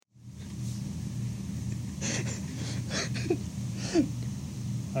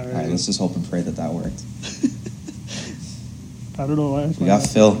All right, let's just hope and pray that worked. I don't know why. We got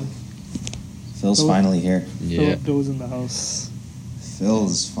Phil. Phil's finally here. Yeah. Phil's in the house.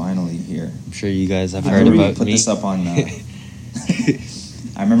 Phil's finally here. I'm sure you guys have heard about put me. This up on.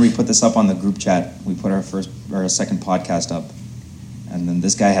 I remember we put this up on the group chat. We put our second podcast up, and then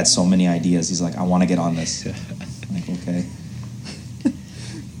this guy had so many ideas. He's like, "I want to get on this." I'm like, okay.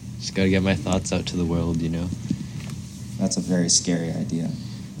 Just gotta get my thoughts out to the world, you know. That's a very scary idea.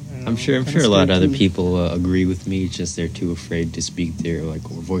 I'm sure a lot of other people agree with me. It's just they're too afraid to speak or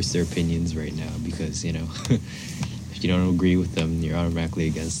voice their opinions right now because, you know, if you don't agree with them, you're automatically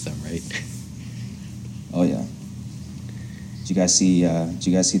against them, right? Oh yeah. Did you guys see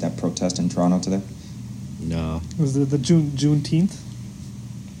that protest in Toronto today? No. Was it the Juneteenth?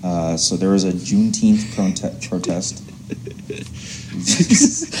 So there was a Juneteenth protest.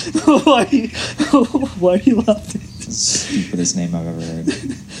 Why are you laughing? It's the stupidest name I've ever heard.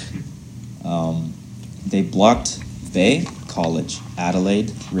 They blocked Bay, College,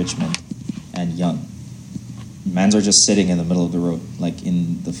 Adelaide, Richmond, and Yonge. Mans are just sitting in the middle of the road, like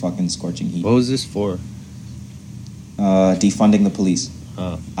in the fucking scorching heat. What was this for? Defunding the police.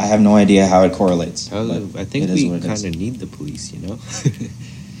 Oh. I have no idea how it correlates. I think we kind of need the police, you know?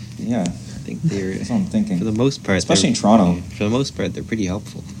 Yeah. I think they're... That's what I'm thinking. For the most part... Especially in Toronto. For the most part, they're pretty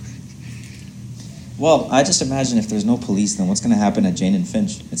helpful. Well, I just imagine if there's no police, then what's going to happen at Jane and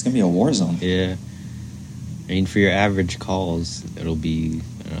Finch? It's going to be a war zone. Yeah. I mean, for your average calls, it'll be...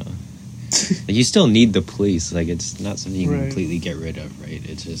 you still need the police. Like, it's not something you can completely get rid of, right?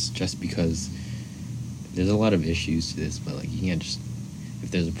 It's just because there's a lot of issues to this, but, like, you can't just... If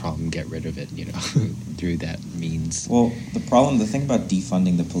there's a problem, get rid of it, you know, through that means. Well, the thing about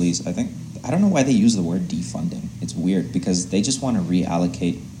defunding the police, I don't know why they use the word defunding. It's weird because they just want to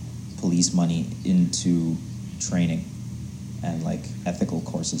reallocate police money into training and like ethical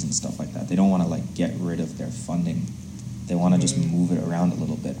courses and stuff like that. They don't want to like get rid of their funding. They want to just move it around a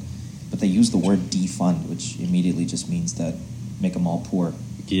little bit. But they use the word defund, which immediately just means that make them all poor.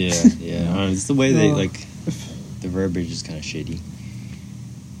 Yeah, yeah. It's the way they the verbiage is kind of shady.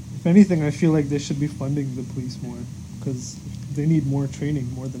 If anything, I feel like they should be funding the police more because they need more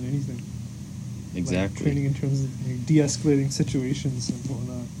training more than anything. Exactly. Like training in terms of de-escalating situations and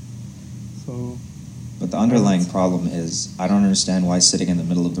whatnot. So. But the underlying problem is I don't understand why sitting in the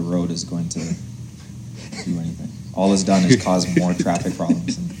middle of the road is going to do anything. All it's done is cause more traffic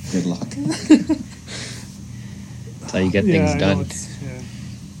problems and good luck. That's how you get things done.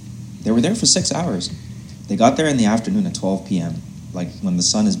 They were there for 6 hours. They got there in the afternoon at 12 p.m., like when the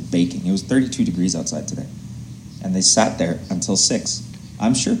sun is baking. It was 32 degrees outside today. And they sat there until 6.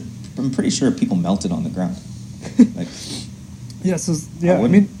 I'm pretty sure people melted on the ground. Like,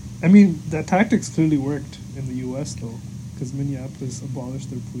 I mean, the tactics clearly worked in the U.S. though, because Minneapolis abolished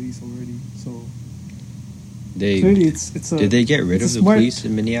their police already. So clearly, it's a. Did they get rid of the police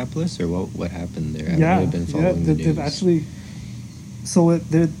in Minneapolis, or what happened there? I've been following the news. They've actually. So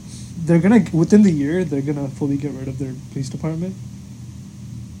they're gonna within the year they're gonna fully get rid of their police department,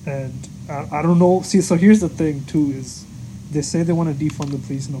 and I don't know. See, so here's the thing too is. They say they want to defund the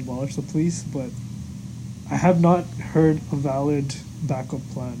police and abolish the police, but I have not heard a valid backup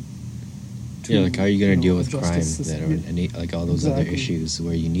plan. Like how are you going to deal with crime like all those other issues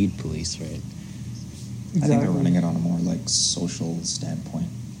where you need police, right? Exactly. I think they're running it on a more like social standpoint,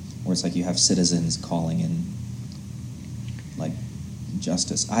 where it's like you have citizens calling in like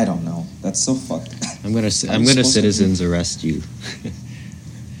justice. I don't know. That's so fucked. I'm gonna citizens arrest you.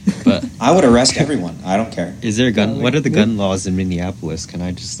 But I would arrest everyone. I don't care. Is there a gun? What are the gun laws in Minneapolis? Can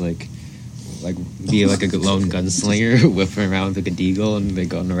I just like be like a lone gunslinger, whipping around with a deagle and they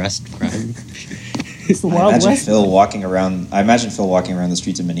go and arrest crime? It's the Wild West. I imagine Phil walking around the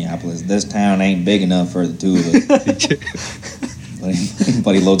streets of Minneapolis. This town ain't big enough for the two of us.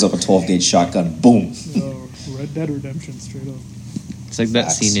 But he loads up a 12-gauge shotgun. Boom. Red Dead Redemption, straight up. It's like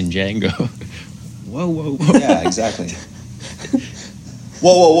that scene in Django. Whoa. Yeah, exactly.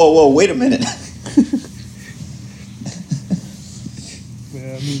 Whoa, wait a minute.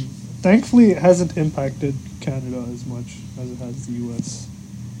 Yeah, I mean, thankfully it hasn't impacted Canada as much as it has the U.S.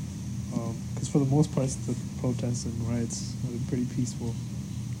 Because for the most part, the protests and riots have been pretty peaceful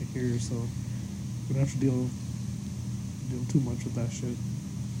here, so we don't have to deal too much with that shit.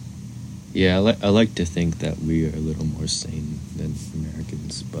 Yeah, I like to think that we are a little more sane than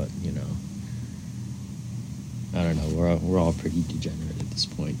Americans, but, you know, I don't know, we're all pretty degenerate at this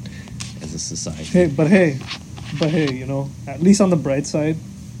point as a society. But hey, you know, at least on the bright side,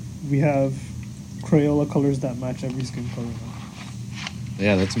 we have Crayola colors that match every skin color now.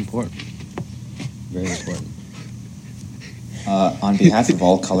 Yeah, that's important. Very important. On behalf of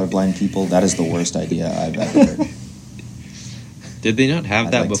all colorblind people, that is the worst idea I've ever heard. Did they not have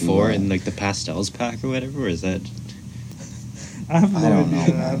I'd that like to, before in like the pastels pack or whatever? Or is that? I have no I don't idea.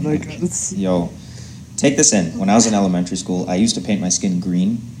 know, man. I'm like, it's, Yo, take this in. When I was in elementary school, I used to paint my skin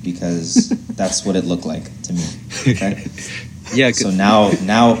green because that's what it looked like to me. Okay? Yeah. So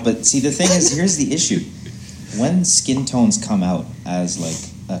now, but see, the thing is, here's the issue. When skin tones come out as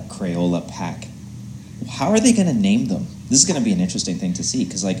like a Crayola pack, how are they going to name them? This is going to be an interesting thing to see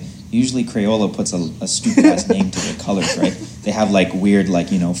because, like, usually Crayola puts a stupid ass name to their colors, right? They have like weird,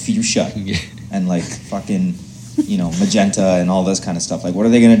 like, you know, fuchsia and like fucking, you know, magenta and all this kind of stuff. Like, what are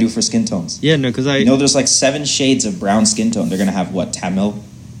they going to do for skin tones? Yeah, no, because You know, there's like 7 shades of brown skin tone. They're going to have what? Tamil,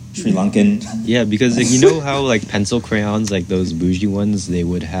 Sri Lankan. Yeah, because like, you know how like pencil crayons, like those bougie ones, they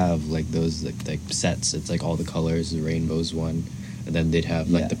would have like those like sets. It's like all the colors, the rainbows one, and then they'd have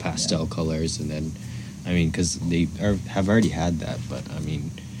like Yeah, the pastel colors, and then, I mean, because they have already had that, but I mean,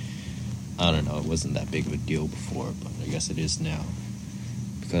 I don't know, it wasn't that big of a deal before, but I guess it is now.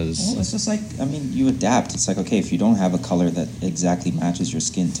 Because Well, it's just like, I mean, you adapt. It's like, okay, if you don't have a color that exactly matches your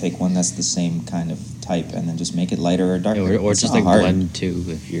skin, take one that's the same kind of type and then just make it lighter or darker. or It's just not like hard. blend too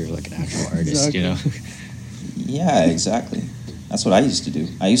if you're like an actual artist, you know. Yeah, exactly. That's what I used to do.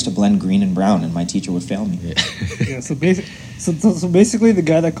 I used to blend green and brown, and my teacher would fail me. Yeah. yeah. So basically, the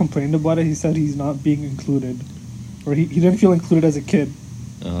guy that complained about it, he said he's not being included, or he didn't feel included as a kid.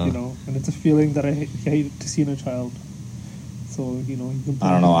 Uh-huh. You know, and it's a feeling that I hate to see in a child. So you know, he I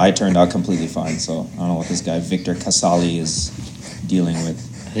don't know. I turned out completely fine, so I don't know what this guy Victor Casali is dealing with.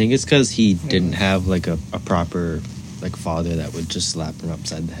 I think it's because he didn't have like a proper like father that would just slap him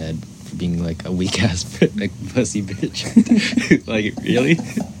upside the head for being like a weak ass like pussy bitch. Like really?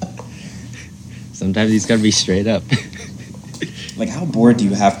 Sometimes he's gotta be straight up. Like, how bored do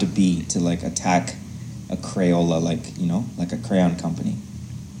you have to be to like attack a Crayola, like, you know, like a crayon company,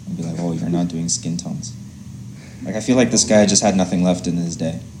 and be like, "Oh, you're not doing skin tones." Like, I feel like this guy just had nothing left in his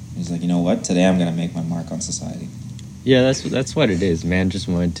day. He's like, you know what? Today I'm gonna make my mark on society. Yeah, that's what it is. Man just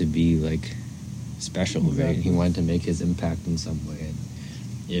wanted to be like special, right? Exactly. He wanted to make his impact in some way. And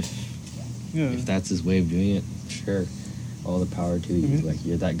if Yeah. that's his way of doing it, sure, all the power to you. Mhm. Like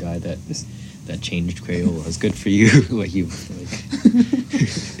you're that guy that It's- changed Crayola. It's good for you. Like you. Like,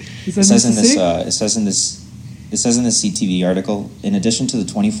 Is It that says in this. necessary? It says in this CTV article. In addition to the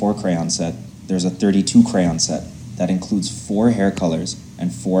 24 crayon set, there's a 32 crayon set that includes 4 hair colors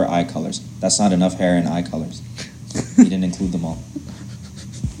and 4 eye colors. That's not enough hair and eye colors. He didn't include them all.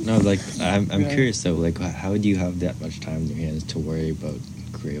 no, like I'm Yeah. curious though. Like, how do you have that much time in your hands to worry about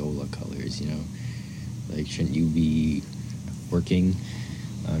Crayola colors? You know, like shouldn't you be working?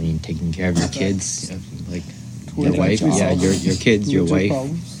 I mean, taking care of your kids, like your Towards wife. your Yeah, job. your kids, your Towards wife.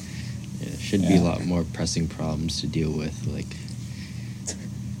 problems. Yeah, should be a Yeah. lot more pressing problems to deal with. Like,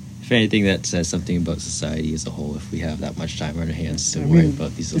 if anything, that says something about society as a whole. If we have that much time on our hands to I worry mean,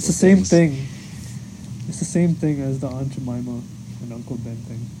 about these, it's little the same things. thing. It's the same thing as the Aunt Jemima and Uncle Ben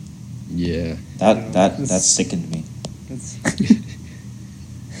thing. Yeah, That sickened me. It's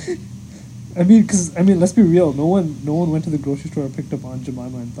I mean, let's be real. No one went to the grocery store and picked up Aunt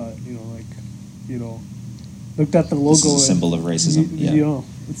Jemima and thought, looked at the logo. This is a and, symbol of racism. Yeah.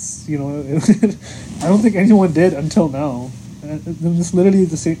 It's I don't think anyone did until now. And it's literally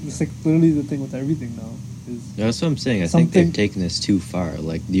the same. It's like literally the thing with everything now. Is that's what I'm saying. I think Something- they've taken this too far.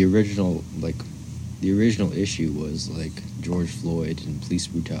 Like the original issue was like George Floyd and police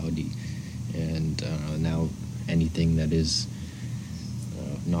brutality, and now anything that is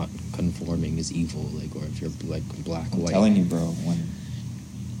not conforming is evil. Like, or if you're like black, I'm white. telling you, bro.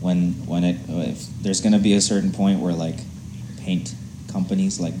 If there's gonna be a certain point where like paint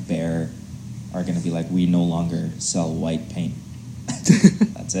companies like Behr are gonna be like, we no longer sell white paint.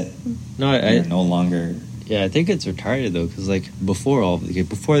 That's it. No, We're no longer. Yeah, I think it's retarded though, because like before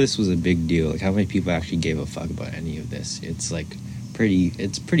this was a big deal. Like, how many people actually gave a fuck about any of this? It's like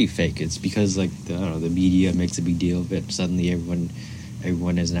it's pretty fake. It's because like the media makes a big deal of it. Suddenly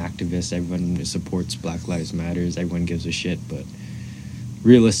everyone is an activist. Everyone supports Black Lives Matters. Everyone gives a shit. But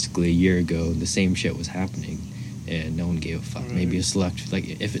realistically, a year ago, the same shit was happening, and no one gave a fuck. Right. Maybe a select, like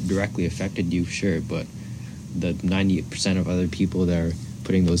if it directly affected you, sure, but the 90% of other people that are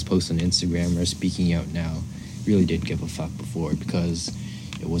putting those posts on Instagram or speaking out now really didn't give a fuck before, because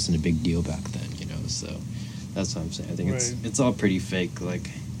it wasn't a big deal back then, so that's what I'm saying. I think Right. it's all pretty fake. Like,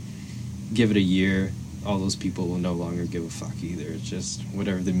 give it a year, all those people will no longer give a fuck either. It's just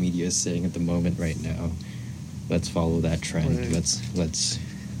whatever the media is saying at the moment right now, let's follow that trend. Right. Let's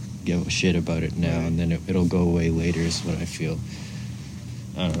give a shit about it now, Right. and then it'll go away later is what I feel.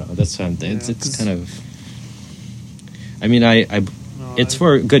 I don't know. That's what I'm thinking. Yeah, It's kind of. I mean, it's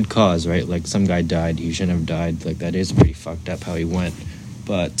for a good cause, right? Like some guy died. He shouldn't have died. Like that is pretty fucked up how he went,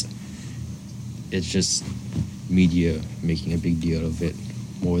 but it's just media making a big deal of it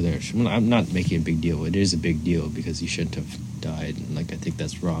more than it should. Well, I'm not making a big deal. It is a big deal because he shouldn't have died. And like I think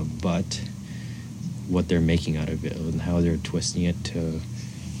that's wrong. But what they're making out of it and how they're twisting it to,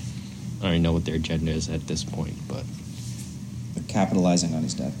 I don't even know what their agenda is at this point, but They're capitalizing on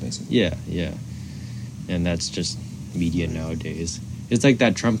his death, basically. yeah, and that's just media nowadays. It's like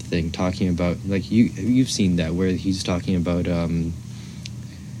that Trump thing talking about, like you've seen that where he's talking about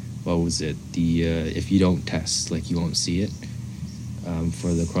what was it, the if you don't test, like you won't see it,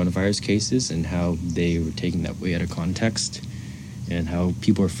 for the coronavirus cases, and how they were taking that way out of context, and how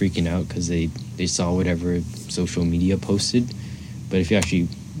people are freaking out because they saw whatever social media posted. But if you actually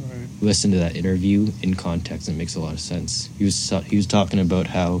listen to that interview in context, it makes a lot of sense. He was talking about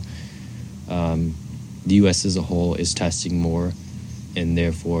how the U.S. as a whole is testing more, and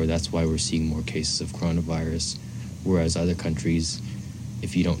therefore that's why we're seeing more cases of coronavirus, whereas other countries,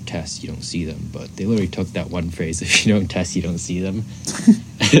 if you don't test, you don't see them. But they literally took that one phrase, if you don't test, you don't see them,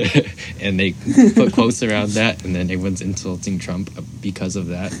 and they put quotes around that, and then everyone's insulting Trump because of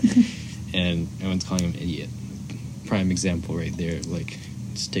that, and everyone's calling him an idiot. Prime example right there, like,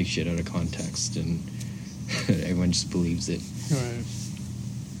 just take shit out of context, and everyone just believes it. Right.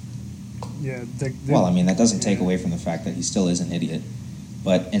 Yeah. Well, I mean, that doesn't take away from the fact that he still is an idiot.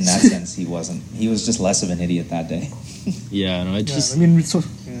 But in that sense, he wasn't. He was just less of an idiot that day. Yeah, no, it's just. I mean, so,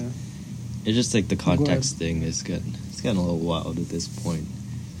 yeah. It's just like the context thing is getting a little wild at this point.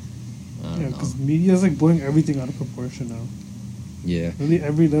 I don't know. Because media is like blowing everything out of proportion now. Yeah. Really,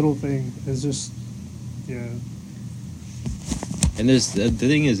 every little thing is just, yeah. And the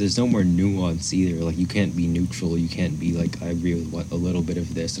thing is, there's no more nuance either. Like, you can't be neutral. You can't be like, I agree with a little bit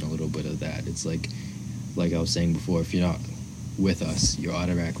of this and a little bit of that. It's like I was saying before, if you're not with us, you're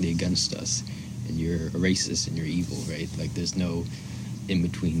automatically against us, and you're a racist and you're evil, right? Like, there's no in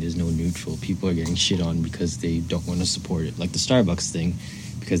between. There's no neutral. People are getting shit on because they don't want to support it. Like the Starbucks thing,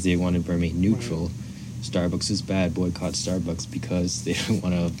 because they want to remain neutral. Right. Starbucks is bad. Boycott Starbucks because they don't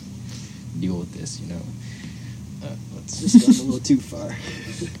want to deal with this, you know. It's just gone a little too far.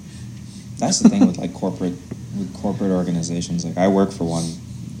 That's the thing with like corporate organizations. Like I work for one.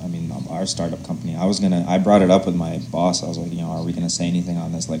 I mean, our startup company. I brought it up with my boss. I was like, are we gonna say anything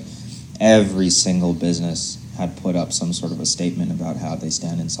on this? Like, every single business had put up some sort of a statement about how they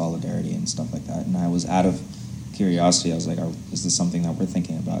stand in solidarity and stuff like that. And I was out of curiosity. I was like, is this something that we're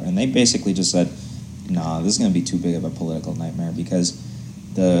thinking about? And they basically just said, nah, this is gonna be too big of a political nightmare because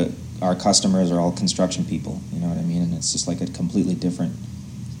our customers are all construction people, you know what I mean? And it's just like a completely different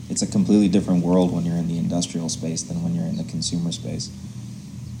world when you're in the industrial space than when you're in the consumer space.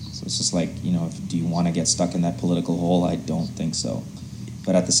 So it's just like, do you want to get stuck in that political hole? I don't think so.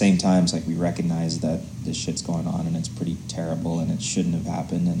 But at the same time, it's like we recognize that this shit's going on and it's pretty terrible and it shouldn't have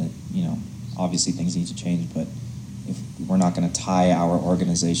happened, and it, obviously things need to change, but if we're not going to tie our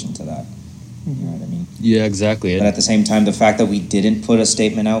organization to that. You know what I mean? Yeah, exactly. But at the same time, the fact that we didn't put a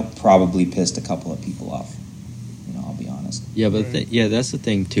statement out probably pissed a couple of people off. I'll be honest. Yeah, but that's the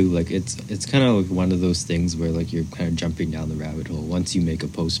thing too. Like it's kind of like one of those things where like you're kind of jumping down the rabbit hole. Once you make a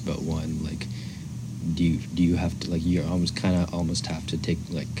post about one, like do you have to, like, you almost have to take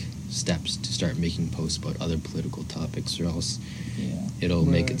like steps to start making posts about other political topics, or else it'll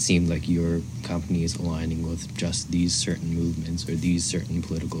make it seem like your company is aligning with just these certain movements or these certain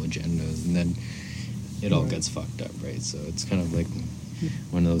political agendas, and then it all gets fucked up, right? So it's kind of like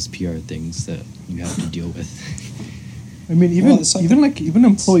one of those PR things that you have to deal with. I mean, even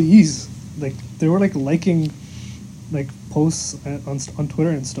employees, like, they were like liking like posts on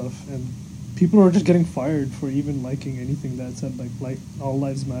Twitter and stuff, and people were just getting fired for even liking anything that said like all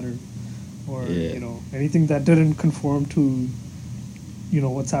lives matter, or anything that didn't conform to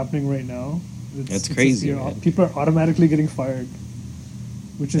what's happening right now. That's crazy. People are automatically getting fired,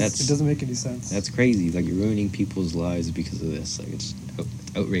 which is, it doesn't make any sense. That's crazy. Like, you're ruining people's lives because of this. Like, it's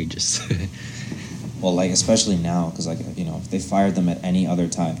outrageous. Well, like, especially now, because like, if they fired them at any other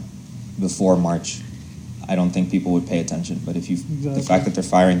time before March, I don't think people would pay attention. But if the fact that they're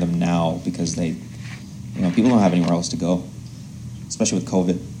firing them now because they, people don't have anywhere else to go, especially with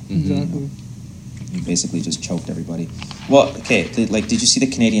COVID. Exactly. You basically just choked everybody. Well, okay, did you see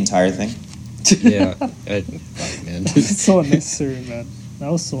the Canadian Tire thing? Yeah. Man. It's so unnecessary, man. That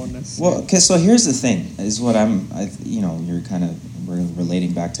was so unnecessary. Well, okay, so here's the thing, is what you're kind of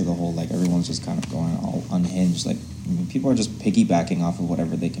relating back to the whole, like, everyone's just kind of going all unhinged. Like, I mean, people are just piggybacking off of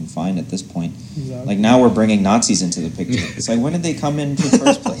whatever they can find at this point. Exactly. Like now we're bringing Nazis into the picture. It's like, when did they come in the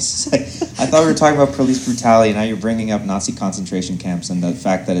first place? It's like, I thought we were talking about police brutality. Now you're bringing up Nazi concentration camps and the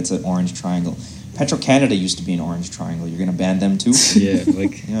fact that it's an orange triangle. Petro-Canada used to be an orange triangle. You're going to ban them too? Yeah,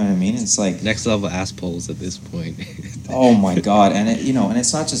 like You know what I mean? It's like next level ass poles at this point. oh my god, and and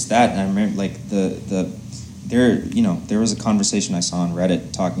it's not just that. And I remember like there was a conversation I saw on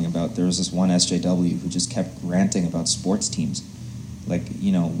Reddit talking about there was this one SJW who just kept ranting about sports teams, like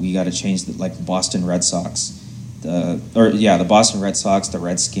we got to change the Boston Red Sox, the Boston Red Sox, the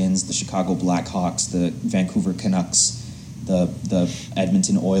Redskins, the Chicago Blackhawks, the Vancouver Canucks, the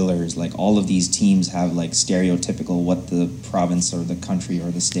Edmonton Oilers. Like all of these teams have like stereotypical what the province or the country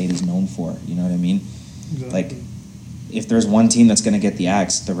or the state is known for. You know what I mean? Exactly. Like, if there's one team that's going to get the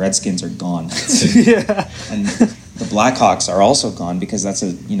axe, the Redskins are gone. Yeah. And the Blackhawks are also gone because that's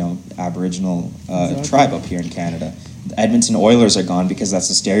a Aboriginal Exactly. tribe up here in Canada. The Edmonton Oilers are gone because that's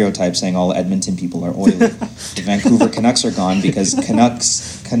a stereotype saying all Edmonton people are oily. The Vancouver Canucks are gone because Canuck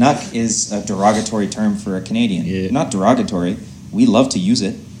is a derogatory term for a Canadian. Yeah. Not derogatory. We love to use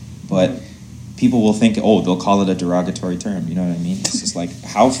it, but people will think, oh, they'll call it a derogatory term. You know what I mean? It's just like,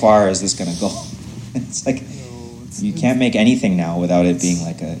 how far is this going to go? It's like, you can't make anything now without it being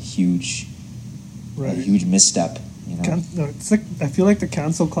like a huge misstep. It's like I feel like the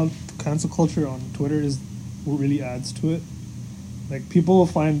cancel culture on Twitter is what really adds to it. Like people will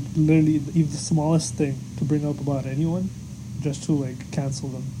find literally even the smallest thing to bring up about anyone, just to like cancel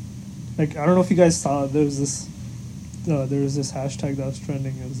them. Like I don't know if you guys saw there was this hashtag that was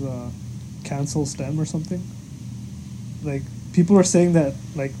trending. It was cancel STEM or something. Like people are saying that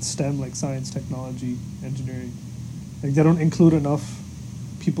like STEM, like science, technology, engineering, like they don't include enough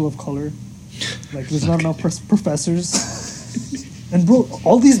people of color. Like there's not enough professors. And bro,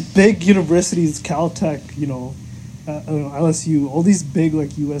 all these big universities, Caltech, LSU, all these big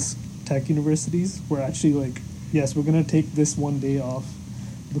like U.S. tech universities were actually like, yes, we're gonna take this one day off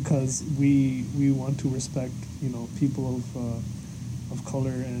because we want to respect people of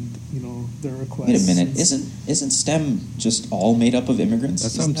color and their requests. Wait a minute, isn't STEM just all made up of immigrants?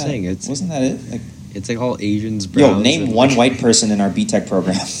 That's what I'm saying. Wasn't that it? Like, it's like all Asians, browns. Yo, name one white person in our BTech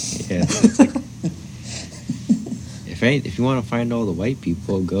program. Yeah, it's like, if you want to find all the white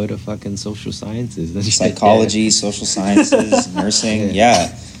people, go to fucking social sciences. Psychology, social sciences, nursing.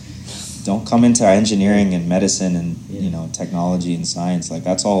 Yeah. Don't come into engineering and medicine and technology and science. Like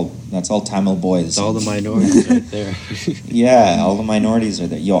that's all Tamil boys. It's all the minorities right there. Yeah, all the minorities are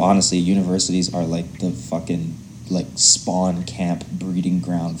there. Yo, honestly, universities are like the fucking like spawn camp breeding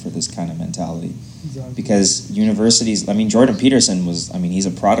ground for this kind of mentality. Exactly. Because universities, Jordan Peterson he's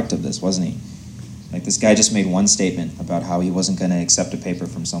a product of this, wasn't he? Like this guy just made one statement about how he wasn't going to accept a paper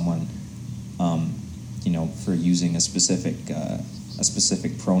from someone, for using a specific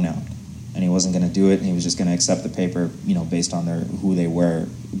pronoun, and he wasn't going to do it, and he was just going to accept the paper, based on who they were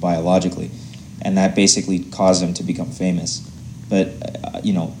biologically, and that basically caused him to become famous. But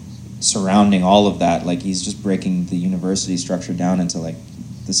surrounding all of that, like he's just breaking the university structure down into like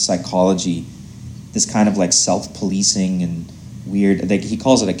this psychology, this kind of like self-policing and weird, like he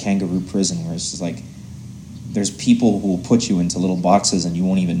calls it a kangaroo prison, where it's just like there's people who will put you into little boxes and you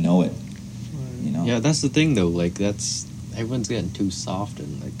won't even know it. Yeah, that's the thing though. Like that's everyone's getting too soft,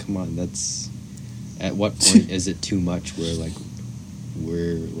 and like, come on, that's at what point is it too much? Where like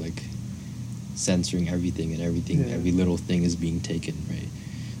we're like censoring everything and every little thing is being taken, right?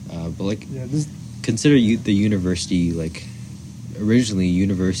 But like, consider the university, like originally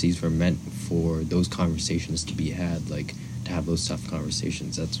universities were meant for those conversations to be had, like to have those tough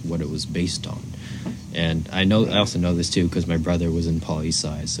conversations. That's what it was based on. And I also know this too because my brother was in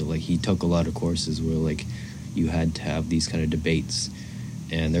poli-sci, so like he took a lot of courses where like you had to have these kind of debates,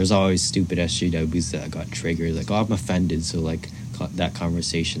 and there's always stupid SJWs that got triggered, like, oh, I'm offended, so like that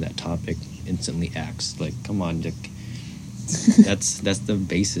conversation, that topic instantly acts. Like, come on, like, that's the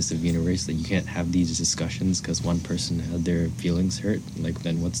basis of university. You can't have these discussions because one person had their feelings hurt. Like,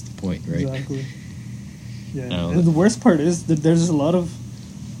 then what's the point, right? Exactly. Yeah, and the worst part is that there's a lot of,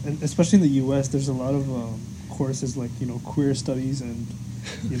 and especially in the U.S., there's a lot of courses like queer studies and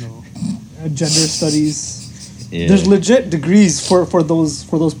gender studies. Yeah. There's legit degrees for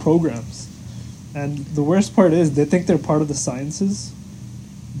those programs, and the worst part is they think they're part of the sciences,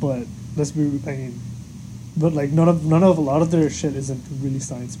 but but like none of a lot of their shit isn't really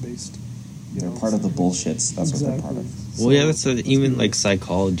science based. They're part of the bullshits. That's what they're part of. Well, yeah, that's even like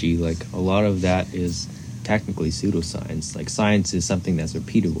psychology. Like a lot of that is technically pseudoscience. Like science is something that's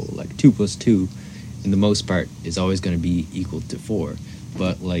repeatable. Like 2 + 2, in the most part, is always going to be equal to 4.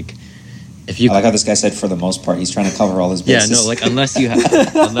 But like if you I like how this guy said for the most part. He's trying to cover all his yeah, bases. no, like unless you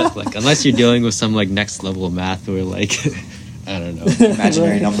have unless you're dealing with some like next level of math or like I don't know.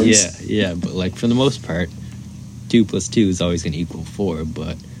 Imaginary Right. numbers. Yeah, but like for the most part, 2 + 2 is always going to equal 4.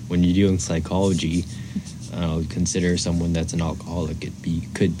 But when you're doing psychology, consider someone that's an alcoholic.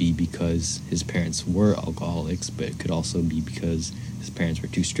 Could be because his parents were alcoholics, but it could also be because his parents were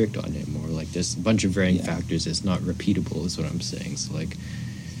too strict on him, or like there's a bunch of varying Yeah. factors. It's not repeatable, is what I'm saying. So like,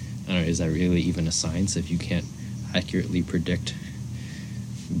 I don't know, is that really even a science if you can't accurately predict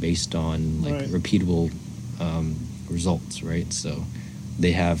based on like Right. repeatable results, right? So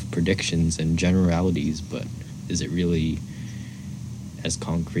they have predictions and generalities, but is it really as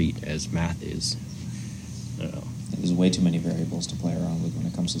concrete as math is? I don't know. There's way too many variables to play around with when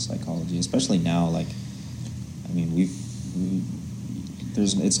it comes to psychology, especially now. Like, I mean,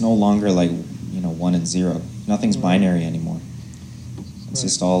 it's no longer like 1 and 0. Nothing's Right. binary anymore. It's Right.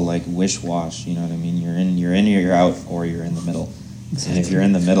 just all like wish wash. You know what I mean? You're in, you're out, or you're in the middle. And if you're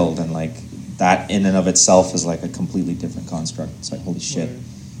in the middle, then like that in and of itself is like a completely different construct. It's like, holy shit, Right.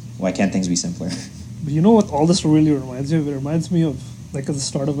 why can't things be simpler? But you know what all this really reminds me of? It reminds me of like at the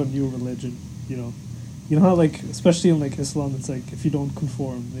start of a new religion. You know how like especially in like Islam, it's like if you don't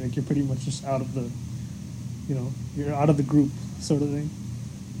conform, like you're pretty much just out of the, you're out of the group sort of thing.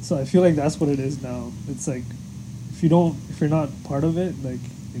 So I feel like that's what it is now. It's like if you're not part of it, like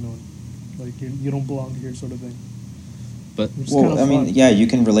like you don't belong here sort of thing. But Which is Well, kinda I mean, fun. yeah, you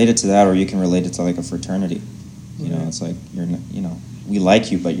can relate it to that, or you can relate it to like a fraternity. Right. It's like we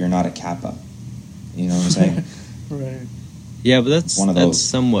like you, but you're not a kappa. You know what I'm saying? Right. yeah, but that's One of that's those.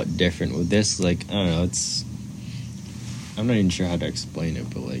 somewhat different with this. Like, I don't know, I'm not even sure how to explain it,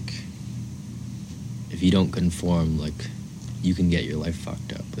 but like if you don't conform, like you can get your life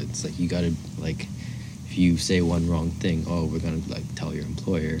fucked up. It's like you gotta like if you say one wrong thing, oh, we're gonna like tell your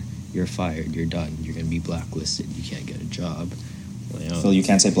employer you're fired, you're done, you're gonna be blacklisted, you can't get a job. Well, Phil, you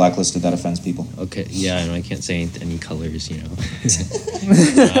can't say blacklisted. That offends people. Okay, yeah, and I can't say any colors, I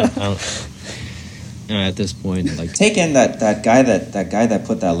don't, at this point, like, Take in that guy that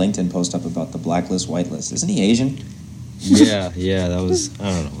put that LinkedIn post up about the blacklist, whitelist. Isn't he Asian? yeah, that was,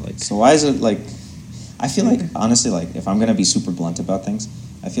 I don't know, like, So why is it like? I feel like honestly, like if I'm gonna be super blunt about things,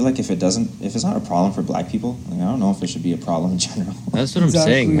 I feel like if it's not a problem for black people, like, I don't know if it should be a problem in general. that's what I'm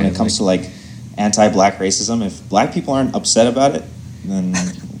Exactly. saying, When man. it comes to like anti-black racism, if black people aren't upset about it, then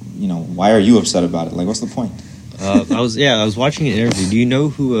why are you upset about it? Like, what's the point? I was watching an interview. Do you know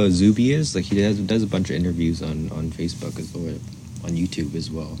who Zuby is? Like, he does a bunch of interviews on Facebook as well, on YouTube as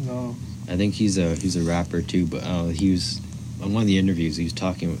well. No. I think he's a rapper too, but he was on one of the interviews. He was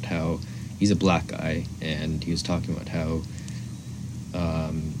talking about how he's a black guy, and he was talking about how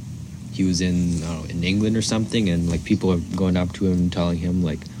he was in England or something, and like people are going up to him and telling him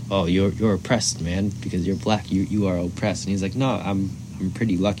like, "Oh, you're oppressed, man, because you're black. You are oppressed." And he's like, "No, I'm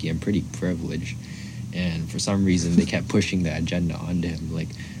pretty lucky. I'm pretty privileged." And for some reason, they kept pushing that agenda onto him. Like,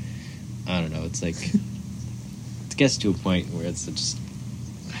 I don't know. It's like it gets to a point where it's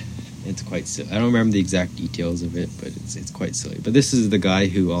quite silly. I don't remember the exact details of it, but it's quite silly. But this is the guy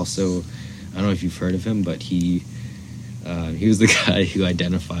who also, I don't know if you've heard of him, but he was the guy who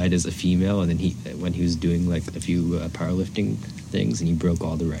identified as a female, and then when he was doing like a few powerlifting things, and he broke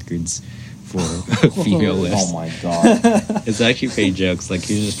all the records for female lifts. Oh my god! It's actually pretty jokes. Like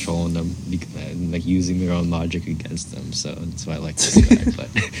he was just trolling them and like using their own logic against them. So that's why I like this guy. But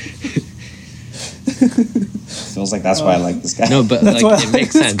Feels like that's why I like this guy. no, but That's like why I it like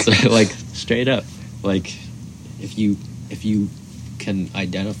makes this sense. guy. Like straight up, like if you can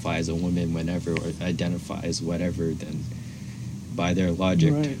identify as a woman whenever or identify as whatever, then by their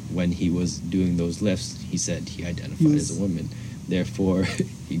logic, Right. when he was doing those lifts, he said he identified He was- as a woman. Therefore,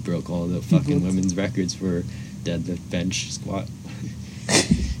 he broke all the fucking broke- women's records for deadlift, bench, squat.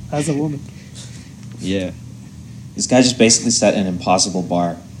 As a woman. Yeah. This guy just basically set an impossible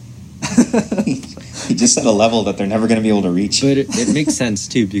bar. He just set a level that they're never going to be able to reach. But it makes sense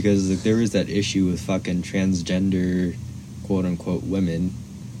too, because like, there was that issue with fucking transgender, quote unquote, women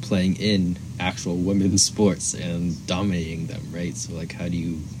playing in actual women's sports and dominating them, right? So like, how do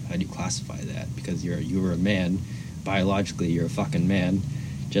you classify that? Because you were a man, biologically you're a fucking man.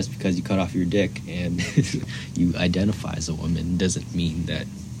 Just because you cut off your dick and you identify as a woman doesn't mean that.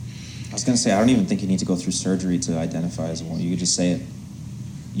 I was going to say, I don't even think you need to go through surgery to identify as a woman. You could just say it.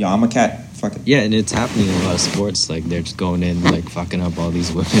 Yo, I'm a cat. Fuck it. Yeah, and it's happening in a lot of sports. Like they're just going in, like fucking up all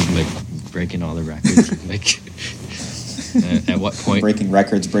these women, like breaking all the records. Like, at what point? Breaking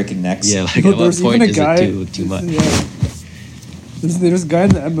records, breaking necks. Yeah, like But at what there's point even a is guy, it too much? Yeah. There's a guy in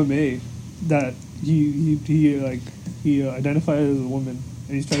the MMA that he identified as a woman,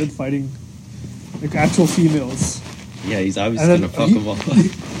 and he started fighting like actual females. Yeah, he's And obviously then gonna fuck he- them all.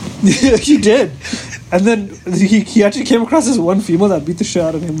 Yeah, he did. And then he actually came across this one female that beat the shit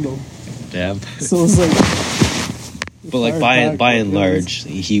out of him though. Damn. So it was like. But like fired back, by but and it was- large,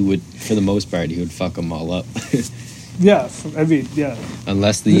 he would, for the most part, he would fuck them all up. Yeah, I mean, yeah.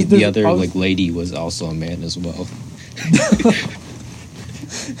 Unless There's the other probably- like lady was also a man as well.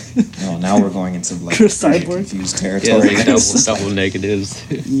 No, now we're going into like Chris very Cyborg? confused Yeah, territory. like double negatives.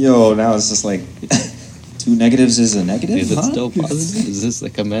 Yo, now it's just like 2 negatives is a negative. Is it huh? still positive? Is this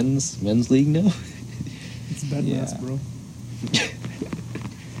like a men's league now? It's bad Yeah. mass, bro.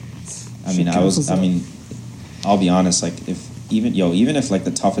 I mean, I'll be honest. Like, even if like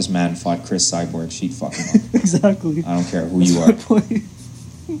the toughest man fought Chris Cyborg, she'd fuck him up. Exactly. I don't care who you That's are. my point.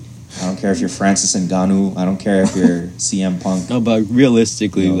 I don't care if you're Francis Ngannou. I don't care if you're CM Punk. No, but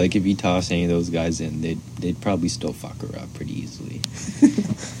realistically, No. like if you toss any of those guys in, they'd probably still fuck her up pretty easily.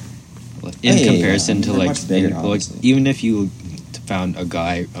 Like, in Hey, comparison to they're like, much bigger, like obviously. even if you found a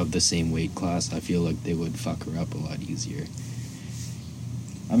guy of the same weight class, I feel like they would fuck her up a lot easier.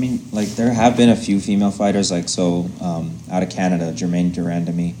 I mean, like there have been a few female fighters, like out of Canada, Jermaine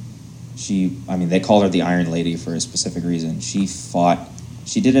Durandamy. They call her the Iron Lady for a specific reason.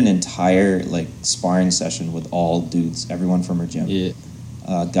 She did an entire like sparring session with all dudes, everyone from her gym. Yeah,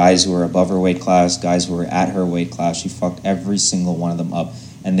 Guys who were above her weight class, guys who were at her weight class. She fucked every single one of them up,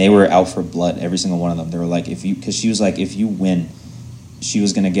 and they were out for blood. Every single one of them. They were like, because she was like, if you win, she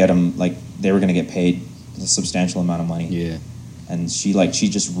was gonna get them like they were gonna get paid a substantial amount of money. yeah. And she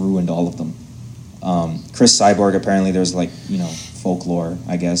just ruined all of them. Chris Cyborg, apparently there's like folklore,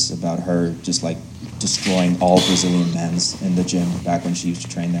 I guess, about her just like destroying all Brazilian men's in the gym back when she used to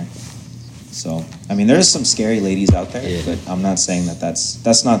train there. So I mean, there's some scary ladies out there, Yeah. but I'm not saying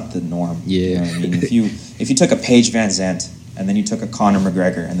that's not the norm. Yeah. You know what I mean? If you took a Paige Van Zandt and then you took a Conor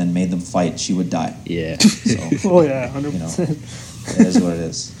McGregor and then made them fight, she would die. Yeah. So Oh yeah, 100%. it is what it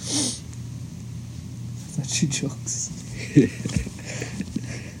is. That she jokes.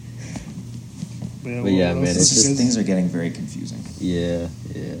 But yeah, man, It's it's just just things are getting very confusing. Yeah.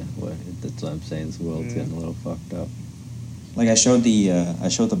 Well, that's what I'm saying. This world's Yeah. getting a little fucked up. Like I showed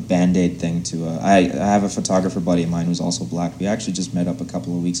the Band-Aid thing to I have a photographer buddy of mine who's also black. We actually just met up a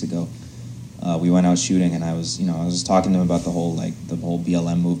couple of weeks ago. We went out shooting, and I was talking to him about the whole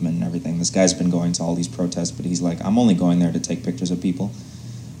BLM movement and everything. This guy's been going to all these protests, but he's like, I'm only going there to take pictures of people.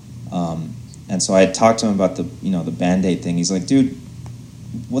 And so I had talked to him about the Band-Aid thing. He's like, dude,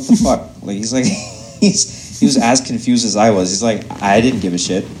 what the fuck? Like he's like he was as confused as I was. He's like, I didn't give a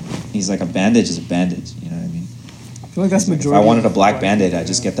shit. He's like, a bandage is a bandage. You know what I mean? I feel like that's If majority. I wanted a black of Band-Aid, I'd yeah.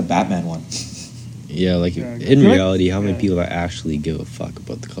 just get the Batman one. Yeah, like Yeah, I in feel like- reality, how many yeah. people actually give a fuck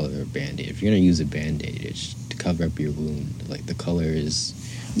about the color of a Band-Aid? If you're gonna use a Band-Aid, it's to cover up your wound. Like the color is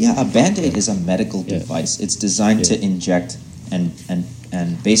Yeah, a Band-Aid is a medical Yeah. device. It's designed to Yeah. inject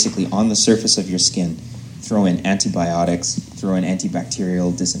and basically on the surface of your skin throw in antibiotics, throw in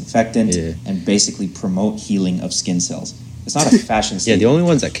antibacterial disinfectant, Yeah. and basically promote healing of skin cells. It's not a fashion yeah. statement. The only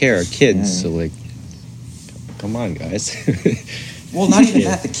ones that care are kids. Yeah. So like, come on, guys. Well, not even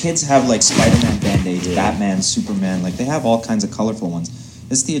Yeah. that. The kids have like Spider-Man Band-Aids, Yeah. Batman, Superman. Like they have all kinds of colorful ones.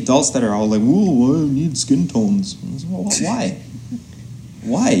 It's the adults that are all like, "Ooh, I need skin tones." Well, why?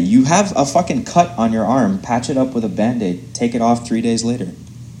 Why? You have a fucking cut on your arm. Patch it up with a Band-Aid. Take it off 3 days later.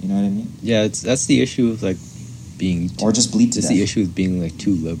 You know what I mean? Yeah, that's the issue of like being. Or just bleed to It's death. the issue with being like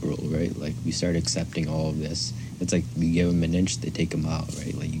too liberal, right? Like we start accepting all of this. It's like you give them an inch, they take them out,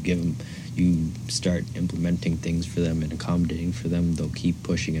 right? Like you start implementing things for them and accommodating for them. They'll keep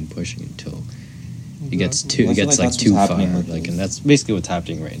pushing and pushing until it gets Exactly. too. I It feel gets like like that's too what's far. happening with Like, the- and that's basically what's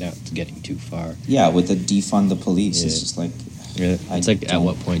happening right now. It's getting too far. Yeah, with the defund the police, it's Yeah. just like Yeah, I it's like at don't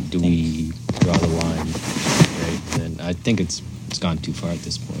what point do we draw the line, right? And I think it's gone too far at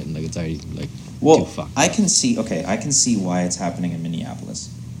this point. Like it's already like too well, fucked. I can see why it's happening in Minneapolis.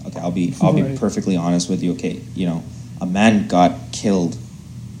 Okay, I'll be Right. perfectly honest with you. Okay, a man got killed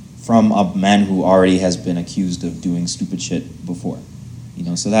from a man who already has been accused of doing stupid shit before.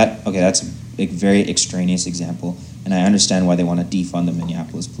 So that's a very extraneous example, and I understand why they want to defund the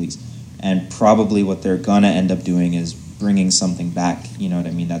Minneapolis police. And probably what they're gonna end up doing is bringing something back. You know what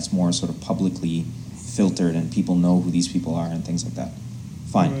I mean? That's more sort of publicly filtered, and people know who these people are and things like that.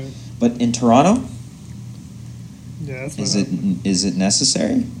 Fine, Right. but in Toronto, Yeah, that's is not it happening. is it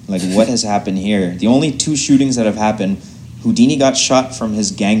necessary? Like, what has happened here? The only 2 shootings that have happened, Houdini got shot from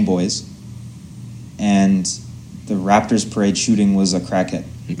his gang boys, and the Raptors parade shooting was a crackhead.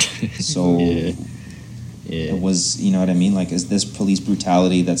 So yeah, yeah. it was, you know what I mean? Like, is this police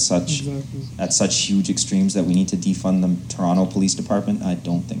brutality that's Exactly. at such huge extremes that we need to defund the Toronto Police Department? I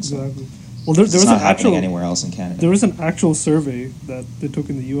don't think so. Exactly. Well, there It's was not an happening actual anywhere else in Canada. there was an actual survey that they took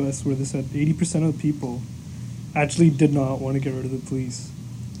in the U.S. where they said 80% of the people actually did not want to get rid of the police.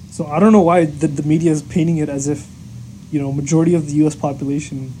 So I don't know why the media is painting it as if, majority of the U.S.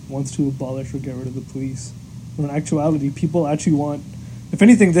 population wants to abolish or get rid of the police. When in actuality, people actually want, if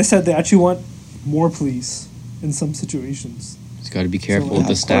anything, they said they actually want more police in some situations. Just got to be careful So, with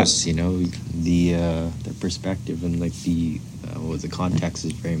the of course. stats. The perspective and like the context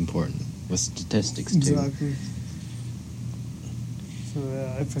is very important with statistics too. Exactly. So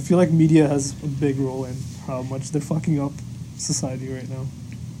yeah, I feel like media has a big role in how much they're fucking up society right now.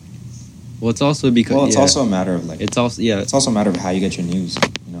 Well, it's also because Well, it's also a matter of like. it's also a matter of how you get your news.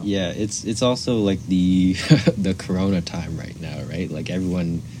 You know. Yeah, it's also like the the corona time right now, right? Like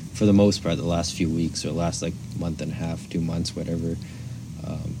everyone, for the most part, the last few weeks or last like month and a half, 2 months, whatever,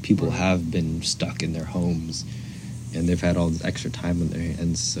 people Right. have been stuck in their homes, and they've had all this extra time on their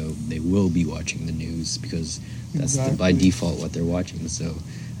hands, so they will be watching the news because that's by Exactly. default what they're watching. So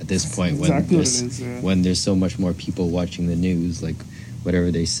at this point, Exactly what there's it is, yeah. when there's so much more people watching the news, like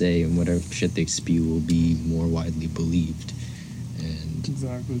whatever they say and whatever shit they spew will be more widely believed, and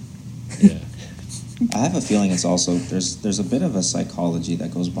Exactly. yeah. I have a feeling it's also there's a bit of a psychology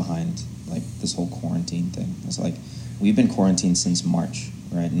that goes behind like this whole quarantine thing. It's like we've been quarantined since March,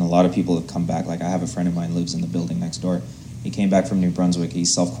 right? And a lot of people have come back. Like I have a friend of mine lives in the building next door. He came back from New Brunswick.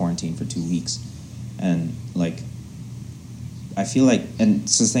 He's self-quarantined for 2 weeks, and like I feel like, and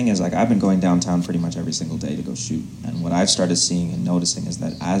so the thing is, like I've been going downtown pretty much every single day to go shoot, and what I've started seeing and noticing is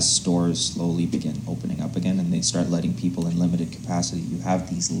that as stores slowly begin opening up again and they start letting people in limited capacity, you have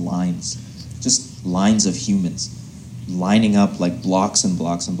these lines, just lines of humans lining up like blocks and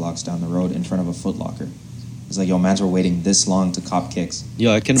blocks and blocks down the road in front of a Foot Locker. It's like, yo, mans were waiting this long to cop kicks.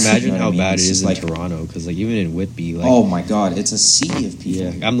 Yo, I can imagine You know what how I mean? bad It's it is just in like- Toronto, because like even in Whitby, like Oh my god, it's a sea of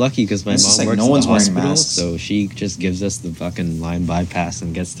people. yeah, I'm lucky because my It's mom just like works no in one's the wearing hospital, masks. so she just gives us the fucking line bypass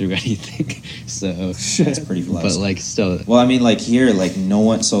and gets through anything. So, Shit. That's pretty but blessed. like still, Well, I mean, like here, like no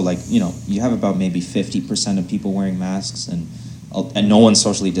one. So, like you have about maybe 50% of people wearing masks, and no one's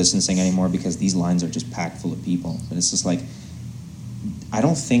socially distancing anymore because these lines are just packed full of people. But it's just like, I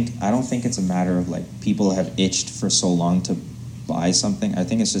don't think it's a matter of like people have itched for so long to buy something. I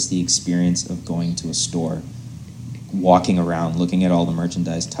think it's just the experience of going to a store, walking around, looking at all the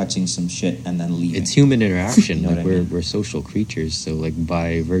merchandise, touching some shit, and then leaving. it's human interaction. You know Like what I mean? we're social creatures, so like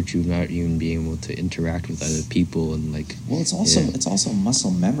by virtue of not even being able to interact with other people and like Well, it's also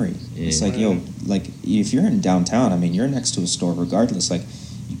muscle memory. It's Yeah. like, yo, like if you're in downtown, I mean, you're next to a store regardless. Like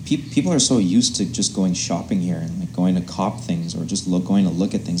people are so used to just going shopping here and like going to cop things or just going to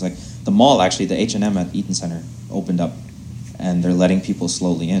look at things. Like the mall, actually, the H&M at Eaton Center opened up, and they're letting people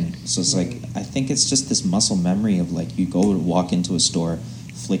slowly in. So it's like I think it's just this muscle memory of like you go to walk into a store,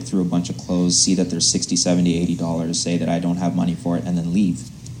 flick through a bunch of clothes, see that there's $60, $70, $80, say that I don't have money for it, and then leave.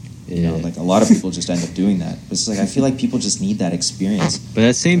 You know, Yeah. like a lot of people just end up doing that. It's like I feel like people just need that experience. But at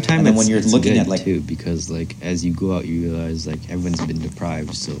the same time, And then it's, when you're it's looking good at, like- too, because like as you go out, you realize like everyone's been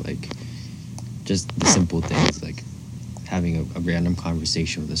deprived. So like, just the simple things like having a random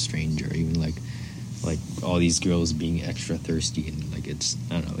conversation with a stranger, or even like all these girls being extra thirsty, and like it's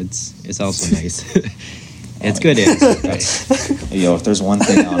I don't know, it's also nice. It's good, right? Yo, if there's one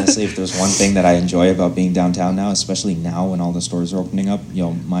thing, honestly, if there's one thing that I enjoy about being downtown now, especially now when all the stores are opening up,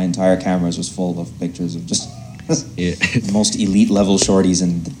 yo, my entire camera is just full of pictures of just Yeah. the most elite level shorties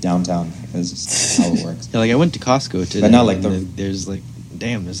in downtown. Because it's how it works. Yeah, like I went to Costco today. But not like and the- there's like,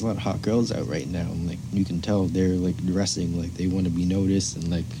 damn, there's a lot of hot girls out right now, and like you can tell they're like dressing like they want to be noticed, and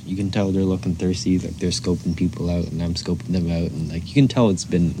like you can tell they're looking thirsty, like they're scoping people out, and I'm scoping them out, and like you can tell it's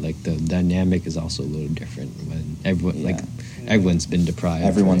been like the dynamic is also a little different when everyone like Yeah. everyone's been deprived.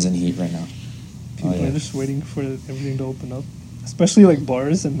 Everyone's right? in heat right now. People yeah. are just waiting for everything to open up, especially like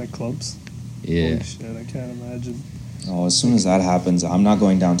bars and like clubs. Yeah. Holy shit, I can't imagine. Oh, as soon as that happens, I'm not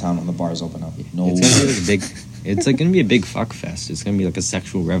going downtown when the bars open up. No. It's gonna be like a big. It's like gonna be a big fuck fest. It's gonna be like a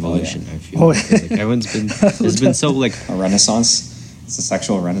sexual revolution. I feel. Oh, Like, 'cause, like everyone's been. It's been so like. A renaissance. It's a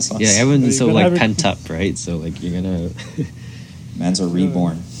sexual renaissance. Yeah, everyone's been You so gotta like have your- pent up, right? So like you're gonna. Mans are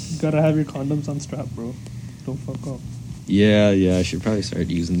reborn. You gotta have your condoms unstrapped, bro. Don't fuck up. Yeah, I should probably start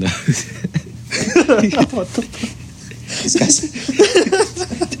using those. What the fuck? These guys.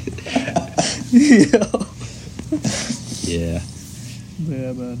 Yeah.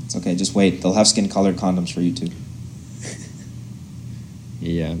 Yeah, man. It's okay. Just wait. They'll have skin-colored condoms for you too.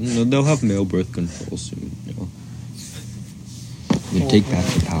 Yeah. No, they'll have male birth control soon. You know. Oh, Take back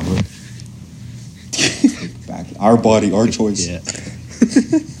the power. Take back our body, our choice. Yeah.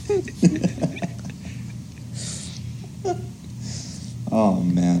 Oh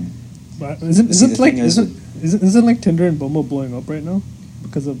man. But Isn't See, the like thing is isn't like Tinder and Bumble blowing up right now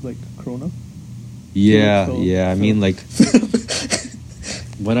because of like Corona? Yeah, Phil- yeah. I Phil- mean, like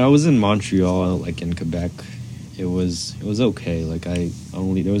when I was in Montreal, like in Quebec, it was okay. Like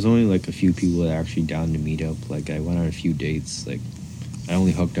there was only like a few people that are actually down to meet up. Like I went on a few dates. Like I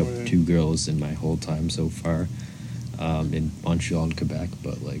only hooked up with Right. 2 girls in my whole time so far, in Montreal and Quebec.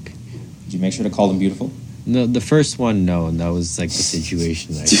 But like Did you make sure to call them beautiful? no, the first one, no, and that was like the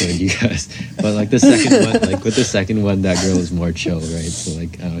situation I showed you guys. But like the second one, like with the second one, that girl was more chill, right? So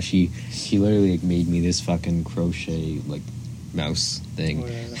like I don't know, she literally like made me this fucking crochet like mouse thing. Oh,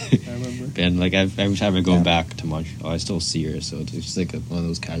 yeah, I remember. And like every time I go Yeah. back to Montreal, I still see her, so it's just like one of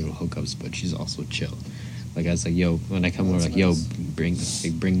those casual hookups. But she's also chill. Like I was like, yo, when I come over, That's like, yo, nice.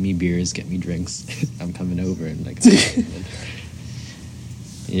 bring me beers, get me drinks. I'm coming over, and like,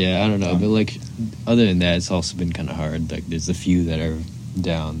 yeah, I don't know, but like, other than that, it's also been kind of hard. Like, there's a few that are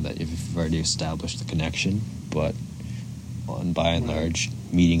down that if you've already established the connection, but on by and Right. large,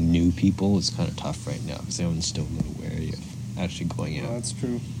 meeting new people is kind of tough right now because everyone's still a little wary of actually going out. Oh, that's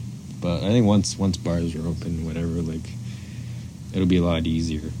true. But I think once bars are open, whatever, like it'll be a lot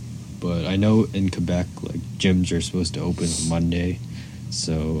easier. But I know in Quebec, like gyms are supposed to open on Monday,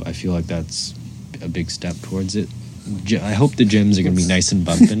 so I feel like that's a big step towards it. I hope the gyms are gonna be nice and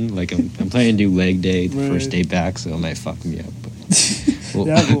bumping. Like I'm planning to do leg day the first Right. day back, so it might fuck me up. But well,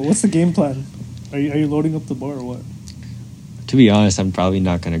 Yeah, but what's the game plan? Are you loading up the bar or what? to be honest, I'm probably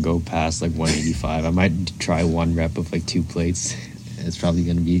not gonna go past like 185. I might try 1 rep of like 2 plates. It's probably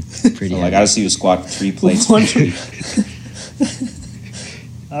gonna be pretty. So, I gotta see you squat 3 plates. One-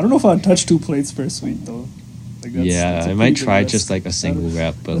 I don't know if I'd touch 2 plates first week though. Like, that's I a might pretty try big just risk. like a single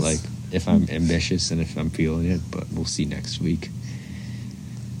rep, but like That's- if I'm ambitious and if I'm feeling it, but we'll see next week.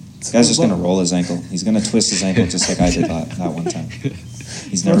 This guy's just gonna roll his ankle. He's gonna twist his ankle just like I did that one time.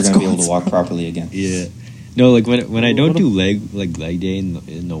 He's never Let's gonna go. be able to walk properly again. Yeah. No, like when I don't What do leg day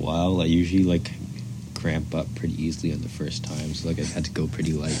in a while, I usually like cramp up pretty easily on the first time. So like I had to go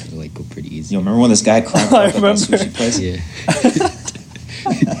pretty light or like go pretty easy. Yo, remember when this guy cramped I up at that remember. sushi place? Yeah.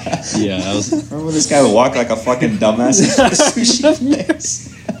 Yeah, I was Remember when this guy would walk like a fucking dumbass at the sushi place?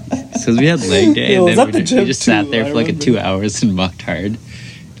 because we had leg day Yo, and was then at the we gym just sat too, there I for like remember. 2 hours and mucked hard.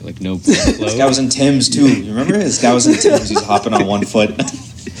 Like no blood flow. This guy was in Tim's too. You remember? This guy was in Tim's. He's hopping on 1 foot.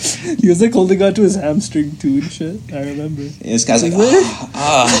 He was like holding on to his hamstring too and shit. I remember. This guy's like,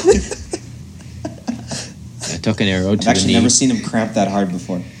 I took an arrow I've to the actually knee. never seen him cramp that hard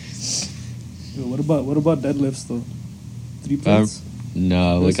before. Yo, what about deadlifts though? 3 plates.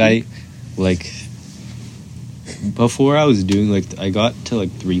 No, This like before I was doing like I got to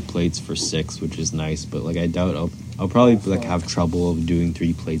like 3 plates for 6, which is nice, but like I doubt I'll probably like have trouble of doing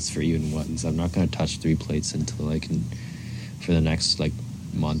 3 plates for even ones. I'm not gonna touch 3 plates until I can for the next like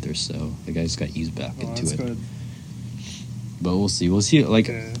month or so. Like I just got eased back Oh, into that's it. good. But we'll see. Like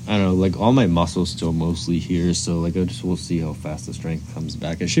Okay. I don't know. Like all my muscles still mostly here, so like we'll see how fast the strength comes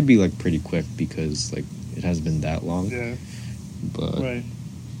back. It should be like pretty quick because like it hasn't been that long. Yeah. But Right.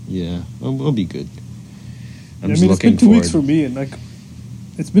 yeah, we'll be good. I'm Yeah, I just mean, it's looking been 2 weeks for forward. me, and like,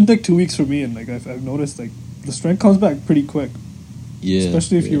 it's been like 2 weeks for me, and like I've noticed like the strength comes back pretty quick, Yeah,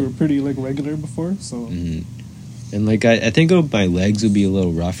 especially if you yeah. were pretty like regular before. So Mhm. And like I think my legs would be a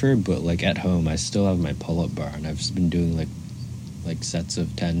little rougher, but like at home I still have my pull-up bar, and I've just been doing like sets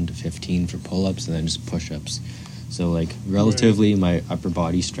of 10 to 15 for pull-ups and then just push-ups. So like relatively my upper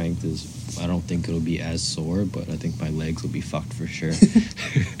body strength is, I don't think it'll be as sore, but I think my legs will be fucked for sure.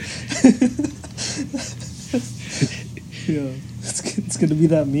 yeah, it's gonna be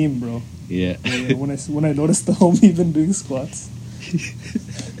that meme, bro. Yeah. Yeah, when I notice the homie been doing squats.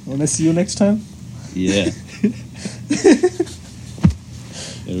 When I see you next time. Yeah.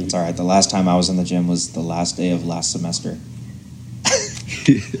 It's all right. The last time I was in the gym was the last day of last semester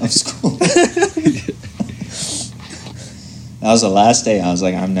of school. That was the last day. I was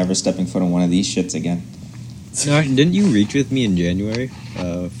like, I'm never stepping foot on one of these shits again. No, didn't you reach with me in January?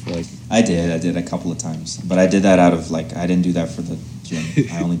 For like I did a couple of times, but I did that out of like I didn't do that for the gym.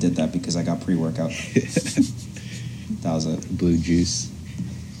 I only did that because I got pre-workout. That was it. blue juice.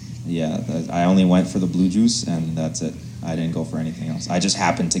 Yeah, I only went for the blue juice, and that's it. I didn't go for anything else. I just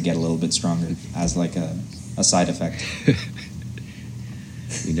happened to get a little bit stronger as like a side effect.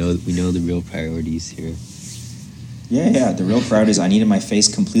 We know the real priorities here. Yeah. The real crowd is I needed my face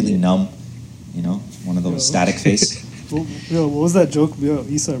completely numb. You know, one of those Yeah. static face. What was that joke? Yo,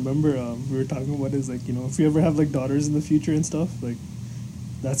 Issa, remember we were talking about is like, you know, if we ever have like daughters in the future and stuff, like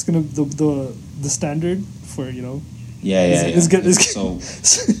that's gonna the standard for, you know. Yeah. Is good. So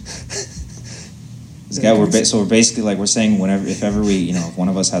Yeah, we're basically like we're saying if ever we if one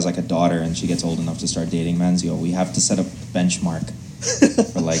of us has like a daughter and she gets old enough to start dating Manzio, we have to set a benchmark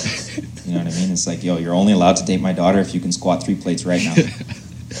for like you know what I mean. It's like you're only allowed to date my daughter if you can squat 3 plates right now.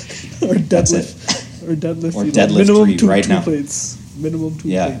 Or deadlift. That's it. Or deadlift. Or deadlift minimum 3 right now. Plates. Minimum 2 plates.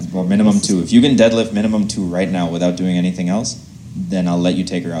 Yeah, or minimum 2. If you can deadlift minimum 2 right now without doing anything else, then I'll let you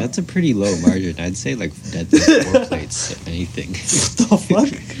take her out. That's a pretty low margin. I'd say like deadlift 4 plates, anything. What the fuck?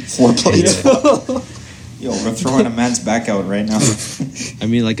 4 plates. Yeah. Yo, we're throwing a man's back out right now. I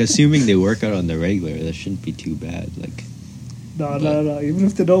mean, like, assuming they work out on the regular, that shouldn't be too bad. Like, no. Even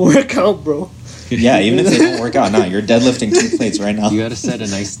if they don't work out, bro. Yeah, even if they don't work out, you're deadlifting 2 plates right now. You got to set a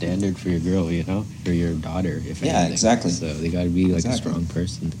nice standard for your girl, for your daughter. If yeah, anything. Exactly. So they got to be like a strong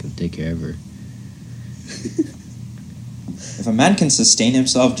person that can take care of her. If a man can sustain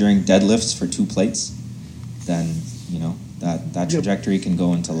himself during deadlifts for 2 plates, then that trajectory can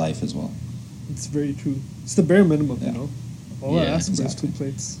go into life as well. It's very true. It's the bare minimum, All I ask for is 2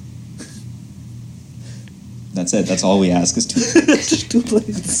 plates. That's it. That's all we ask is 2 plates. 2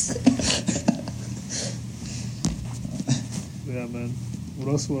 plates. Yeah, man.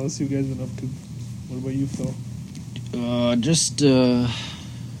 What else you guys been up to? What about you, Phil? I don't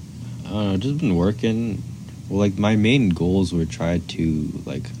know, just been working. Well, like, my main goals were try to,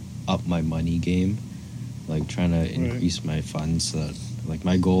 like, up my money game. Like, trying to increase my funds so that, like,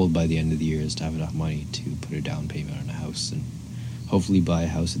 my goal by the end of the year is to have enough money to put a down payment on a house and hopefully buy a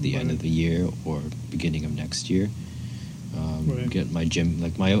house at the end of the year or beginning of next year. Get my gym,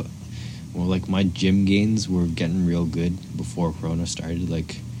 my gym gains were getting real good before Corona started.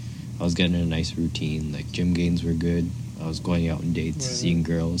 Like, I was getting in a nice routine. Like, gym gains were good. I was going out on dates, seeing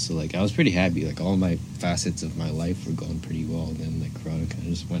girls. So, like, I was pretty happy. Like, all my facets of my life were going pretty well. And then, like, Corona kind of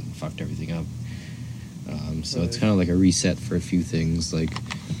just went and fucked everything up. So it's kind of like a reset for a few things. Like,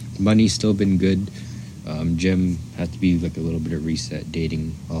 money's still been good. Gym had to be like a little bit of reset.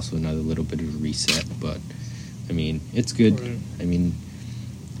 Dating also another little bit of a reset. But I mean, it's good. I mean,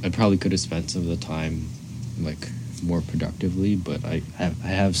 I probably could have spent some of the time like more productively, but I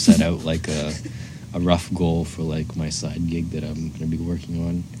have set out like a rough goal for like my side gig that I'm going to be working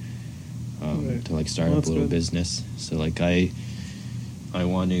on to like start up a little business. So like I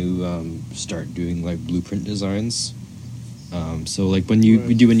want to start doing like blueprint designs. So like when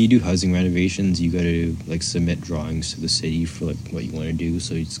you do housing renovations, you got to like submit drawings to the city for like what you want to do.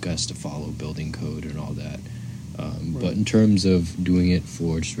 So you just got to follow building code and all that. But in terms of doing it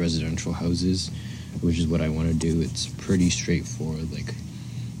for just residential houses, which is what I want to do, it's pretty straightforward. Like,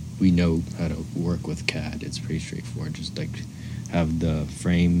 we know how to work with CAD. It's pretty straightforward. Just like have the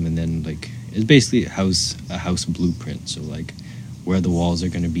frame, and then like it's basically a house blueprint. So like where the walls are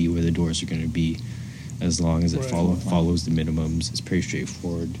going to be, where the doors are going to be, as long as it follows the minimums. It's pretty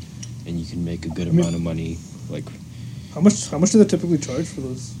straightforward, and you can make a good amount of money. Like, how much do they typically charge for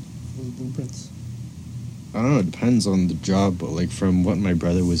those blueprints? I don't know. It depends on the job, but like from what my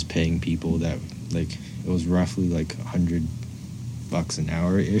brother was paying people, that like it was roughly like $100 an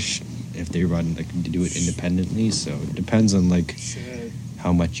hour ish if they run like to do it independently. So it depends on like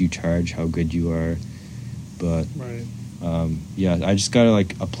how much you charge, how good you are, but I just gotta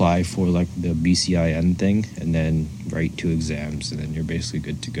like apply for like the BCIN thing and then write 2 exams, and then you're basically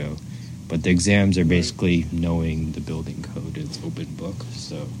good to go. But the exams are basically knowing the building code. It's open book,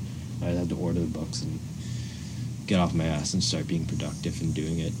 so I have to order the books and get off my ass and start being productive and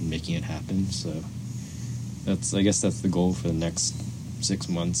doing it and making it happen. So I guess that's the goal for the next 6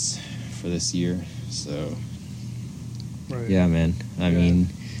 months for this year. So yeah, man. I mean,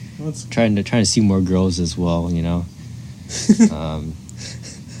 trying to see more girls as well.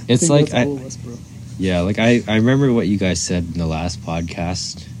 It's like I remember what you guys said in the last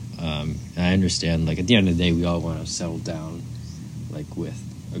podcast. And I understand. Like, at the end of the day, we all want to settle down, like with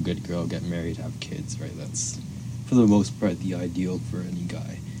a good girl, get married, have kids, right? That's for the most part the ideal for any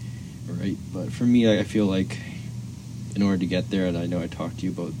guy, right? But for me, I feel like in order to get there, and I know I talked to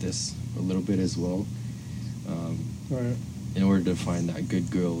you about this a little bit as well, in order to find that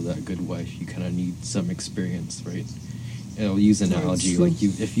good girl, that good wife, you kind of need some experience, right? And I'll use an analogy, like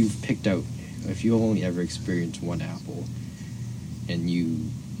if you only ever experienced one apple, and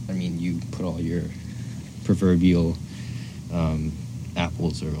you put all your proverbial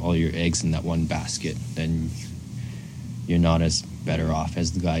apples or all your eggs in that one basket, then you're not as better off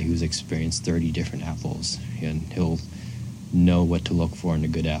as the guy who's experienced 30 different apples, and he'll know what to look for in a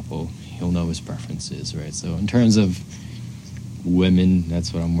good apple. He'll know his preferences, right? So in terms of women,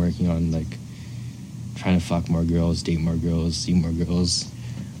 that's what I'm working on, like trying to fuck more girls, date more girls, see more girls.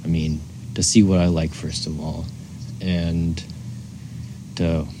 I mean, to see what I like first of all, and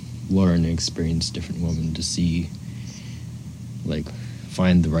to learn and experience different women to see, like,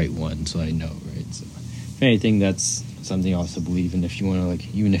 find the right one. So I know, right? So if anything, that's something I also believe in. If you want to, like,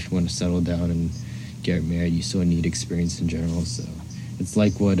 even if you want to settle down and get married, you still need experience in general. So it's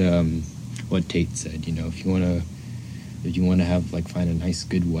like what Tate said. You know, if you want to have, like, find a nice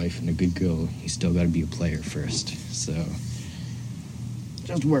good wife and a good girl, you still got to be a player first. So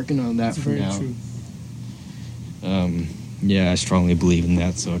just working on that for now. True. Yeah, I strongly believe in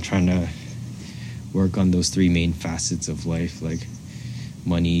that. So trying to work on those three main facets of life, like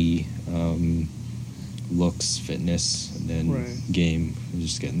money, looks, fitness, and then game, and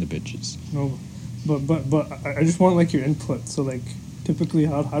just getting the bitches. No, but I just want, like, your input. So, like, typically,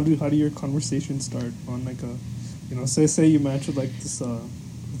 how do your conversations start on, like, a, you know, say you match with, like, this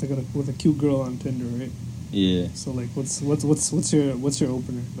with a cute girl on Tinder, right? Yeah. So, like, what's your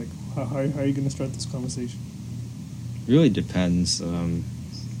opener? Like, how are you gonna start this conversation? Really depends.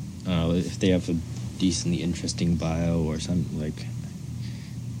 If they have a decently interesting bio or something, like,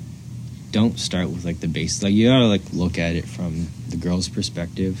 don't start with, like, the base. Like, you gotta, like, look at it from the girl's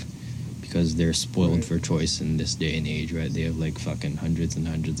perspective, because they're spoiled for choice in this day and age, right? They have, like, fucking hundreds and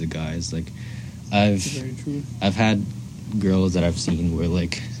hundreds of guys. Like, I've had girls that I've seen where,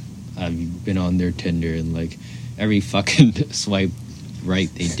 like, I've been on their Tinder and, like, every fucking swipe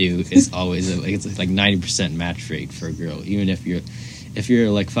right they do is always like, it's like 90% match rate for a girl. Even if you're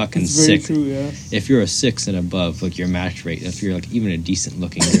like fucking it's very 6, true, yeah. If you're a 6 and above, like, your match rate, if you're, like, even a decent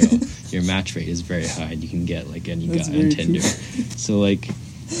looking girl, your match rate is very high, and you can get, like, any guy on Tinder. So, like,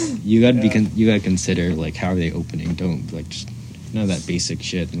 you gotta you gotta consider, like, how are they opening? Don't, like, just none of that basic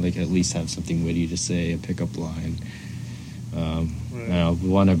shit, and, like, at least have something witty to say, a pickup line. The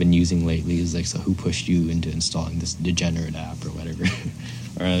one I've been using lately is, like, so who pushed you into installing this degenerate app or whatever,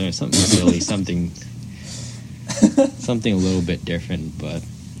 or something silly, something a little bit different. But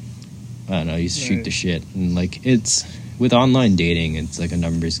I don't know, you shoot the shit, and, like, it's with online dating, it's like a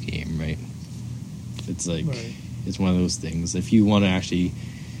numbers game, right? It's like it's one of those things. If you want to actually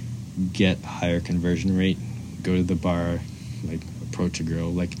get higher conversion rate, go to the bar, like, approach a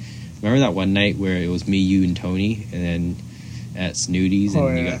girl. Like, remember that one night where it was me, you, and Tony, and then at Snooty's,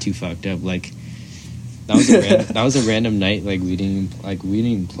 and you got too fucked up? Like, that was a random night. Like, we didn't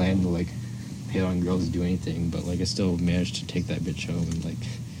even plan to, like, hit on girls to do anything, but, like, I still managed to take that bitch home, and, like,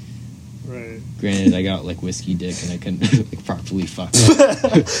 granted, I got, like, whiskey dick and I couldn't like properly fuck her.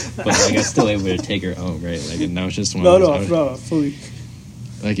 But, like, I was still able to take her home, right? Like, and that was just one of those. No, fully.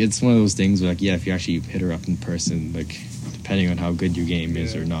 Like, it's one of those things where, like, yeah, if you actually hit her up in person, like, depending on how good your game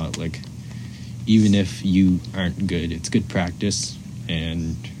is or not, like, even if you aren't good, it's good practice,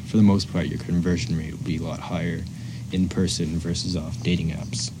 and for the most part, your conversion rate will be a lot higher in person versus off dating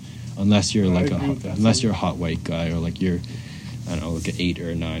apps, unless you're unless you're a hot white guy, or, like, you're, I don't know, like an 8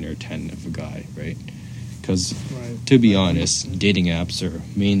 or a 9 or a 10 of a guy, right? Because to be honest, dating apps are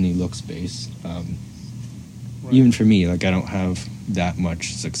mainly looks based. Even for me, like, I don't have that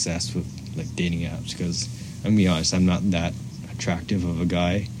much success with, like, dating apps, because I'm gonna be honest, I'm not that attractive of a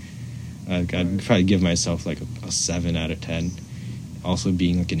guy. I'd probably give myself, like, a 7 out of 10. Also,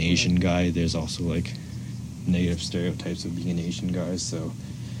 being, like, an Asian guy, there's also, like, negative stereotypes of being an Asian guy. So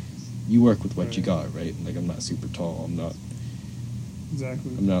you work with what you got, right? Like, I'm not super tall. I'm not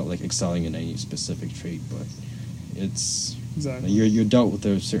like excelling in any specific trait, but it's you're dealt with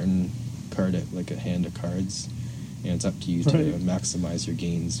a certain card, like a hand of cards, and it's up to you to maximize your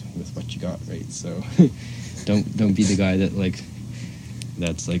gains with what you got, right? So don't be the guy that, like,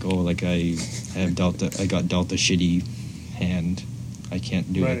 that's like, oh, like, I got dealt a shitty hand, I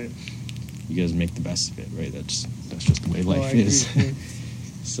can't do it. You guys make the best of it, right? That's just the way life is.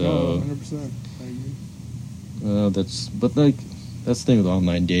 So 100%. I agree. That's the thing with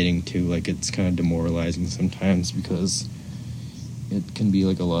online dating too. Like, it's kind of demoralizing sometimes, because it can be,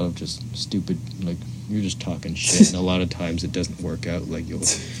 like, a lot of just stupid, like, you're just talking shit, and a lot of times it doesn't work out. Like, you'll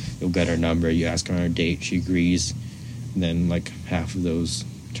get her number, you ask her on a date, she agrees, and then, like, half of those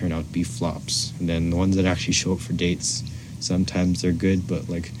turn out to be flops. And then the ones that actually show up for dates, sometimes they're good, but,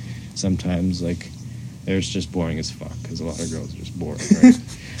 like, sometimes, like, they're just boring as fuck, because a lot of girls are just boring, right?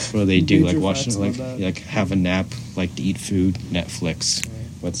 What do they do? Like, watch, like have a nap, like to eat food, Netflix. Right.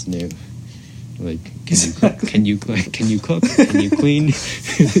 What's new? Like, can you cook? Can you cook? Can you clean? Do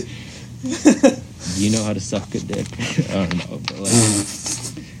you know how to suck a dick? I don't know, but, like,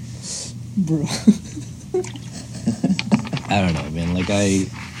 bro, I don't know, man. Like,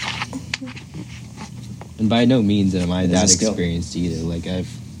 and by no means am I that experienced either. Like, I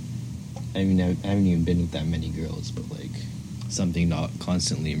haven't even been with that many girls, but, like, something to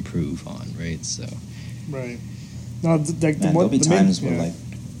constantly improve on, right? So right. No, like, there'll be times where, like,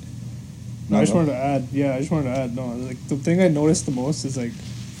 No, I just go. wanted to add. Yeah, I just wanted to add. No, like the thing I noticed the most is like,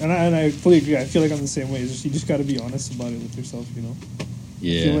 and I fully agree. I feel like I'm the same way. It's just, you just got to be honest about it with yourself. You know. I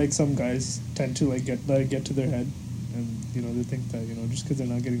feel Yeah. like some guys tend to like get to their head, and you know they think that just because they're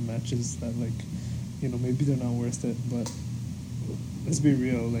not getting matches that like, maybe they're not worth it. But let's be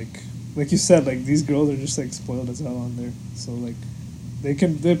real. Like you said, like these girls are just like spoiled as hell on there. So like, they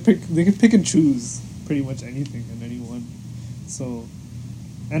can pick and choose pretty much anything and anyone. So,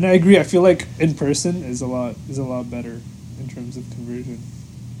 and I agree. I feel like in person is a lot better in terms of conversion.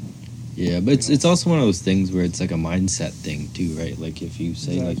 Yeah, but it's also one of those things where it's like a mindset thing too, right? Like if you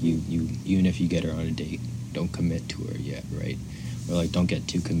say like you even if you get her on a date, don't commit to her yet, right? Or like don't get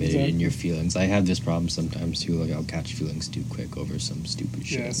too committed in your feelings. I have this problem sometimes too. Like I'll catch feelings too quick over some stupid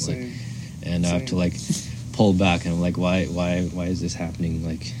shit. Yeah, same. And I have to like pull back and I'm like, why is this happening?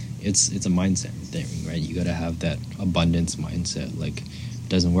 Like it's a mindset thing, right? You got to have that abundance mindset. Like if it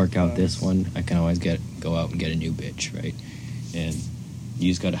doesn't work out this one, I can always go out and get a new bitch, right? And you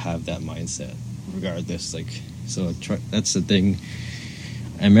just got to have that mindset regardless. Like so that's the thing.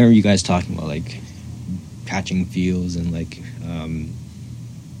 I remember you guys talking about like catching feels and like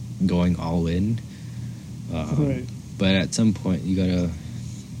going all in, Right. but at some point you gotta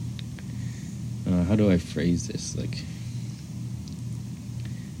how do I phrase this? Like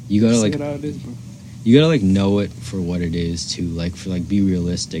you gotta Say like it how it is, bro. you gotta like know it for what it is too. Like for like be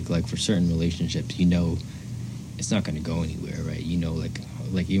realistic. Like for certain relationships, it's not gonna go anywhere, right?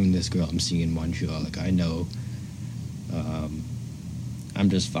 Like even this girl I'm seeing in Montreal, like I know I'm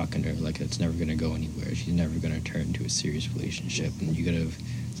just fucking her. Like it's never gonna go anywhere. She's never gonna turn into a serious relationship. And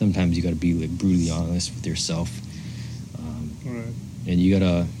sometimes you gotta be like brutally honest with yourself, Right. and you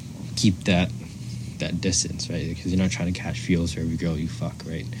gotta keep that distance, right? Because you're not trying to catch feels for every girl you fuck,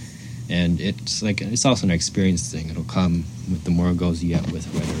 right? And it's also an experience thing. It'll come with the more girls you get with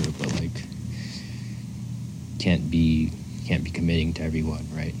whatever, but like can't be committing to everyone,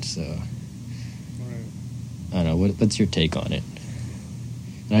 right? So Right. I don't know. What's your take on it?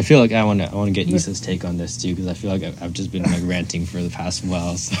 And I feel like I want to get Issa's take on this too, because I feel like I've just been like ranting for the past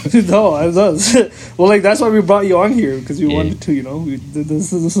while. So. No, I was. Well, like that's why we brought you on here because we Yeah. wanted to.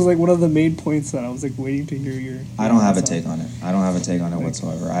 This is like one of the main points that I was like waiting to hear your. I don't have a thoughts on. take on it. I don't have a take on it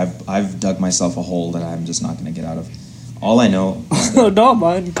whatsoever. I've dug myself a hole that I'm just not going to get out of. All I know, No,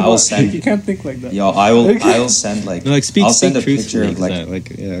 man, come I will on. send- You can't think like that. yo, I will send like No, like speak I'll send a truthfully, picture of like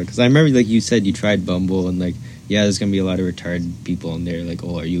because I remember like you said you tried Bumble and like there's gonna be a lot of retarded people in there like,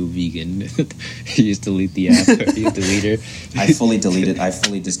 oh, are you a vegan? You just delete the app or you delete her. I fully deleted. I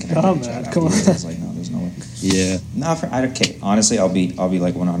fully disconnected Come the chat. on, come afterwards. on. I was like, no, there's no way. Yeah, Okay, honestly, I'll be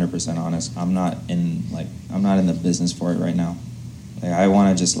like 100% honest. I'm not in the business for it right now. Like I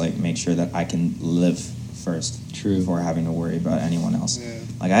want to just like make sure that I can live first, True. before having to worry about anyone else. Yeah.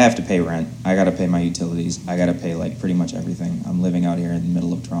 Like I have to pay rent. I got to pay my utilities. I got to pay like pretty much everything. I'm living out here in the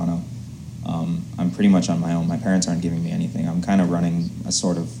middle of Toronto. I'm pretty much on my own. My parents aren't giving me anything. I'm kind of running a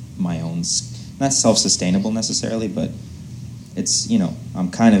sort of my own, not self-sustainable necessarily, but it's,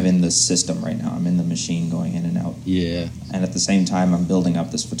 I'm kind of in the system right now. I'm in the machine going in and out. yeah, And at the same time, I'm building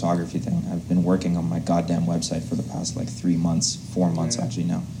up this photography thing. I've been working on my goddamn website for the past like 4 months Yeah. actually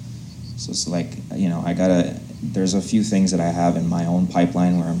now. So it's like, there's a few things that I have in my own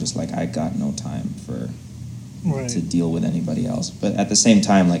pipeline where I'm just like, I got no time Right. to deal with anybody else. But at the same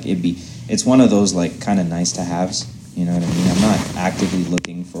time, like it's one of those like kind of nice to haves. You know what I mean? I'm not actively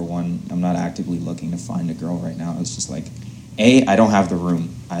looking for one. I'm not actively looking to find a girl right now. It's just like, I don't have the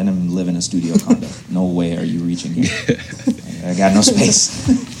room. I don't live in a studio condo. No way are you reaching here. I got no space.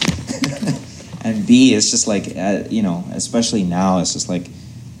 And B, it's just like, especially now, it's just like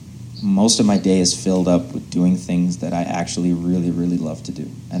most of my day is filled up with doing things that I actually really, really love to do.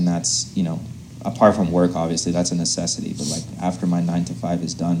 And that's, apart from work, obviously, that's a necessity. But like after my 9 to 5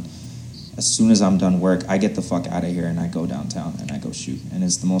 is done, as soon as I'm done work, I get the fuck out of here and I go downtown and I go shoot. And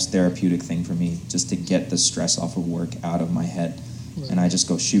it's the most therapeutic thing for me, just to get the stress off of work out of my head. Right. And I just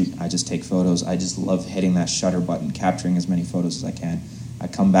go shoot. I just take photos. I just love hitting that shutter button, capturing as many photos as I can. I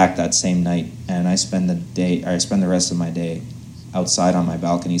come back that same night and I spend the rest of my day outside on my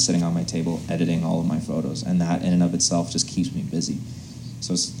balcony, sitting on my table, editing all of my photos. And that in and of itself just keeps me busy.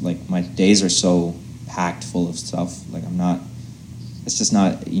 So it's like my days are so packed full of stuff. Like it's just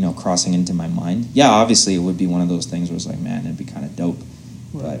not, crossing into my mind. Yeah, obviously it would be one of those things where it's like, man, it'd be kind of dope.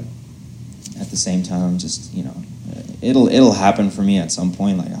 Right. But at the same time, just, it'll happen for me at some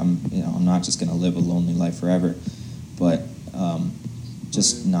point. Like I'm not just going to live a lonely life forever. But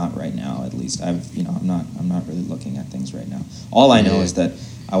Just not right now, at least. I'm not really looking at things right now. All I know is that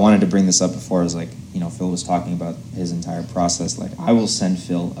I wanted to bring this up before. Is like, Phil was talking about his entire process. Like, I will send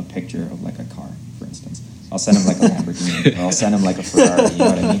Phil a picture of like a car, for instance. I'll send him like a Lamborghini, or I'll send him like a Ferrari. You know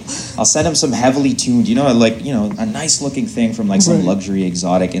what I mean? I'll send him some heavily tuned, a nice looking thing from like some luxury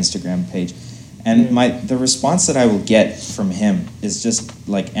exotic Instagram page. And the response that I will get from him is just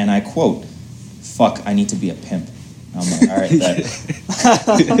like, and I quote, "Fuck, I need to be a pimp." I'm like, all right,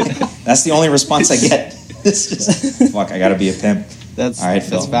 that's the only response I get. It's just, fuck, I gotta be a pimp. That's all right,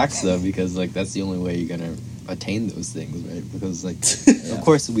 Phil. That's facts though, because like that's the only way you're gonna attain those things, right? Because like, of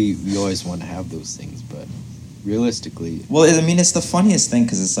course we always want to have those things, but realistically, well, I mean, it's the funniest thing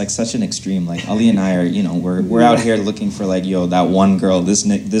because it's like such an extreme. Like Ali and I are, we're out here looking for like, that one girl. This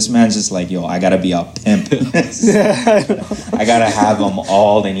man's just like, I gotta be a pimp. I gotta have them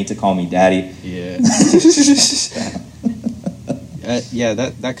all. They need to call me daddy. Yeah.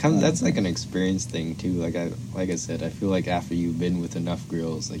 That's like an experience thing too. Like I said, I feel like after you've been with enough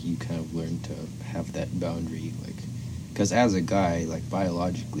girls, like you kind of learn to have that boundary. Like, because as a guy, like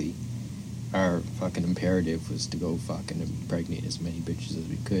biologically, our fucking imperative was to go fucking impregnate as many bitches as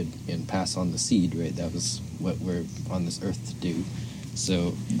we could and pass on the seed, right? That was what we're on this earth to do.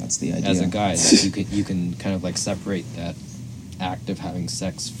 So that's the idea. As a guy, like, you can kind of like separate that act of having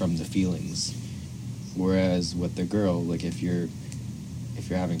sex from the feelings. Whereas with the girl, like if you're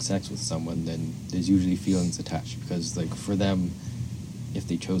having sex with someone, then there's usually feelings attached, because like for them, if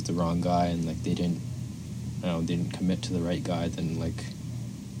they chose the wrong guy and like they didn't commit to the right guy, then like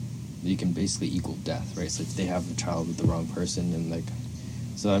you can basically equal death, right? So if they have a child with the wrong person, and like,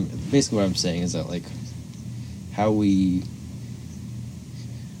 so basically what I'm saying is that like how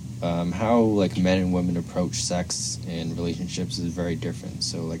like men and women approach sex and relationships is very different.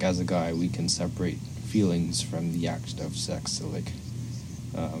 So like as a guy, we can separate feelings from the act of sex. So like,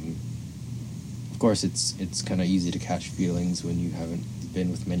 of course it's kind of easy to catch feelings when you haven't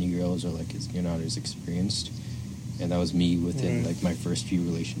been with many girls, or like you're not as experienced. And that was me within like my first few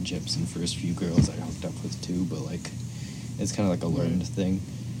relationships and first few girls I hooked up with too. But like, it's kind of like a learned thing.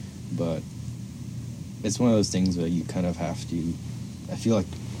 But it's one of those things where you kind of have to. I feel like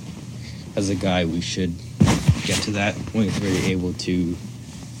as a guy, we should get to that point where you're able to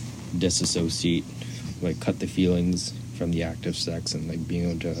disassociate, like cut the feelings from the act of sex, and like being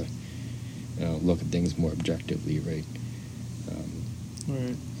able to, look at things more objectively, right?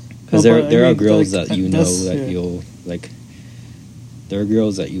 Right. Because there are girls that you'll like. There are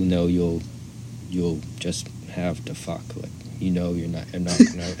girls that you'll just have to fuck. Like I'm not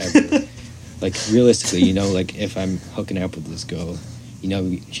gonna ever. Like realistically, like if I'm hooking up with this girl,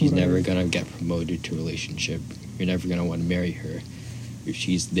 she's never gonna get promoted to a relationship. You're never gonna want to marry her.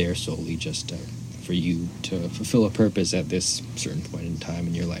 She's there solely just for you to fulfill a purpose at this certain point in time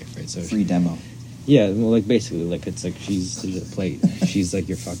in your life, right? So free demo. Yeah, well, like basically, like it's like she's a plate. She's like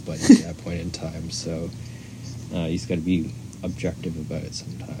your fuck buddy at that point in time. So you just got to be objective about it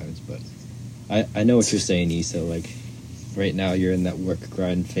sometimes. But I know what you're saying, Issa. Like right now, you're in that work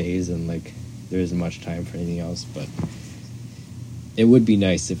grind phase, and like there isn't much time for anything else. But it would be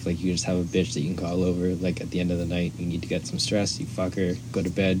nice if like you just have a bitch that you can call over. Like at the end of the night, you need to get some stress. You fuck her, go to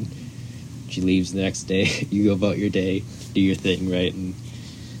bed. She leaves the next day. You go about your day, do your thing, right? And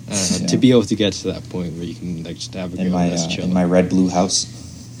to be able to get to that point where you can like just have a girl that's chill in my red blue house.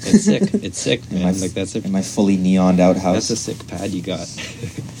 It's sick. It's sick, man. In my fully neoned out house. That's a sick pad you got.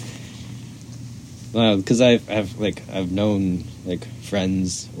 Well, because I've known like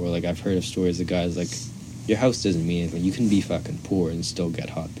friends, or like I've heard of stories of guys like, your house doesn't mean anything. You can be fucking poor and still get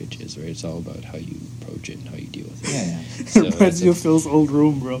hot bitches, right? It's all about how you approach it and how you deal with it. Yeah. So reminds me of Phil's old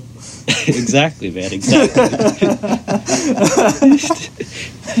room, bro. Exactly, man. Exactly.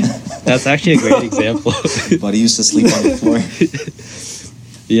 That's actually a great example. Buddy used to sleep on the floor.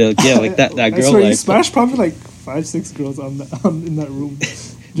 Yeah, like that girl. I swear, you smashed probably like 5-6 girls in that room.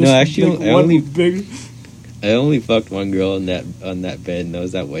 Just no, actually, like I only fucked one girl on that bed, and that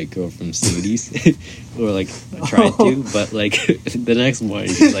was that white girl from Snooties. Or like I tried to, but like the next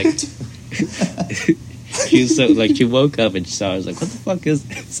morning she's like, she was so like she woke up and she saw. I was like, what the fuck is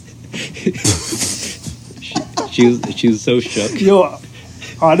this? she was so shook. Yo,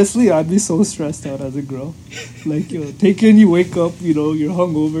 honestly, I'd be so stressed out as a girl. Like, take in, you wake up, you're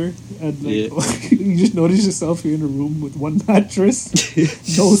hungover, and like you just notice yourself you're in a room with one mattress,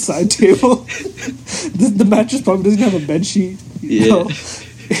 no side table. The mattress probably doesn't have a bed sheet. Yeah.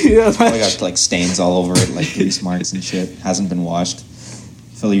 I got like stains all over it, like grease marks and shit. Hasn't been washed.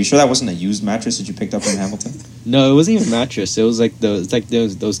 Phil, are you sure that wasn't a used mattress that you picked up in Hamilton? No, it wasn't even a mattress. It was like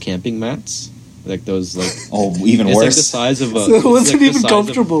those camping mats. like those like. Oh, even It's like worse. the size of a. So it it's wasn't like the even size of-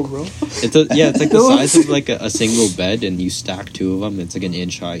 comfortable, bro. It's like the size of like a single bed, and you stack two of them. It's like an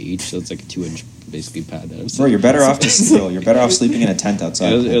inch high each, so it's like a 2-inch basically pad that I'm Bro, you're better off you're better off sleeping in a tent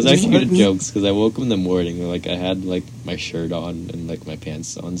outside. It was actually good jokes because I woke up in the morning, like I had like my shirt on and like my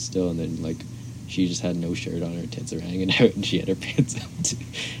pants on still, and then like she just had no shirt on, her tits are hanging out, and she had her pants up too.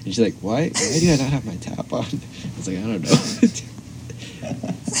 And she's like, "Why do I not have my top on?" I was like, "I don't know."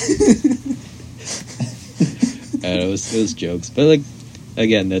 And it was jokes, but like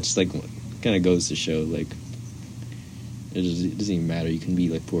again, that's like kind of goes to show like it doesn't even matter. You can be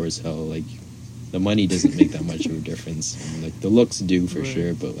like poor as hell, like. The money doesn't make that much of a difference. I mean, like the looks do for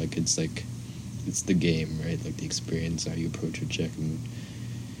sure, but like it's the game, right? Like the experience, how you approach a chick, and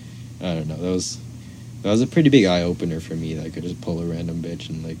I don't know. That was a pretty big eye opener for me. That I could just pull a random bitch,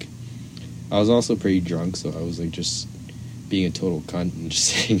 and like I was also pretty drunk, so I was like just being a total cunt and just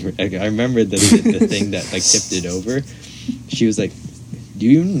saying. Like, I remember the thing that like tipped it over. She was like, "Do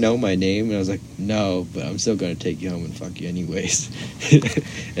you know my name?" And I was like, "No, but I'm still gonna take you home and fuck you anyways."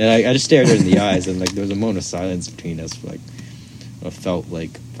 And I just stared her in the eyes, and like there was a moment of silence between us for like what felt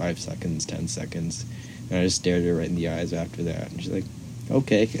like 5 seconds, 10 seconds, and I just stared her right in the eyes after that, and she's like,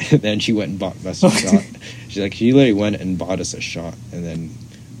 "Okay." And then she went and bought us a shot. She literally went and bought us a shot, and then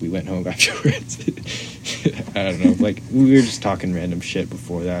we went home afterwards. I don't know, like we were just talking random shit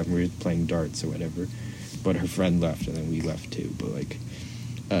before that, and we were playing darts or whatever. But her friend left, and then we left too. But like.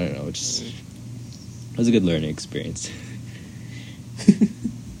 I don't know, it was a good learning experience.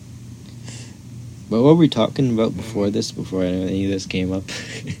 But what were we talking about before any of this came up?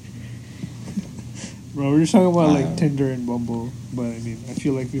 Bro, we're just talking about like Tinder and Bumble, but I mean, I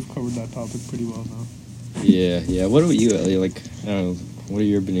feel like we've covered that topic pretty well now. Yeah. What about you, Ellie? Like, I don't know, what are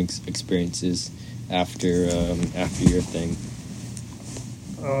your experiences after your thing?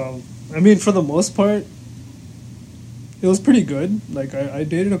 I mean, for the most part, it was pretty good. Like, I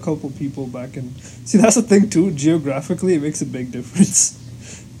dated a couple people back in... See, that's the thing, too. Geographically, it makes a big difference.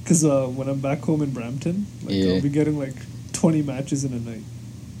 Because when I'm back home in Brampton, like, I'll be getting, like, 20 matches in a night.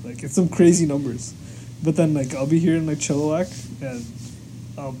 Like, it's some crazy numbers. But then, like, I'll be here in, like, Chilliwack, and...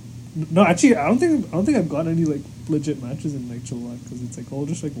 no, actually, I don't think I've got any, like, legit matches in, like, Chilliwack, because it's, like, all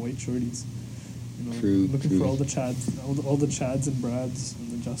just, like, white shorties. You know, looking for all the Chads, all the Chads and Brads and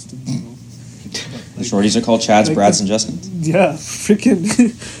the Justins, you know. But, like, the shorties are called Chads, like Brads, and Justins. Yeah, freaking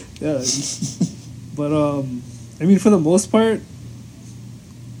yeah. But I mean, for the most part,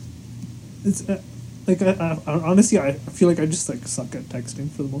 it's like I honestly I feel like I just like suck at texting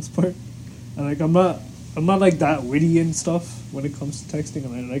for the most part, and like I'm not like that witty and stuff when it comes to texting,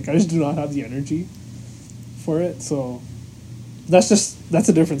 and I just do not have the energy for it. So that's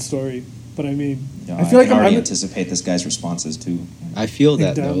a different story. But I mean, I feel like I already anticipate this guy's responses too. I feel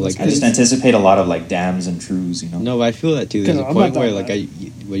that though. Like I just anticipate a lot of like dams and trues, you know. No, I feel that too. There's a point where like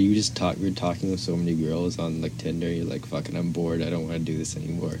where you just you're talking with so many girls on like Tinder. You're like, fucking, I'm bored. I don't want to do this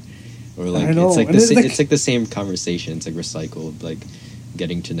anymore. Or like it's like the same conversation. It's like recycled. Like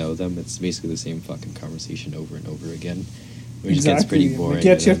getting to know them. It's basically the same fucking conversation over and over again. Which gets pretty boring.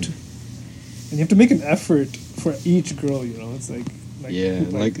 Like, you have to make an effort for each girl. You know, it's like.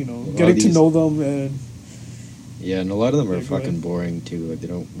 Like you know, getting to know them and and a lot of them are fucking boring too. Like they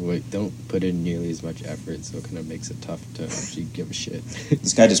don't put in nearly as much effort, so it kind of makes it tough to actually give a shit.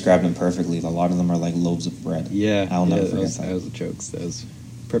 This guy described them perfectly. A lot of them are like loaves of bread. Yeah, I'll never forget that. That was jokes. That was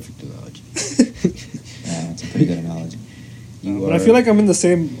perfect analogy. Yeah, it's a pretty good analogy. But I feel like I'm in the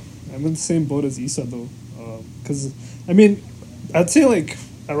same boat as Issa though, because I mean, I'd say like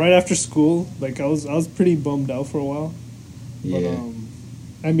right after school, like I was pretty bummed out for a while. Yeah. But,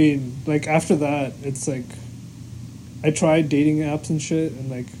 I mean, like, after that, it's, like, I tried dating apps and shit, and,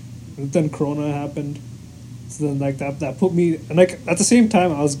 like, then Corona happened. So then, like, that put me... And, like, at the same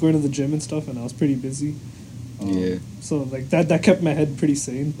time, I was going to the gym and stuff, and I was pretty busy. So, like, that kept my head pretty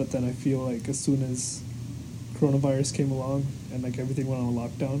sane, but then I feel like as soon as coronavirus came along and, like, everything went on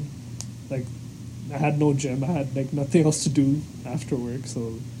lockdown, like, I had no gym. I had, like, nothing else to do after work,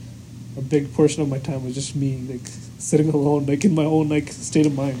 so a big portion of my time was just me, like... sitting alone, like in my own like state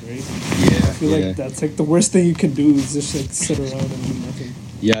of mind, right? Yeah. I feel like that's like the worst thing you can do is just like sit around and do nothing.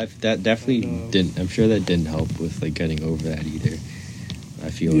 Yeah, that definitely didn't. I'm sure that didn't help with like getting over that either.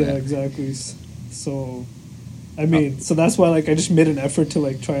 I feel that. Yeah, exactly. So, I mean, so that's why like I just made an effort to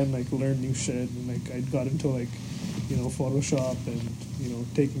like try and like learn new shit, and like I got into like, you know, Photoshop and you know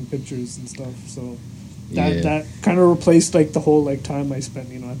taking pictures and stuff. So that kind of replaced like the whole like time I spent,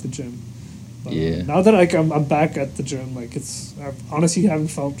 you know, at the gym. Yeah. Now that like I'm back at the gym, like I've honestly haven't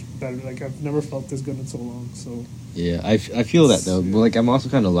felt better. Like I've never felt this good in so long. So Yeah, I feel that though. But like I'm also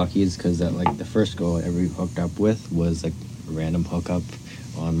kind of lucky is because that like the first girl I ever hooked up with was like a random hookup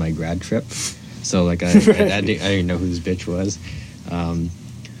on my grad trip. So like I didn't know who this bitch was.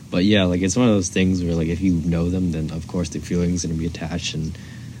 But yeah, like it's one of those things where like if you know them, then of course the feeling's gonna be attached. And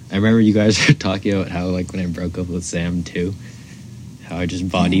I remember you guys were talking about how like when I broke up with Sam too, how I just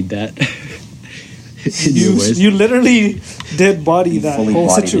bodied that. You literally did body that whole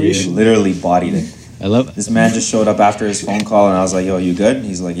situation. You literally bodied it. I love this man just showed up after his phone call, and I was like, "Yo, you good?" And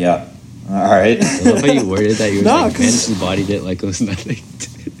he's like, "Yeah." All right. I love how you worded that. You were like, "Man, she bodied it like it was nothing."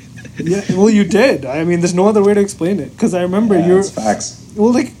 Yeah, well, you did. I mean, there's no other way to explain it. Because I remember it's facts.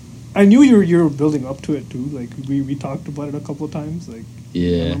 Well, like I knew you were building up to it too. Like we talked about it a couple of times. Like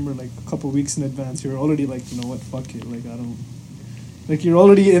yeah, I remember like a couple of weeks in advance, you were already like, you know what, fuck it. Like I don't. Like you're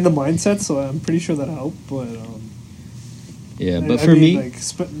already in the mindset, so I'm pretty sure that helped. But yeah, but for me, like,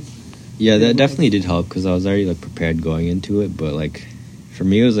 yeah, that definitely did help because I was already like prepared going into it. But like, for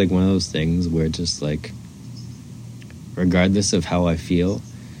me, it was like one of those things where it's just like, regardless of how I feel,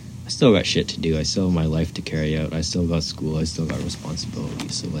 I still got shit to do. I still have my life to carry out. I still got school. I still got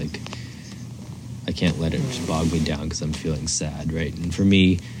responsibilities. So like, I can't let it just bog me down because I'm feeling sad, right? And for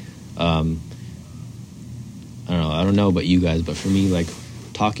me, I don't know about you guys, but for me, like,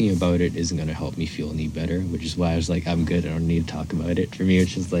 talking about it isn't going to help me feel any better, which is why I was like, I'm good, I don't need to talk about it. For me,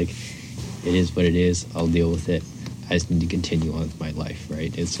 it's just like, it is what it is, I'll deal with it, I just need to continue on with my life,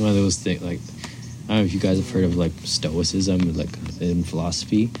 right? It's one of those things, like, I don't know if you guys have heard of, like, stoicism, like, in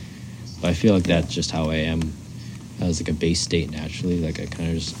philosophy, but I feel like that's just how I am, as, like, a base state naturally, like, I kind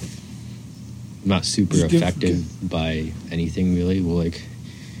of just, I'm not super affected by anything, really. Well, like,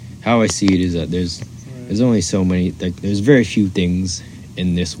 how I see it is that there's only so many, like there's very few things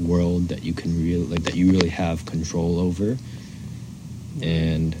in this world that you can really that you really have control over,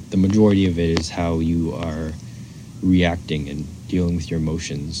 and the majority of it is how you are reacting and dealing with your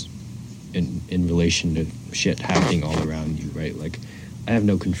emotions in relation to shit happening all around you, right? Like I have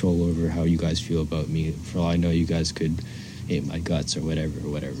no control over how you guys feel about me. For all I know, you guys could hate my guts or whatever.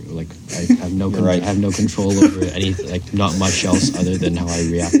 Like I have no I have no control over anything, like not much else other than how I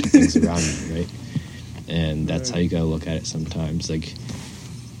react to things around me, right? And that's how you gotta look at it sometimes. Like,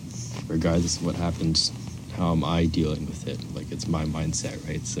 regardless of what happens, how am I dealing with it? Like, it's my mindset,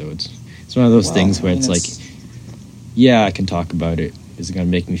 right? So it's one of those things where it's like, yeah, I can talk about it. Is it gonna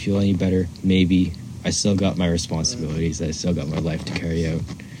make me feel any better? Maybe. I still got my responsibilities. I still got my life to carry out.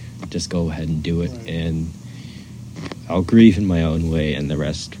 Just go ahead and do it, and I'll grieve in my own way, and the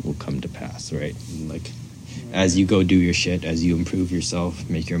rest will come to pass, right? And like, as you go do your shit, as you improve yourself,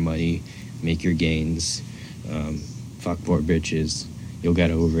 make your money, make your gains, fuck poor bitches, you'll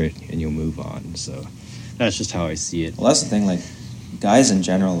get over it and you'll move on. So that's just how I see it. Well, that's the thing, like guys in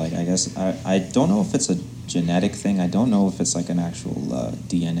general, like I guess I don't know if it's a genetic thing, I don't know if it's like an actual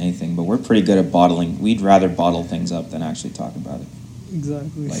DNA thing, but we're pretty good at bottling. We'd rather bottle things up than actually talk about it.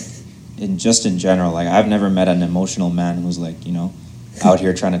 Exactly. Like in general, like I've never met an emotional man who's like, you know, out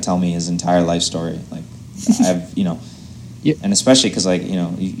here trying to tell me his entire life story. Like I've, you know, yeah. And especially because, like, you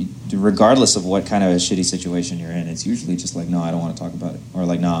know, regardless of what kind of a shitty situation you're in, it's usually just like, no, I don't want to talk about it, or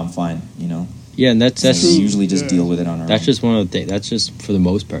like, no, I'm fine, you know. Yeah, and that's we usually just deal with it on our own. That's just one of the things. That's just for the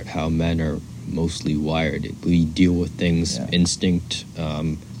most part how men are mostly wired. We deal with things instinct,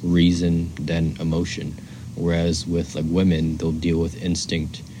 reason, then emotion. Whereas with like women, they'll deal with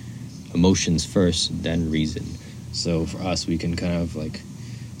instinct, emotions first, then reason. So for us, we can kind of like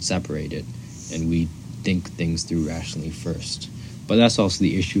separate it, and we think things through rationally first. But that's also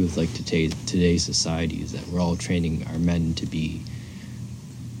the issue with like today's society, is that we're all training our men to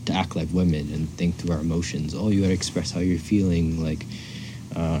act like women and think through our emotions. Oh, you gotta express how you're feeling. Like,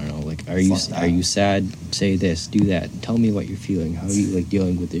 I don't know, like, are you sad? Say this, do that. Tell me what you're feeling. How are you like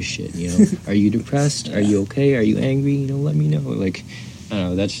dealing with this shit? You know, are you depressed? Are you okay? Are you angry? You know, let me know. Like, I don't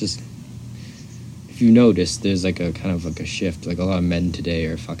know. That's just, if you notice, there's like a kind of like a shift. Like a lot of men today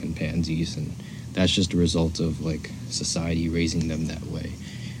are fucking pansies, and that's just a result of like society raising them that way,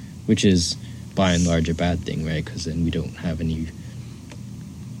 which is by and large a bad thing, right? Because then we don't have any,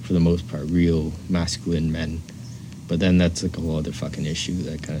 for the most part, real masculine men. But then that's like a whole other fucking issue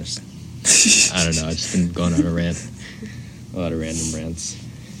that kind of, I don't know, I've just been going on a rant, a lot of random rants.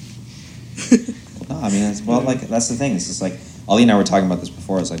 No, I mean, like, that's the thing. It's just like, Ollie and I were talking about this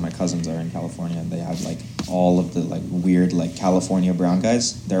before. It's like my cousins are in California, and they have like all of the like weird like California brown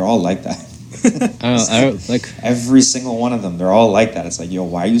guys. They're all like that. I don't like every single one of them. They're all like that. It's like, yo,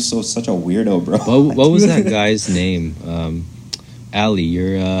 why are you such a weirdo, bro? What was that guy's name? Ali,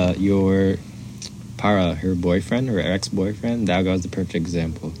 your Para, her boyfriend, her ex-boyfriend, that guy was the perfect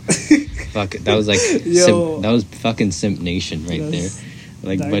example. Fuck, that was like Yo. that was fucking simp nation right there. That's-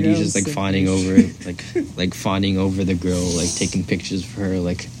 Like, that but guy he's was just like simp fawning nation. over, like fawning over the girl, like taking pictures for her.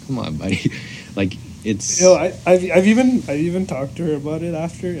 Like, come on, buddy. Like, it's Yo, I've even talked to her about it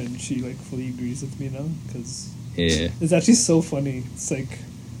after, and she like fully agrees with me now because yeah. it's actually so funny. It's like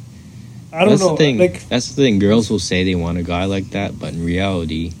I don't That's know, the thing. like That's the thing. Girls will say they want a guy like that, but in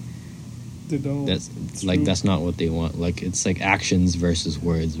reality, they don't. that's It's like true. that's not what they want. Like, it's like actions versus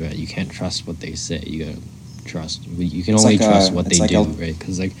words, right? You can't trust what they say. You gotta trust. You can It's only like, trust what it's they like do, a- right?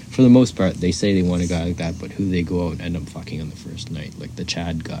 Because like for the most part, they say they want a guy like that, but who they go out and end up fucking on the first night, like the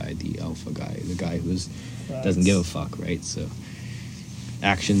Chad guy, the alpha guy, the guy who's doesn't give a fuck, right? So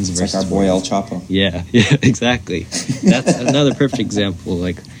actions It's versus like our boy El words. Chapo. Yeah, yeah, exactly. That's another perfect example.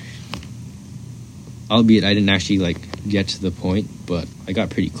 Like, albeit I didn't actually like get to the point, but I got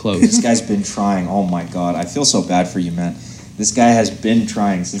pretty This close. guy's been trying. Oh my god, I feel so bad for you, man. This guy has been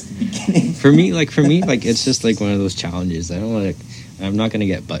trying since the beginning. For me, like it's just like one of those challenges. I don't want to. I'm not gonna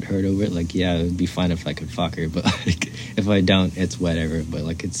get butthurt over it. Like, yeah, it would be fine if I could fuck her, but like if I don't, it's whatever. But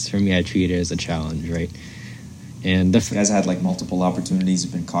like, it's for me, I treat it as a challenge, right? And This guy's had like multiple opportunities,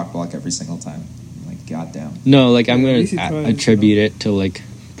 been cockblocked every single time. Like, goddamn. no, like I'm Yeah, at gonna least he tries, attribute it to like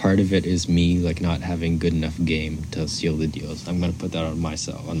part of it is me like not having good enough game to seal the deals. I'm gonna put that on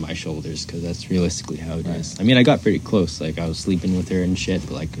myself, on my shoulders, because that's realistically how it is. Right. I mean, I got pretty close. Like I was sleeping with her and shit,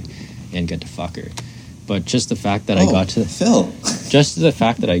 but like, and get to fuck her. But just the fact that I got to Phil. just the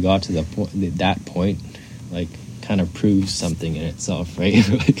fact that I got to that point, like, kind of proves something in itself, right?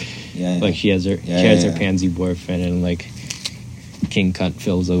 Like, Yeah, yeah. like she has her Yeah. pansy boyfriend, and like King Cunt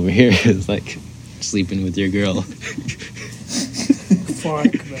Phil's over here is like sleeping with your girl. Fuck,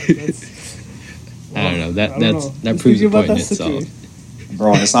 man. That's, I don't know. That I don't know. that Just proves thinking the about point in that itself. situation.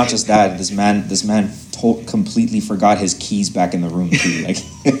 Bro, and it's not just that. This man completely forgot his keys back in the room too. Like,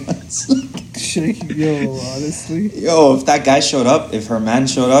 it's like, Shake, yo, honestly. yo, if that guy showed up, if her man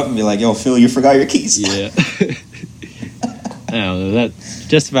showed up and be like, yo, Phil, you forgot your keys. Yeah. I don't know, that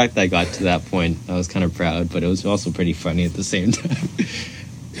just the fact that I got to that point, I was kind of proud, but it was also pretty funny at the same time.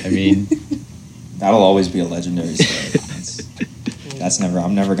 I mean, That'll always be a legendary story.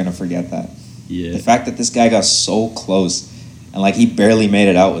 I'm never gonna forget that. yeah. The fact that this guy got so close and like he barely made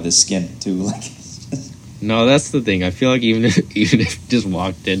it out with his skin too. Like, it's just, No, that's the thing. I feel like even if he just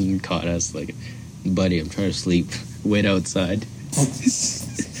walked in and caught us, like, buddy, I'm trying to sleep. Wait outside.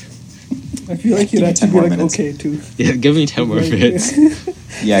 I feel like Give you'd me have to 10 be more like, minutes. okay, too. Yeah, give me 10 more Like- minutes.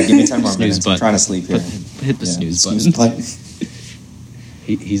 yeah, give me 10 more Snooze minutes. I'm button. trying to sleep here. Hit the Yeah, snooze button.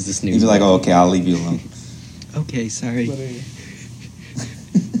 He's the snooze. He'd be like, button. oh, okay, I'll leave you alone. Okay, sorry. But hey,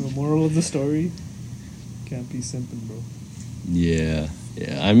 the moral of the story, can't be simping, bro. Yeah,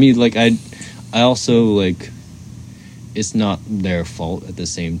 yeah. I mean, like, I also, like, it's not their fault at the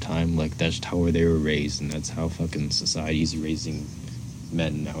same time. Like, that's how they were raised, and that's how fucking society's raising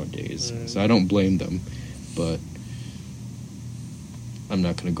men nowadays. Right. So I don't blame them, but I'm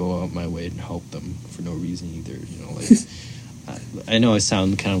not gonna go out my way and help them for no reason either. You know, like, I know I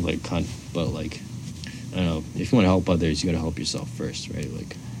sound kind of like cunt, but like, I don't know. If you want to help others, you gotta help yourself first, right?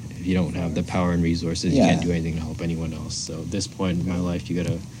 Like, if you don't have the power and resources, you Yeah. can't do anything to help anyone else. So at this point in my life, you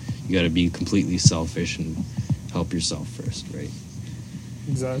gotta be completely selfish and help yourself first, right?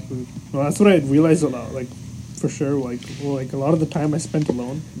 Exactly. Well, that's what I realized a lot. Like, for sure. Like, well, like a lot of the time I spent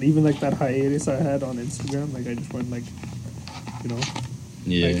alone. Even like that hiatus I had on Instagram. Like, I just went like, you know,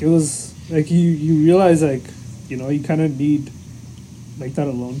 Yeah. like it was like you realize like, you know, you kind of need like that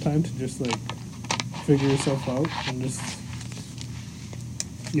alone time to just like figure yourself out and just,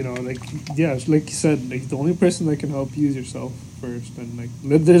 you know, like, yeah, like you said, like the only person that can help you is yourself first, and like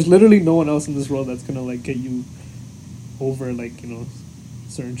there's literally no one else in this world that's gonna like get you over like, you know,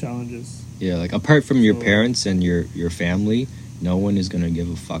 certain challenges. Yeah, like apart from your So- parents and your family, no one is gonna give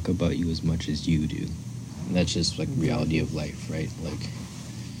a fuck about you as much as you do. And that's just like reality of life, right? Like,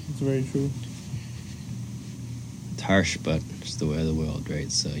 It's very true. it's harsh, but it's the way of the world,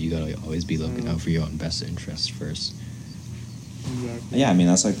 right? So you gotta always be looking out for your own best interests first. Exactly. Yeah, I mean,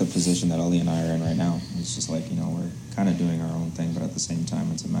 that's like the position that Ali and I are in right now. It's just like, you know, we're kind of doing our own thing, but at the same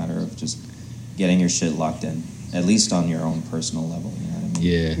time, it's a matter of just getting your shit locked in, at least on your own personal level, you know what I mean?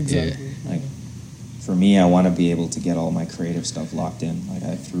 Yeah, Exactly. Like, for me, I want to be able to get all my creative stuff locked in. Like,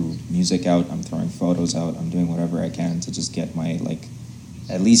 I threw music out, I'm throwing photos out, I'm doing whatever I can to just get my, like,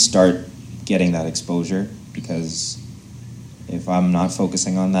 at least start getting that exposure, because if I'm not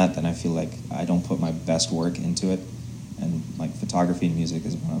focusing on that, then I feel like I don't put my best work into it. And, like, photography and music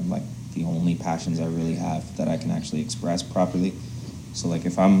is one of, like, the only passions I really have that I can actually express properly. So like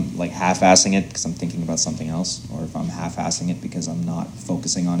if I'm like half-assing it because I'm thinking about something else, or if I'm half-assing it because I'm not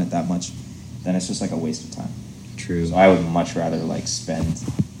focusing on it that much, then it's just like a waste of time. True. So I would much rather like spend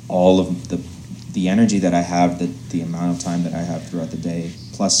all of the energy that I have, the amount of time that I have throughout the day,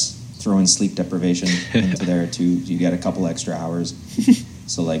 plus throw in sleep deprivation into there too. You get a couple extra hours.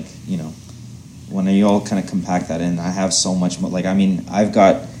 So like, you know, when you all kind of compact that in, I have so much more. Like, I mean, I've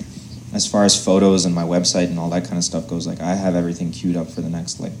got, as far as photos and my website and all that kind of stuff goes, like I have everything queued up for the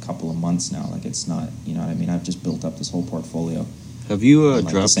next like couple of months now. Like it's not, you know what I mean? I've just built up this whole portfolio. Have you And, like,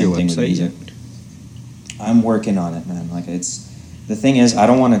 the dropped same your thing with website music. yet? I'm working on it, man. Like the thing is, I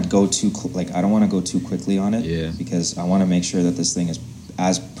don't want to go I don't want to go too quickly on it. Yeah. Because I want to make sure that this thing is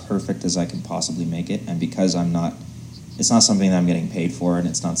as perfect as I can possibly make it, and because it's not something that I'm getting paid for, and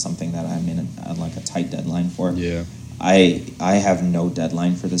it's not something that I'm in like a tight deadline for. Yeah. I have no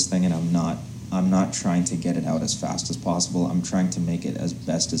deadline for this thing, and I'm not trying to get it out as fast as possible. I'm trying to make it as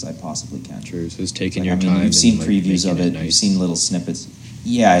best as I possibly can. True. So it's taking Like, your I mean, time. you've seen and, like, previews making of it. nice. You've seen little snippets.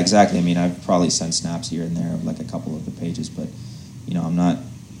 Yeah, exactly. I mean, I've probably sent snaps here and there of like a couple of the pages, but you know, I'm not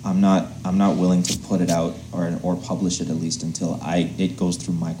willing to put it out or publish it at least until it goes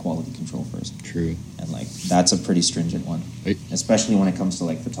through my quality control first. True. And like that's a pretty stringent one, Right. especially when it comes to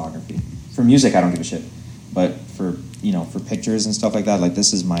like photography. For music, I don't give a shit, but for pictures and stuff like that, like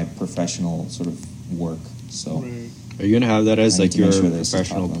this is my professional sort of work. So. Right. Are you gonna have that as I need like to make your sure that it's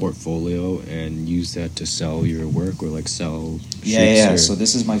professional top level. portfolio and use that to sell your work or like sell? Yeah. shoots, or- So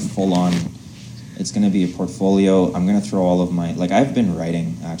this is my full-on. It's going to be a portfolio. I'm going to throw all of my I've been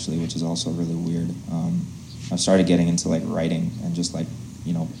writing actually, which is also really weird. I've started getting into like writing and just like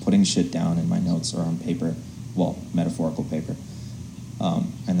putting shit down in my notes or on paper, well, metaphorical paper,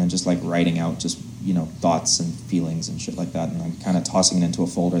 and then just like writing out just thoughts and feelings and shit like that, and I'm kind of tossing it into a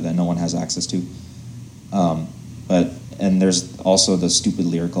folder that no one has access to. And there's also the stupid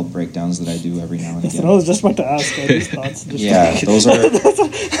lyrical breakdowns that I do every now and That's again. what I was just about to ask. Are these thoughts just Yeah, like, those are.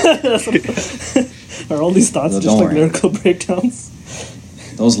 are all these thoughts No, just don't like worry. lyrical breakdowns?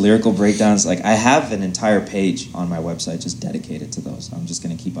 Those lyrical breakdowns, like I have an entire page on my website just dedicated to those. I'm just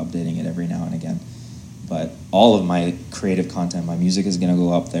going to keep updating it every now and again. But all of my creative content, my music is going to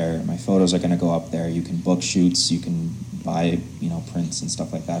go up there. My photos are going to go up there. You can book shoots. You can buy, prints and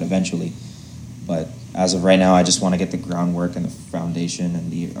stuff like that eventually. But as of right now, I just want to get the groundwork and the foundation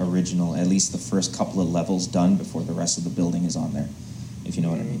and the original, at least the first couple of levels done before the rest of the building is on there, if you know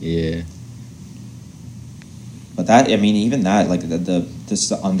what I mean. Yeah. But that, I mean, even that, like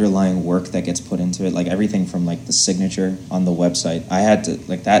the underlying work that gets put into it, like everything from like the signature on the website, I had to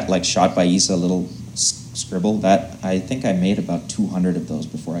like that, like shot by Issa little scribble that I think I made about 200 of those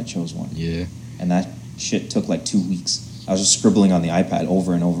before I chose one. Yeah. And that shit took like 2 weeks. I was just scribbling on the iPad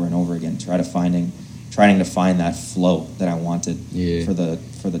over and over and over again, trying to find that flow that I wanted for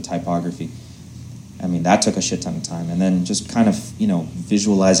the typography. I mean, that took a shit ton of time. And then just kind of,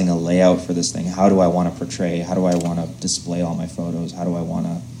 visualizing a layout for this thing. How do I want to portray? How do I want to display all my photos? How do I want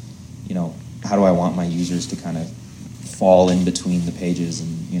to, how do I want my users to kind of fall in between the pages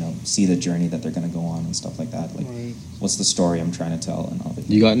and, see the journey that they're going to go on and stuff like that? Like, Right. what's the story I'm trying to tell and all that.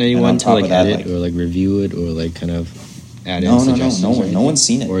 You got And anyone on to top like of that, edit or like review it or like kind of add No, in no, suggestions? no or one. No anything? one's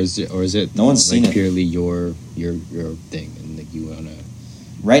seen it. Or is it No one's like seen it. purely your thing and like you wanna?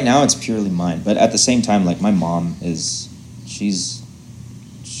 Right now, it's purely mine. But at the same time, like my mom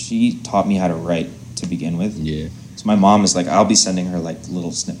she taught me how to write to begin with. Yeah. So my mom is like, I'll be sending her like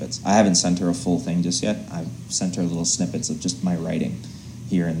little snippets. I haven't sent her a full thing just yet. I've sent her little snippets of just my writing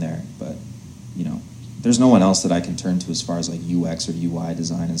here and there. But, there's no one else that I can turn to as far as like UX or UI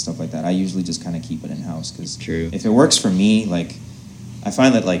design and stuff like that. I usually just kind of keep it in house because True. if it works for me, like I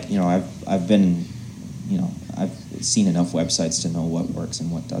find that like I've been I've seen enough websites to know what works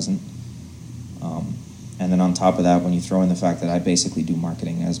and what doesn't. And then on top of that, when you throw in the fact that I basically do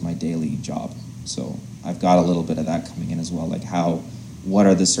marketing as my daily job, so I've got a little bit of that coming in as well. Like what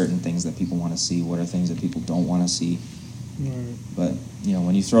are the certain things that people want to see? What are things that people don't want to see? Right. But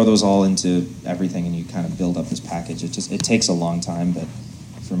when you throw those all into everything and you kind of build up this package, it takes a long time. But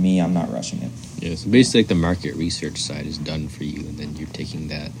for me, I'm not rushing it. Yeah. So basically, like the market research side is done for you, and then you're taking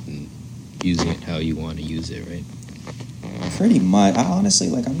that and using it how you want to use it, right? Pretty much. I honestly,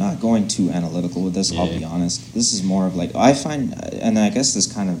 like, I'm not going too analytical with this. I'll Yeah. be honest. This is more of like I find, and I guess this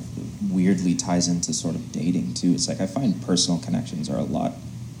kind of weirdly ties into sort of dating too. It's like I find personal connections are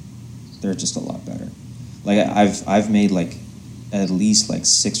they're just a lot better. Like I've made like at least like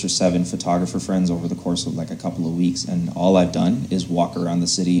 6 or 7 photographer friends over the course of like a couple of weeks, and all I've done is walk around the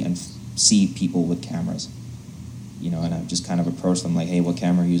city and see people with cameras. and I've just kind of approached them like, hey, what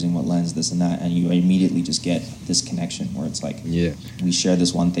camera are you using, what lens, this and that, and you immediately just get this connection where it's like, we share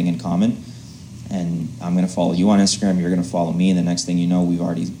this one thing in common, and I'm gonna follow you on Instagram, you're gonna follow me, and the next thing you know, we've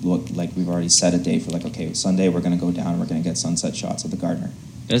already set a day for like, okay, Sunday we're gonna go down, we're gonna get sunset shots of the Gardner.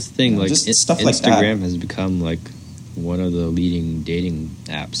 That's the thing, like just stuff Instagram like that has become like one of the leading dating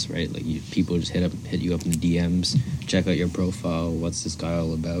apps, right? Like people just hit you up in the DMs, check out your profile, what's this guy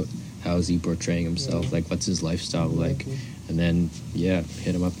all about? How is he portraying himself? Yeah. Like, what's his lifestyle like? And then,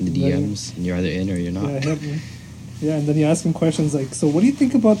 hit him up in the DMs, and you're either in or you're not. Yeah, and then you ask him questions like, so what do you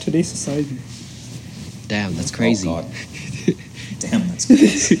think about today's society? Damn, that's crazy. Oh, God. Damn, that's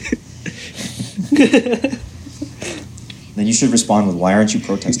crazy. Then you should respond with, why aren't you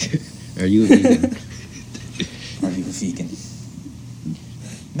protesting? Are you a vegan? Are you a vegan?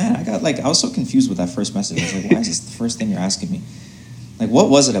 Man, I was so confused with that first message. I was like, why is this the first thing you're asking me? Like, what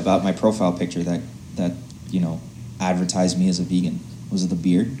was it about my profile picture that advertised me as a vegan? Was it the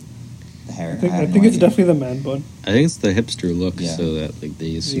beard? The hair? I think it's definitely the man bun. I think it's the hipster look, Yeah. so that like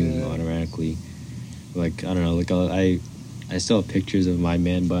they assume automatically. Like, I don't know, like I still have pictures of my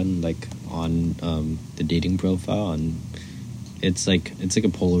man bun like on the dating profile, and it's like a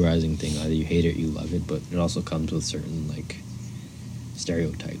polarizing thing. Either you hate it or you love it, but it also comes with certain like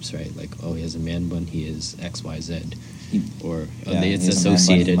stereotypes, right? Like, oh, he has a man bun, he is XYZ. Or it's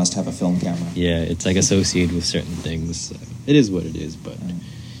associated. He must have a film camera. Yeah, it's like associated with certain things. So it is what it is, but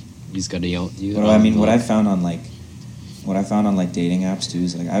you just gotta yell. What I found on like dating apps too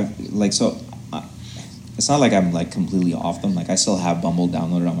is it's not like I'm like completely off them. Like, I still have Bumble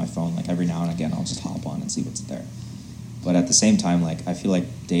downloaded on my phone. Like, every now and again, I'll just hop on and see what's there. But at the same time, like, I feel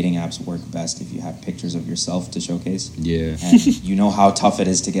like dating apps work best if you have pictures of yourself to showcase. Yeah, and you know how tough it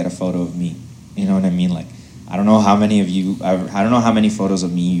is to get a photo of me. You know what I mean? Like, I don't know how many photos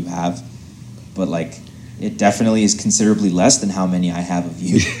of me you have, but like, it definitely is considerably less than how many I have of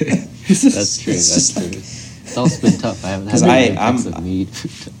you. That's true. That's true. It's also been tough. I haven't had any pics of me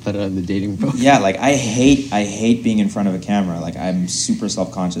to put it on the dating profile. Yeah, like I hate being in front of a camera. Like, I'm super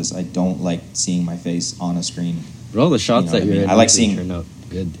self-conscious. I don't like seeing my face on a screen. But all the shots that you're in, I like seeing turn out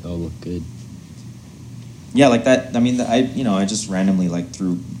good. They all look good. Yeah, like that. I mean, I just randomly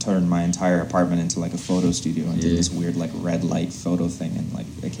turned my entire apartment into like a photo studio and did this weird like red light photo thing, and like,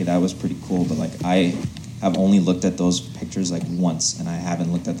 okay, that was pretty cool. But like, I have only looked at those pictures like once, and I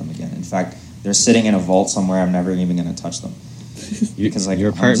haven't looked at them again. In fact, they're sitting in a vault somewhere. I'm never even going to touch them. Because like, your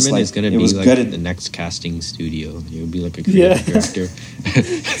apartment is going to be like good the next casting studio. You'll be like a creative director.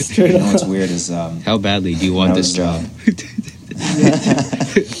 You know what's weird is how badly do you want this job?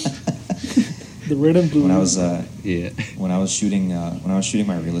 The red and blue. When I was shooting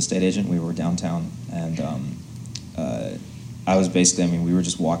my real estate agent, we were downtown, and I was basically, we were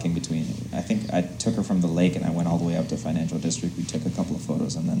just walking between. I think I took her from the lake, and I went all the way up to Financial District. We took a couple of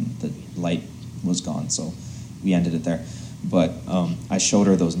photos, and then the light was gone, so we ended it there. But I showed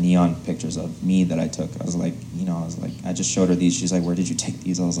her those neon pictures of me that I took. I was like, I just showed her these. She's like, where did you take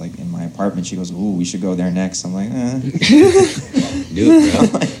these? I was like, in my apartment. She goes, ooh, we should go there next. I'm like, Do it, bro.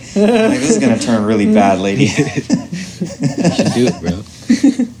 I'm like, this is going to turn really bad, lady. You should do it, bro.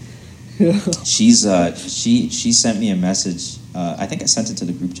 She sent me a message. I think I sent it to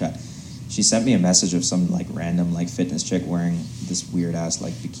the group chat. She sent me a message of some like random like fitness chick wearing this weird ass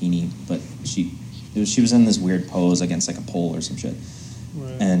like bikini, but she was in this weird pose against like a pole or some shit.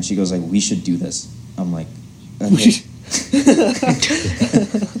 Right. And she goes like, we should do this. I'm like, okay.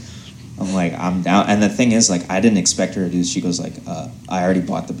 I'm like, I'm down. And the thing is, like, I didn't expect her to do this. She goes like, I already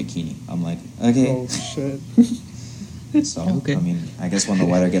bought the bikini. I'm like, okay. Oh shit. So, okay. I guess when the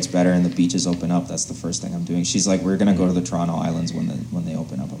weather gets better and the beaches open up, that's the first thing I'm doing. She's like, we're gonna go to the Toronto Islands when they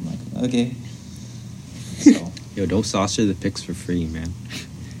open up. I'm like, okay. So, yo, don't saucer the pics for free, man.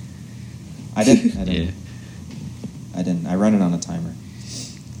 I didn't. Yeah. I didn't. I run it on a timer.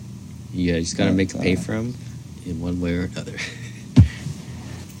 Yeah, you just gotta make pay for them in one way or another.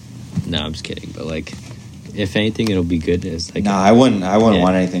 No, I'm just kidding. But like, if anything, it'll be good. It's like, I wouldn't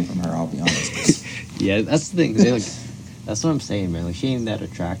want anything from her. I'll be honest. Yeah, that's the thing. Like, that's what I'm saying, man. Like, she ain't that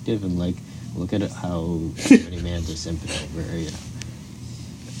attractive, and like, look at how many mans are simping over her. You know?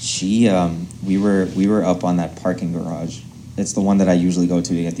 She, we were up on that parking garage. It's the one that I usually go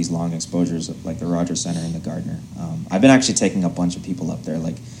to get these long exposures of like the Rogers Center and the Gardner. I've been actually taking a bunch of people up there.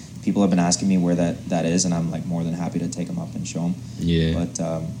 Like, people have been asking me where that is, and I'm like more than happy to take them up and show them. Yeah. But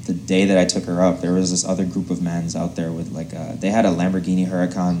the day that I took her up, there was this other group of mans out there with like they had a Lamborghini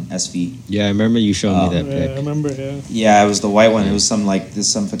Huracan SV. Yeah, I remember you showing me that yeah, pic. I remember. Yeah. Yeah, it was the white one. It was some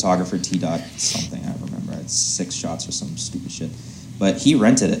photographer T-Dot something. I remember. It's 6 shots or some stupid shit. but he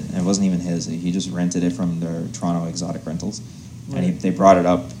rented it. And it wasn't even his. He just rented it from their Toronto Exotic Rentals, and they brought it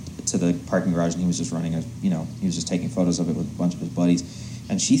up to the parking garage, and he was just running he was just taking photos of it with a bunch of his buddies,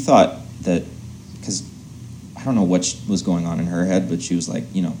 and she thought that because. I don't know what was going on in her head, but she was like,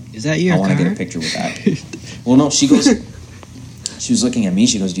 is that your I want to car? get a picture with that. Well, no, she was looking at me.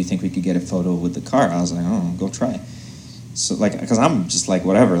 She goes, do you think we could get a photo with the car? I was like, oh, go try. So, like, because I'm just like,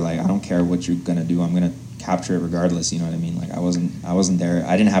 whatever, like, I don't care what you're going to do. I'm going to capture it regardless, you know what I mean? Like, I wasn't there.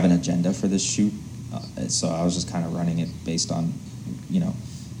 I didn't have an agenda for this shoot, so I was just kind of running it based on,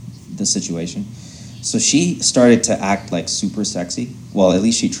 the situation. So she started to act like super sexy. Well, at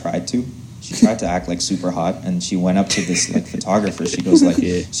least she tried to. She tried to act like super hot, and she went up to this like photographer. She goes like,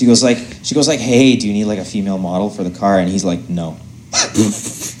 hey, do you need like a female model for the car? And he's like, no.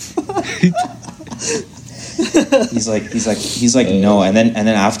 he's like no. And then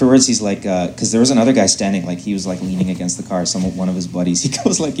afterwards he's like, because there was another guy standing, like he was like leaning against the car. One of his buddies. He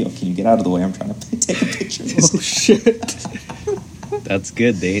goes like, yo, can you get out of the way? I'm trying to take a picture of this. Oh shit. That's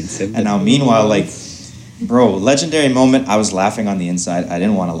good. They ain't simple. And now meanwhile, like. Bro, legendary moment. I was laughing on the inside. I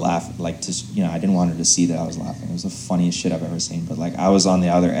didn't want to laugh, I didn't want her to see that I was laughing. It was the funniest shit I've ever seen. But like, I was on the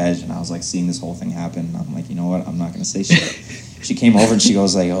other edge, and I was like seeing this whole thing happen. And I'm like, you know what? I'm not gonna say shit. She came over and she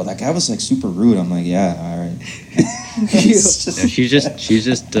goes like, "Oh, that guy was like super rude." I'm like, "Yeah, all right." She's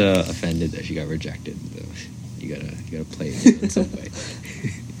just offended that she got rejected. So you gotta play it in some way.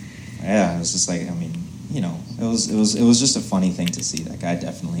 Yeah, it was just like, I mean. It was just a funny thing to see. That guy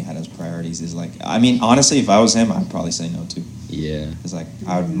definitely had his priorities. Is like, I mean, honestly, if I was him, I'd probably say no too. Yeah. It's like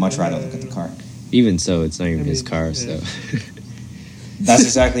I would much rather look at the car. Even so, it's not even his car, yeah. so. That's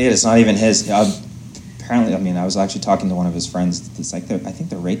exactly it. It's not even his. Apparently, I mean, I was actually talking to one of his friends. It's like I think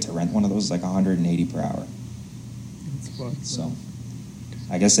the rate to rent one of those is like $180 per hour. That's fucked. So,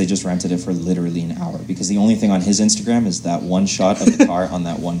 I guess they just rented it for literally an hour because the only thing on his Instagram is that one shot of the car on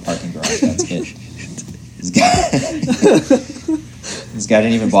that one parking garage. That's it. This guy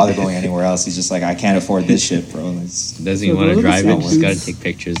didn't even bother going anywhere else. He's just like, I can't afford this shit, bro. Doesn't even want to drive it. Just gotta take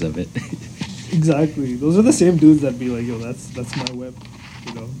pictures of it. Exactly. Those are the same dudes that be like, yo, that's my whip,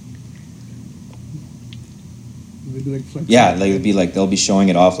 They'd be like, yeah, like it'd be like they'll be showing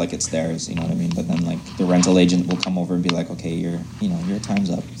it off like it's theirs, you know what I mean? But then like the rental agent will come over and be like, okay, your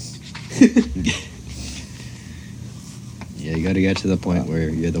time's up. Yeah, you gotta get to the point where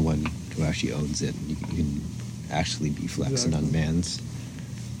you're the one who actually owns it. You can actually be flexing on mans.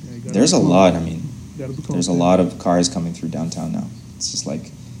 Yeah, there's a lot. I mean, there's a lot of cars coming through downtown now. It's just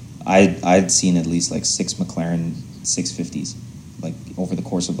like I'd seen at least like 6 McLaren 650s, like over the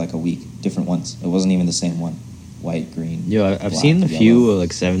course of like a week, different ones. It wasn't even the same one. White, green. Yeah, I've black, seen a yellow. few like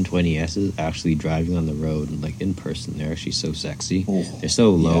 720Ss actually driving on the road, and like in person, they're actually so sexy. Oh, they're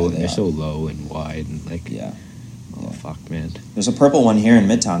so low. yeah, They're so low and wide, and like Yeah. oh fuck, man. There's a purple one here in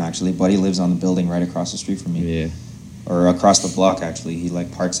Midtown, actually. Buddy lives on the building right across the street from me. Yeah. Or across the block, actually. He,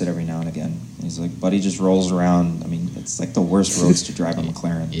 like, parks it every now and again. He's like, Buddy just rolls around. I mean, it's, like, the worst roads to drive a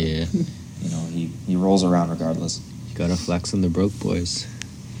McLaren. Yeah. But, he rolls around regardless. You gotta flex on the broke boys.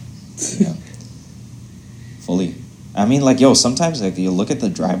 Yeah. Fully. I mean, like, yo, sometimes, like, you look at the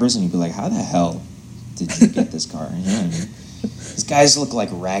drivers and you be like, how the hell did you get this car? You know what I mean? These guys look, like,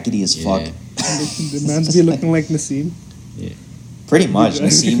 raggedy as fuck. The man's be looking like Nassim. Yeah. Pretty much.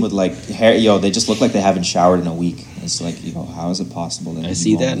 Nassim with, like, hair. Yo, they just look like they haven't showered in a week. It's like, how is it possible that I you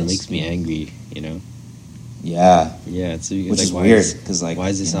see own that and it this? makes me angry, Yeah. Yeah, it's Which like, is why weird, because, like... why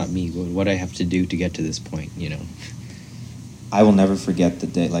is this you know, not me? What do I have to do to get to this point, I will never forget the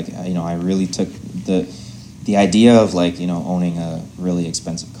day, like, I really took the idea of, like, owning a really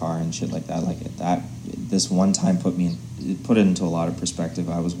expensive car and shit like that, this one time put it into a lot of perspective.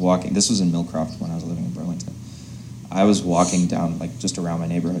 I was walking, this was in Millcroft when I was living in Burlington. I was walking down, like, just around my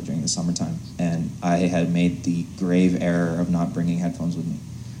neighborhood during the summertime, and I had made the grave error of not bringing headphones with me.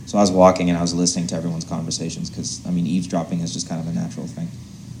 So I was walking and I was listening to everyone's conversations because, I mean, eavesdropping is just kind of a natural thing.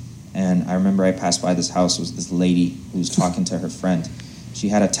 And I remember I passed by this house. It was this lady who was talking to her friend. She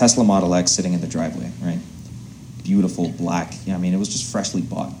had a Tesla Model X sitting in the driveway, right? Beautiful, black. I mean, it was just freshly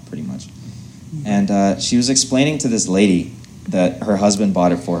bought, pretty much. And she was explaining to this lady that her husband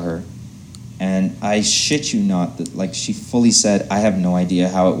bought it for her. And I shit you not, that, like, she fully said, I have no idea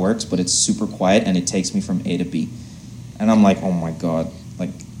how it works, but it's super quiet and it takes me from A to B. And I'm like, oh my God.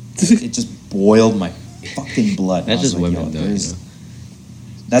 Like, it just boiled my fucking blood. That's just like, women, though.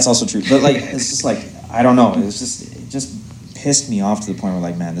 That's also true. But, like, it's just like, I don't know. It just pissed me off to the point where,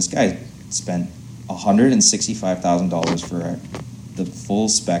 like, man, this guy spent $165,000 for the full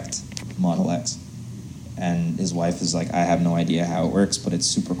spec Model X. And his wife is like, I have no idea how it works, but it's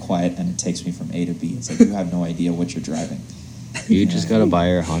super quiet and it takes me from A to B. It's like, you have no idea what you're driving. You just gotta buy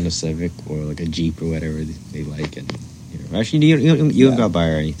her a Honda Civic or like a Jeep or whatever they like, and actually you don't gotta buy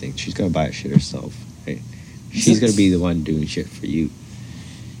her anything. She's gotta buy shit herself. Right? She's gonna be the one doing shit for you.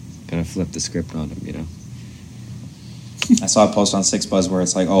 Gonna flip the script on them, I saw a post on Six Buzz where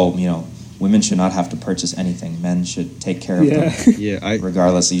it's like, oh, women should not have to purchase anything. Men should take care of them. Yeah,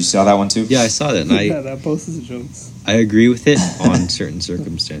 Regardless. You saw that one too? Yeah, I saw that. And that post is jokes. I agree with it on certain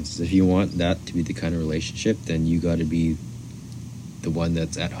circumstances. If you want that to be the kind of relationship, then you got to be the one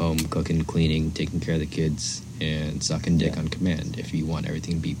that's at home cooking, cleaning, taking care of the kids, and sucking dick on command. If you want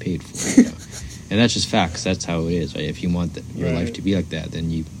everything to be paid for, and that's just facts. That's how it is, right? If you want your life to be like that,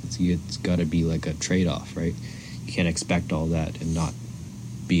 then it's got to be like a trade-off, right? You can't expect all that and not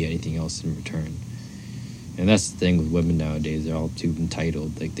be anything else in return. And that's the thing with women nowadays. They're all too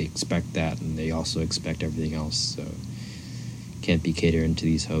entitled. Like, they expect that, and they also expect everything else. So, can't be catering to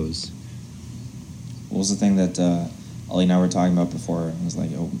these hoes. What was the thing that Ollie and I were talking about before? It was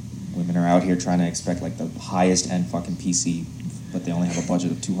like, women are out here trying to expect, like, the highest-end fucking PC, but they only have a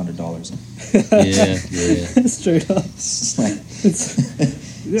budget of $200. Yeah. Straight up. It's like...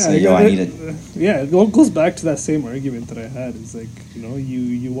 I need it. Yeah, it all goes back to that same argument that I had. It's like,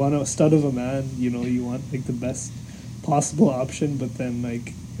 you want a stud of a man, you want like the best possible option, but then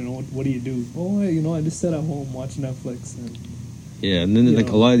like, what do? Oh, I just sit at home, watch Netflix, and and then like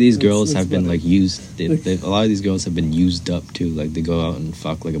a lot of these girls have been like used. A lot of these girls have been used up too. Like, they go out and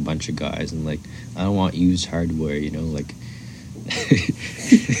fuck like a bunch of guys, and like, I don't want used hardware. Like.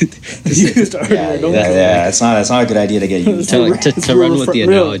 Used hardware. It's not a good idea to get used. to run with the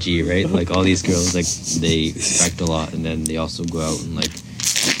analogy, right? Like, all these girls, like, they respect a lot, and then they also go out and like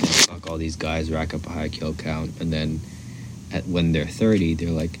fuck all these guys, rack up a high kill count, and then when they're 30, they're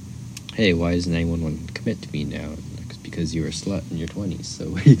like, hey, why doesn't anyone want to commit to me now? Like, because you're a slut in your 20s, so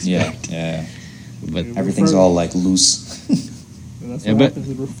what do you expect? Yeah. But everything's all like loose. That's what happens.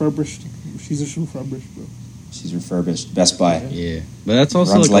 Refurbished. She's just refurbished, bro. She's refurbished. Best Buy. Yeah, but that's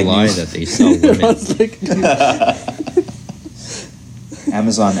also Runs like a lie new. that they sell women.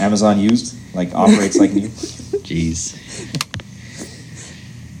 Amazon used, like, operates like new. Jeez.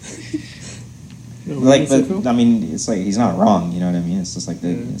 Like, but I mean, it's like he's not wrong. You know what I mean? It's just like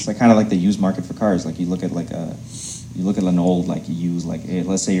it's like kind of like the used market for cars. Like, you look at an old, like, used, like,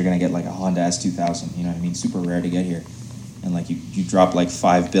 let's say you're gonna get like a Honda S2000. You know what I mean? Super rare to get here, and like you drop like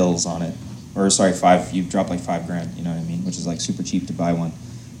 $5 bills on it. Or sorry, you drop like $5,000, you know what I mean? Which is like super cheap to buy one.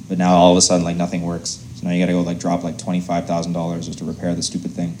 But now all of a sudden, like, nothing works. So now you gotta go like drop like $25,000 just to repair the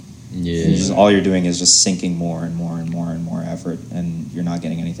stupid thing. Yeah. All you're doing is just sinking more and more and more and more effort, and you're not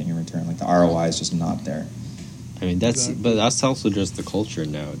getting anything in return. Like, the ROI is just not there. I mean, but that's also just the culture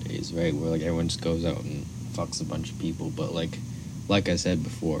nowadays, right? Where like everyone just goes out and fucks a bunch of people. But like I said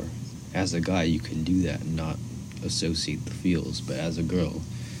before, as a guy, you can do that and not associate the feels. But as a girl,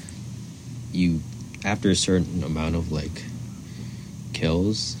 after a certain amount of like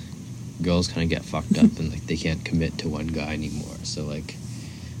kills, girls kind of get fucked up and like they can't commit to one guy anymore. So like,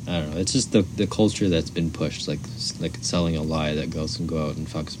 I don't know, it's just the culture that's been pushed, like selling a lie that girls can go out and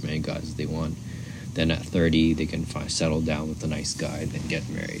fuck as many guys as they want. Then at 30 they can settle down with a nice guy, then get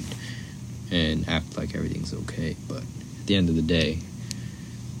married and act like everything's okay. But at the end of the day,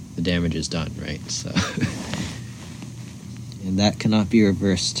 the damage is done, right? So and that cannot be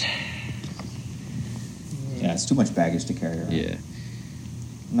reversed. Yeah, it's too much baggage to carry around. Yeah.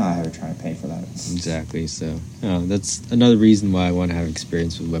 I'm not ever trying to pay for that. Exactly. So that's another reason why I want to have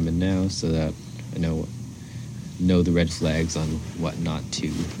experience with women now, so that I know the red flags on what not to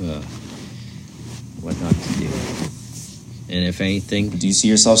do. And if anything, do you see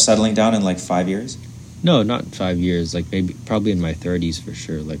yourself settling down in like 5 years? No, not 5 years. Like probably in my 30s for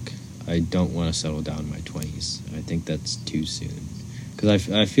sure. Like, I don't want to settle down in my 20s. I think that's too soon.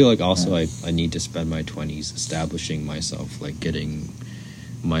 Because I feel like also I need to spend my 20s establishing myself, like getting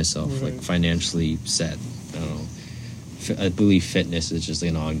myself like financially set. I don't know. I believe fitness is just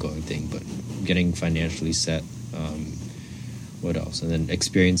like an ongoing thing, but getting financially set. What else? And then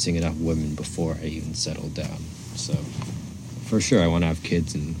experiencing enough women before I even settle down. So for sure I want to have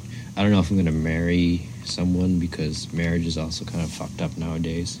kids, and I don't know if I'm going to marry someone, because marriage is also kind of fucked up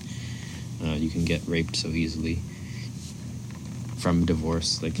nowadays. You can get raped so easily from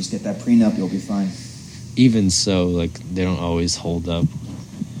divorce. Like, just get that prenup, you'll be fine. Even so, like, they don't always hold up.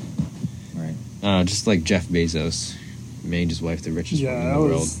 Right. Just like Jeff Bezos made his wife the richest woman in the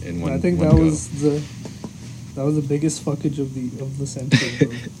world in one. I think one that go. was the biggest fuckage of the century. Bro.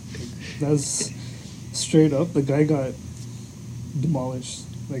 Like, that's straight up. The guy got demolished.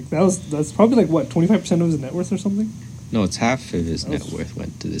 Like, that's probably like what, 25% of his net worth or something. No, it's half of his net worth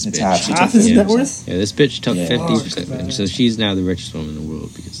went to this It's bitch. half. She Half took his 50%. net worth? Yeah, this bitch took Yeah. 50%. Oh, and so she's now the richest woman in the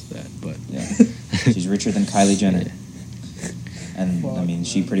world because of that. But Yeah, she's richer than Kylie Jenner. Yeah. And I Fuck, mean,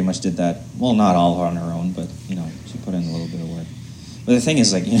 she man. pretty much did that. Well, not all on her own, but you know, she put in a little bit of work. But the thing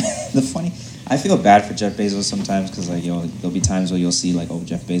is, like, you know, I feel bad for Jeff Bezos sometimes because, like, you know, there'll be times where you'll see, like, oh,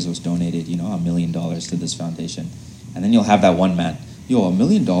 Jeff Bezos donated, you know, $1 million to this foundation, and then you'll have that one man, yo, $1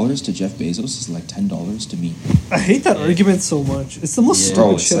 million to Jeff Bezos is like $10 to me. I hate that argument so much. It's the most Yeah. stupid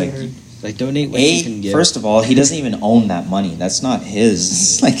Bro, it's shit I like- heard. like donate what you can get. First of all, he doesn't even own that money. That's not his.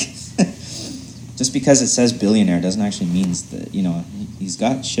 It's like, just because it says billionaire doesn't actually means that, you know, he's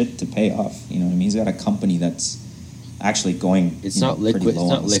got shit to pay off. You know what I mean? He's got a company that's actually going. It's you know, not pretty liquid. It's low on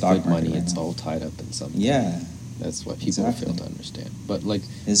not the stock liquid market money. right It's now. all tied up in something. Yeah, That's what people Exactly. fail to understand. But like,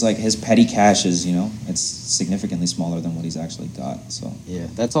 his petty cash is, you know, it's significantly smaller than what he's actually got. So yeah,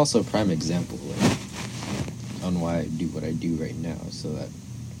 that's also a prime example like, on why I do what I do right now, so that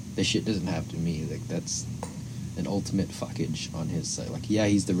this shit doesn't happen to me. Like that's an ultimate fuckage on his side. Like, yeah,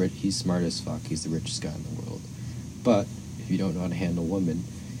 he's smart as fuck. He's the richest guy in the world. But if you don't know how to handle women,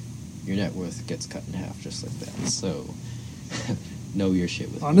 your net worth gets cut in half just like that. So know your shit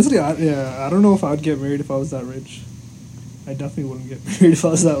with Honestly, I don't know if I'd get married if I was that rich. I definitely wouldn't get married if I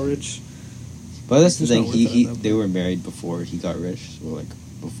was that rich. But that's the It's thing. not worth it at that They point. were married before he got rich, or like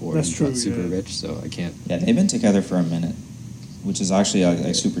before That's he true, got super yeah. rich. So I can't. yeah, they've been together for a minute, which is actually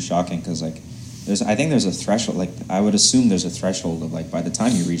like super shocking because like I think there's a threshold. Like I would assume there's a threshold of like by the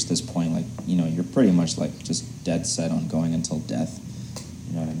time you reach this point, like you know you're pretty much like just dead set on going until death.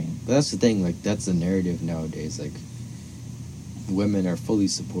 You know what I mean? But that's the thing. Like that's the narrative nowadays. Like women are fully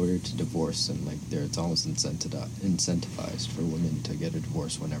supported to divorce, and like it's almost incentivized for women to get a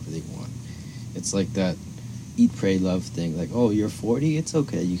divorce whenever they want. It's like that eat, pray, love thing. Like, oh, you're 40, it's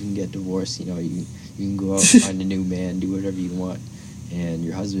okay. You can get divorced. You know, you can go out and find a new man, do whatever you want, and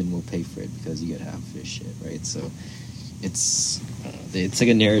your husband will pay for it because you get half of his shit, right? So it's like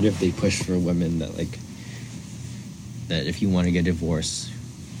a narrative they push for women that like that if you want to get divorced,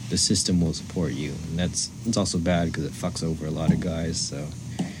 the system will support you, and it's also bad because it fucks over a lot of guys. So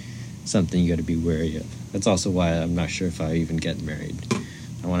something you got to be wary of. That's also why I'm not sure if I even get married.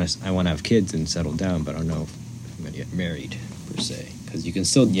 I want to have kids and settle down, but I don't know if I'm gonna get married per se, because you can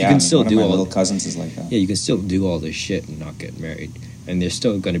still Yeah, you can still one do of my all little cousins is like that. yeah, you can still do all this shit and not get married. And there's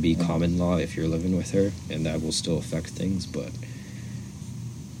still going to be Yeah. common law if you're living with her, and that will still affect things. But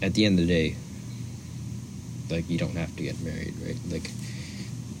at the end of the day, like, you don't have to get married, right? Like,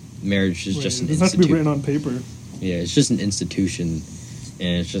 marriage is just it an doesn't have to be institution. written on paper. Yeah, it's just an institution,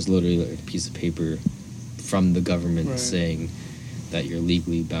 and it's just literally like a piece of paper from the government Right. saying that you're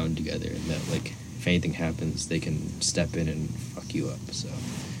legally bound together, and that, like, if anything happens, they can step in and fuck you up. So,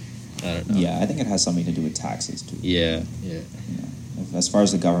 I don't know. Yeah, I think it has something to do with taxes too. Yeah, yeah. You know, as far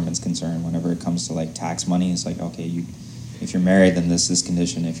as the government's concerned, whenever it comes to like tax money, it's like okay, if you're married, then this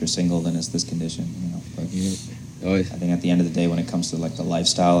condition. If you're single, then it's this condition. You know, but Yeah. Oh, I think at the end of the day, when it comes to like the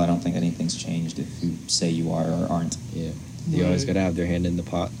lifestyle, I don't think anything's changed if you say you are or aren't. yeah. They always Right. got to have their hand in the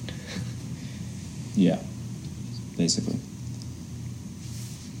pot. Yeah, basically.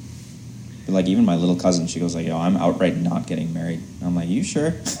 But like even my little cousin, she goes like, "Yo, I'm outright not getting married." And I'm like, "You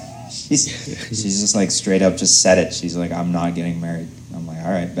sure?" she's just like straight up just said it. She's like, "I'm not getting married." I'm like,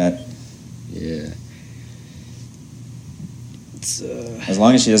 "All right, bet." Yeah. It's As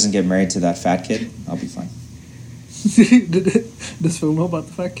long as she doesn't get married to that fat kid, I'll be fine. Does Phil know about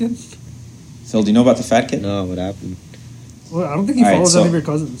the fat kid? Phil, do you know about the fat kid? no, what happened? Well, I don't think he All right, follows so- any of your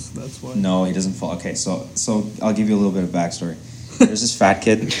cousins. That's why. No, he doesn't fall. Okay, so I'll give you a little bit of backstory. There's this fat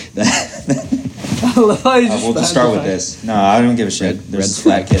kid that I love how you just we'll just found start the with fact- this. No, I don't give a shit. Red There's this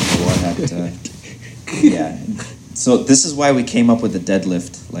flag. fat kid that yeah. So this is why we came up with the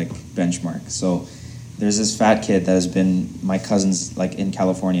deadlift like benchmark. So there's this fat kid that has been my cousin's like in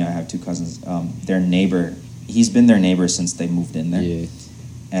California. I have two cousins. Their neighbor. He's been their neighbor since they moved in there. Yeah.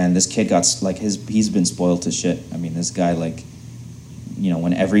 And this kid got like he's been spoiled to shit. I mean, this guy like, you know,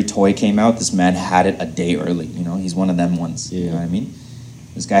 when every toy came out, this man had it a day early. You know, he's one of them ones. You Yeah. know what I mean?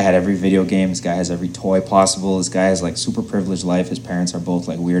 This guy had every video game. This guy has every toy possible. This guy has like super privileged life. His parents are both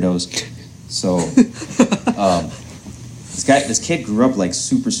like weirdos. So, this kid grew up like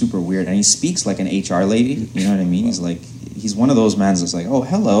super weird, and he speaks like an HR lady. You know what I mean? He's one of those mans that's like, "Oh,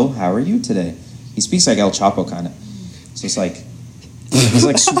 hello, how are you today?" He speaks like El Chapo kind of. So it's like he's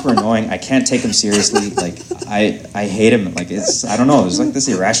like super annoying. I can't take him seriously. Like I hate him. Like I don't know. There's like this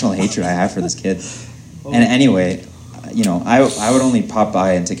irrational hatred I have for this kid. And anyway, you know, I would only pop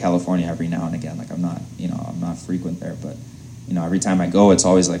by into California every now and again. Like I'm not frequent there, but you know, every time I go, it's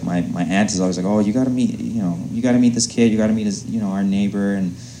always like my aunt is always like, oh, you got to meet, you know, you got to meet this kid, you got to meet his, you know, our neighbor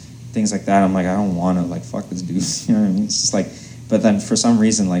and things like that. I'm like, I don't want to, like, fuck this dude. You know what I mean? It's just like, but then for some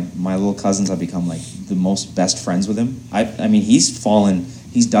reason, like, my little cousins have become like the most best friends with him. I mean, he's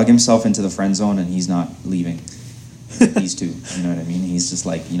dug himself into the friend zone and he's not leaving. These two, you know what I mean? He's just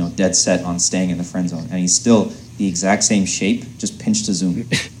like, you know, dead set on staying in the friend zone, and he's still the exact same shape, just pinched to zoom.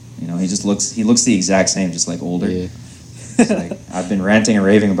 You know, he looks the exact same, just like older. Yeah. It's like, I've been ranting and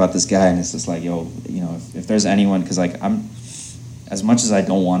raving about this guy, and it's just like, yo, you know, if there's anyone, because like I'm, as much as I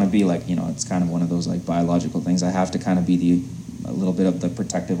don't want to be, like, you know, it's kind of one of those like biological things. I have to kind of be a little bit of the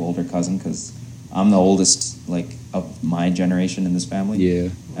protective older cousin, because I'm the oldest, like, of my generation in this family. Yeah.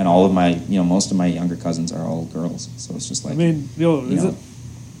 And all of my, you know, most of my younger cousins are all girls, so it's just like. I mean,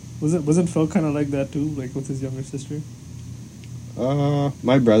 wasn't Phil kind of like that too, like with his younger sister?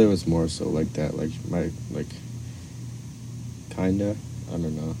 My brother was more so like that, kinda. I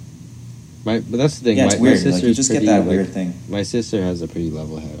don't know. But that's the thing. Yeah, it's my weird. sister Like, you just get that weird thing. My sister has a pretty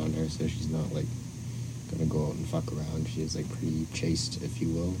level head on her, so she's not like gonna go out and fuck around. She's like pretty chaste, if you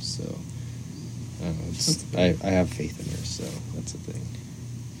will. So I don't know. I have faith in her, so that's the thing.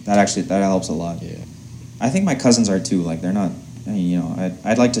 That helps a lot. Yeah. I think my cousins are too. Like, they're not. I mean, you know,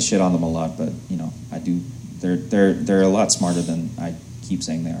 I'd like to shit on them a lot, but you know, I do. They're a lot smarter than I keep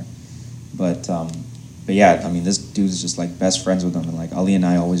saying they are. But yeah, I mean, this dude's just like best friends with them, and like Ali and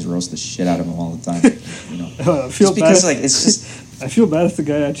I always roast the shit out of him all the time. You know, I feel just because bad. like it's just. I feel bad if the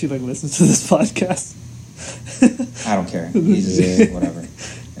guy actually like listens to this podcast. I don't care. He's just, whatever.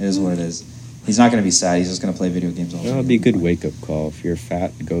 It is what it is. He's not going to be sad. He's just going to play video games all day. It'll be a good wake-up call. If you're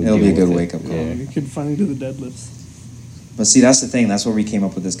fat, go It'll be a deal good with wake-up it. call. Yeah. You can finally do the deadlifts. But see, that's the thing. That's where we came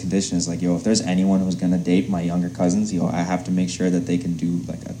up with this condition. Is like, yo, if there's anyone who's going to date my younger cousins, yo, I have to make sure that they can do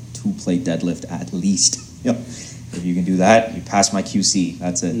like a 2-plate deadlift at least. Yo, if you can do that, you pass my QC.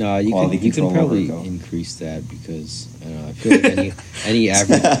 That's it. No, you can probably increase that, because I don't know, I feel like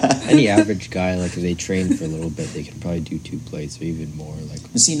any average guy, like, if they train for a little bit, they can probably do 2 plates or even more. Like,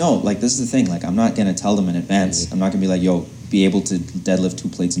 but see, no, like, this is the thing. Like, I'm not gonna tell them in advance. Yeah. I'm not gonna be like, yo, be able to deadlift 2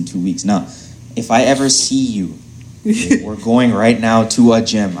 plates in 2 weeks. No, if I ever see you, we're going right now to a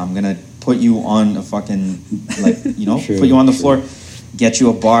gym. I'm gonna put you on a fucking, like, you know, True, put you on the true. floor, get you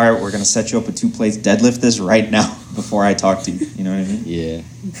a bar. We're gonna set you up with 2 plates. Deadlift this right now before I talk to you. You know what I mean? yeah.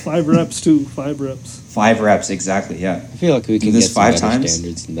 5 reps too. 5 reps. 5 reps, exactly. Yeah. I feel like we Do can this get some 5 better times?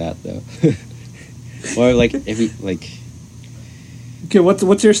 standards than that, though. Or like if we like. Okay,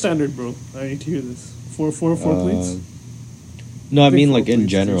 what's your standard, bro? I need to hear this. Four plates. No, I think mean 4 like in plates is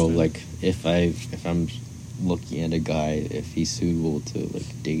general, good. like if I'm looking at a guy, if he's suitable to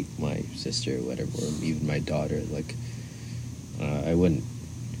like date my sister or whatever, or even my daughter, like I wouldn't.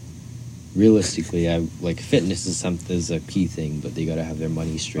 Realistically, I like fitness is a key thing, but they gotta have their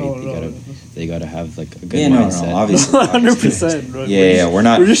money straight. Oh, They gotta have like a good Yeah, mindset. no, obviously. 100%. Right? Yeah, we're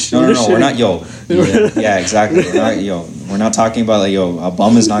not. We're just, no, we're just we're not. shitting. Yo, yeah, exactly. We're not talking about like, yo, a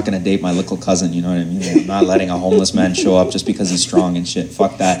bum is not going to date my little cousin. You know what I mean? Like, I'm not letting a homeless man show up just because he's strong and shit.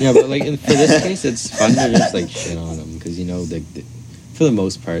 Fuck that. Yeah, but like for this case, it's fun to just like shit on him, because you know, for the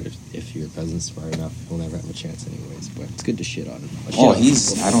most part, if your cousin's smart enough, he'll never have a chance anyways. But it's good to shit on him. I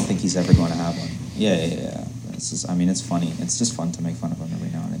don't think he's ever going to have one. Yeah. It's just, I mean, it's funny. It's just fun to make fun of him every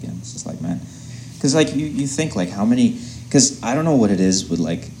now and again. It's just like, man, because like you think like how many? Because I don't know what it is with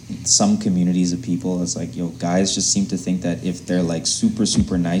like some communities of people. It's like, yo, guys just seem to think that if they're like super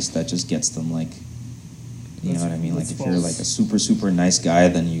super nice, that just gets them like. You know what I mean? Like, if you're like a super, super nice guy,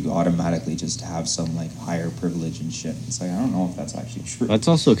 then you automatically just have some like higher privilege and shit. It's like, I don't know if that's actually true. That's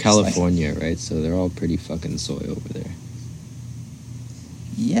also It's like- California, right? So they're all pretty fucking soy over there.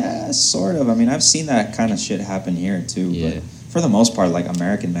 Yeah, sort of. I mean, I've seen that kind of shit happen here too. Yeah. But for the most part, like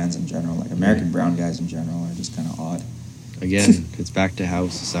American mans in general, like American brown guys in general, are just kind of odd. Again, it's back to how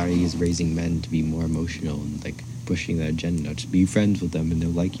society is raising men to be more emotional and like pushing that agenda. Just be friends with them and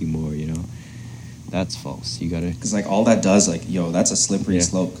they'll like you more, you know? That's false. You gotta. Because like all that does, like, yo, that's a slippery Yeah.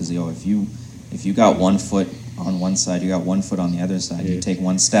 slope. Because yo, if you got 1 foot on one side, you got 1 foot on the other side. Yeah. You take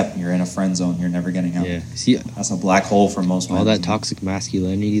one step, you're in a friend zone. You're never getting out. Yeah. See, That's a black hole for most men. all that toxic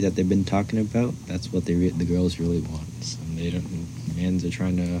masculinity that they've been talking about, that's what the girls really want. So they don't. Mans are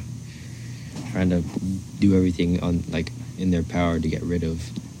trying to do everything on like in their power to get rid of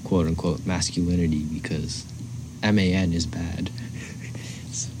quote unquote masculinity, because MAN is bad.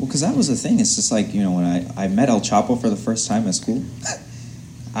 Well, because that was the thing. It's just like, you know, when I met El Chapo for the first time at school,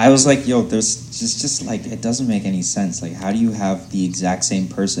 I was like, yo, there's just like, it doesn't make any sense. Like, how do you have the exact same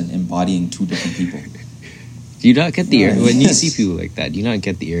person embodying 2 different people? Do you not get the urge Yeah. when you see people like that? Do you not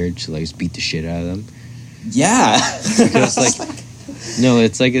get the urge to like just beat the shit out of them? Yeah. Because no,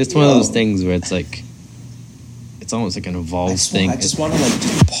 it's one of those things where it's like, it's almost like an evolved thing. I just want to like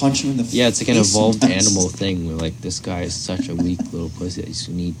just punch you in the face. Yeah, it's like an evolved animal thing where like this guy is such a weak little pussy that you just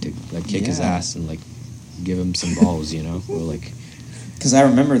need to like kick his ass and like give him some balls, you know? Or like, because I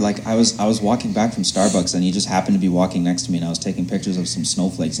remember like I was walking back from Starbucks and he just happened to be walking next to me and I was taking pictures of some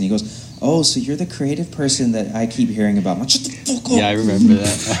snowflakes and he goes, "Oh, so you're the creative person that I keep hearing about." I'm like, "Shut the fuck up." yeah, I remember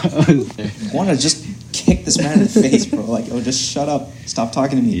that. I want to just kick this man in the face, bro. Like, oh, just shut up. Stop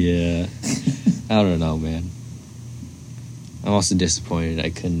talking to me. Yeah. I don't know, man. I'm also disappointed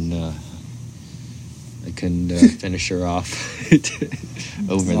I couldn't finish her off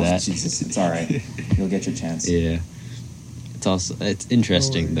over that. Jesus, it's all right. You'll get your chance. Yeah. It's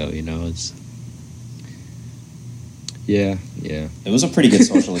interesting though, you know. It's yeah. It was a pretty good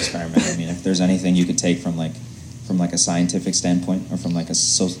social experiment. I mean, if there's anything you could take from a scientific standpoint or from like a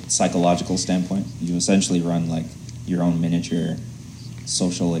psychological standpoint, you essentially run like your own miniature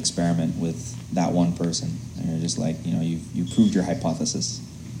social experiment with that one person, and you're just like, you know, you proved your hypothesis.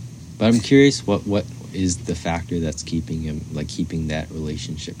 But I'm curious, what is the factor that's keeping that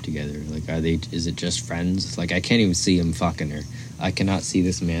relationship together? Like, is it just friends? Like, I can't even see him fucking her. I cannot see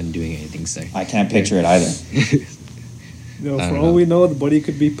this man doing anything sexual. I can't picture it either. For all we know, the buddy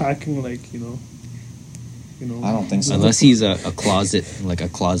could be packing like, you know. I don't think so. Unless he's a closet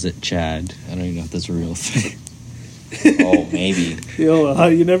Chad. I don't even know if that's a real thing. Oh, maybe. Yo,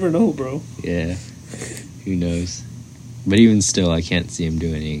 you never know, bro. Yeah, who knows? But even still, I can't see him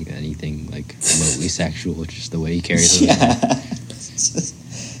doing anything like remotely sexual. Just the way he carries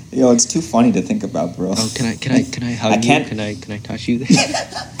himself. Yo, it's too funny to think about, bro. Oh, can I hug you? Can I touch you?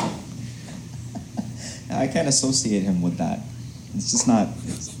 I can't associate him with that. It's just not. It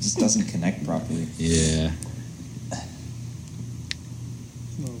just doesn't connect properly. Yeah.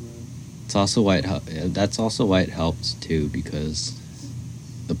 It's also why that's also why it helps too, because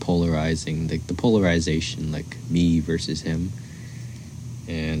the polarization, like me versus him,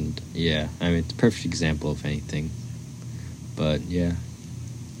 and yeah, I mean it's a perfect example of anything. But yeah,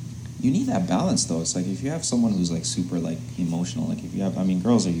 you need that balance though. It's like if you have someone who's like super like emotional, like if you have, I mean,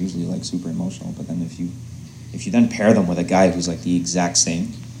 girls are usually like super emotional, but then if you then pair them with a guy who's like the exact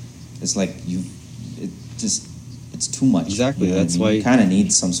same, it's like it's too much. Exactly. You know That's what I mean? why you kind of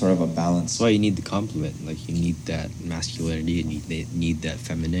need some sort of a balance. That's why you need the complement. Like you need that masculinity and you need that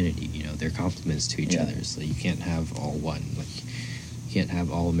femininity. You know, they're complements to each other. So you can't have all one. Like you can't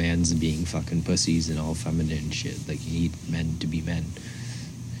have all mans being fucking pussies and all feminine shit. Like you need men to be men.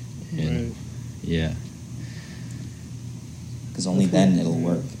 And right. Yeah. Because only then it'll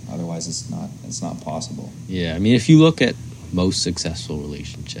work. Otherwise, it's not possible. Yeah, I mean, if you look at most successful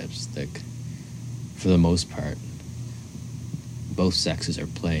relationships, like for the most part, both sexes are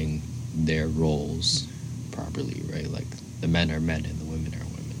playing their roles properly, right? Like the men are men and the women are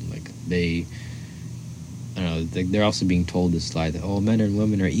women. Like I don't know, they're also being told this lie that, oh, men and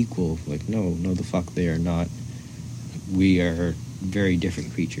women are equal. Like, no, the fuck they are not. We are very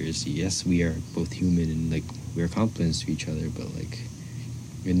different creatures. Yes, we are both human and like we're complements to each other, but like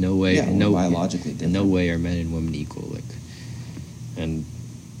in no way, biologically different. In no way are men and women equal. Like, and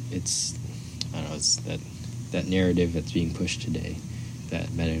it's, I don't know, it's that narrative that's being pushed today,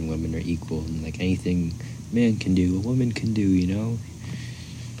 that men and women are equal and like anything man can do, a woman can do, you know?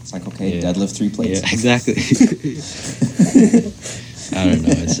 It's like, okay, deadlift 3 plates. Yeah, exactly. I don't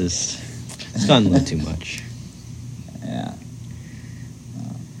know, it's gone a little too much. Yeah.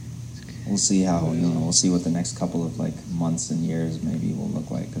 We'll see we'll see what the next couple of like months and years maybe will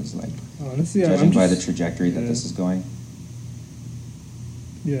look like, because like honestly, judging by the trajectory that this is going,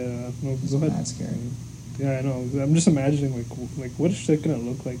 go ahead. That's scary. Yeah, I know. I'm just imagining like what is shit gonna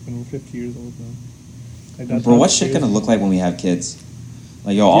look like when we're 50 years old now? Like, bro, what's shit gonna look like when we have kids?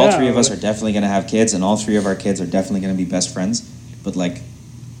 Like, yo, all three of us are definitely gonna have kids, and all three of our kids are definitely gonna be best friends. But like,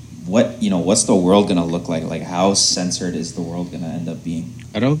 what's the world gonna look like? Like, how censored is the world gonna end up being?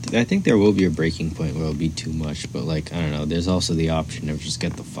 I think there will be a breaking point where it'll be too much, but like, I don't know, there's also the option of just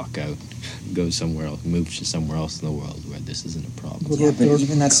get the fuck out, go somewhere else, move to somewhere else in the world where this isn't a problem. Yeah, but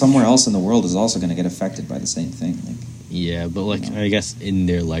even that somewhere else in the world is also gonna get affected by the same thing. Like, yeah, but like, I guess in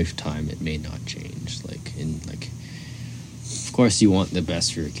their lifetime it may not change. Like, of course you want the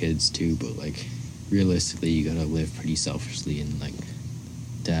best for your kids too, but like, realistically you gotta live pretty selfishly and like,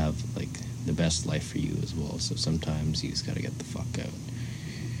 to have like the best life for you as well. So sometimes you just gotta get the fuck out.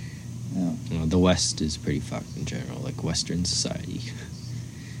 Yeah. You know, the West is pretty fucked in general, like Western society.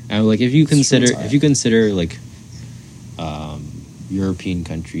 And like if you consider like European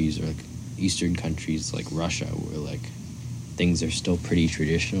countries or like Eastern countries like Russia, where like things are still pretty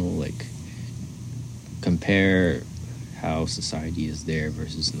traditional, like compare how society is there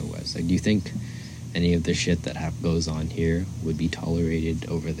versus in the West. Like, do you think any of the shit that goes on here would be tolerated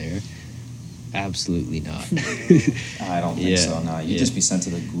over there? Absolutely not. I don't think so. No, you'd just be sent to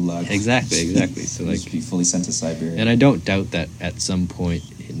the gulag. Exactly. So You'd like, just be fully sent to Siberia. and I don't doubt that at some point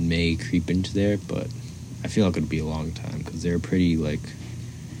it may creep into there, but I feel like it'd be a long time because they're pretty like,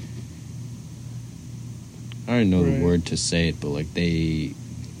 I don't know the word to say it, but like they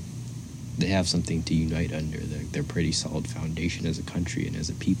have something to unite under. They're pretty solid foundation as a country and as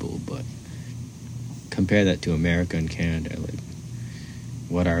a people, but compare that to America and Canada, like,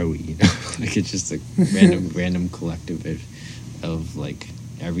 what are we? You know, like it's just a random collective of like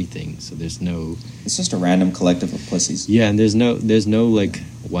everything. So there's no. It's just a random collective of pussies. Yeah, and there's no like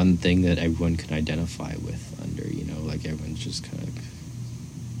one thing that everyone can identify with under. You know, like everyone's just kind of.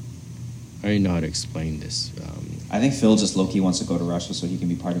 I don't even know how to explain this. I think Phil just low-key wants to go to Russia so he can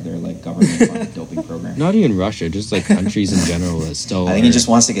be part of their like government-funded doping program. Not even Russia, just like countries in general that still. I think he just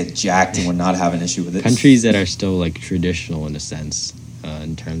wants to get jacked and would not have an issue with it. Countries that are still like traditional in a sense,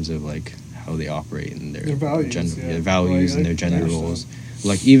 in terms of like how they operate and their values, their values and their gender roles.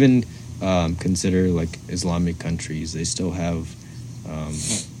 Like even consider like Islamic countries, they still have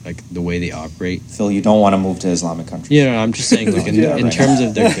like the way they operate. Phil, you don't want to move to Islamic countries. Yeah, no, I'm just saying like in terms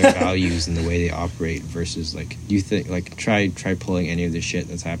of their values and the way they operate versus like, do you think like try pulling any of the shit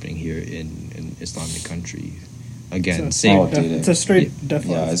that's happening here in Islamic country? Again, it's a straight death.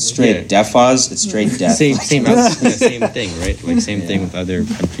 Yeah, it's straight defaz. It's straight death. Same thing, right? Like same thing with other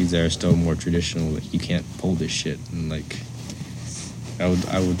countries that are still more traditional. Like you can't pull this shit, and like I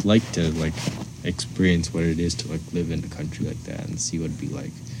would like to like experience what it is to like live in a country like that and see what it'd be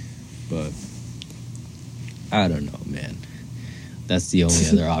like, but I don't know, man. That's the only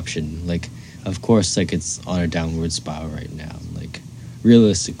other option. Like, of course, like it's on a downward spiral right now. Like,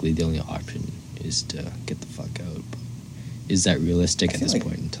 realistically, the only option is to get the fuck out. But is that realistic at this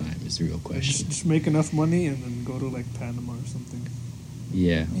point in time? Is the real question. Just make enough money and then go to like Panama or something.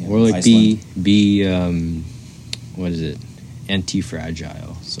 Yeah, or like be what is it?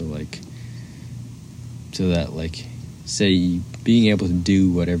 Anti-fragile. So like, so that like, say being able to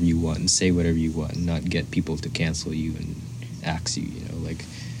do whatever you want and say whatever you want and not get people to cancel you and axe you. You know,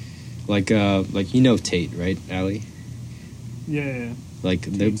 like you know Tate, right, Ali? Yeah.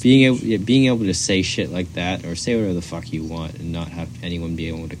 Like being able to say shit like that or say whatever the fuck you want and not have anyone be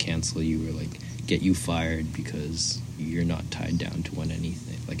able to cancel you or like get you fired because you're not tied down to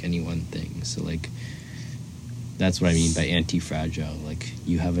any one thing. So like that's what I mean by anti-fragile. Like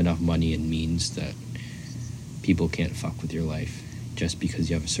you have enough money and means that people can't fuck with your life just because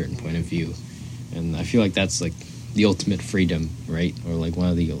you have a certain point of view. And I feel like that's like the ultimate freedom, right? Or like one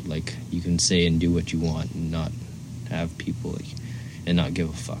of the like you can say and do what you want and not have people like and not give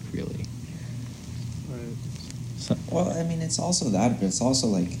a fuck, really. Right. So, well, I mean, it's also that, but it's also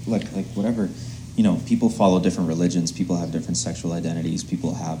like whatever, you know, people follow different religions, people have different sexual identities,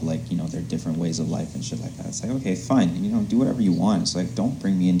 people have like, you know, their different ways of life and shit like that. It's like, okay, fine, you know, do whatever you want. It's like, don't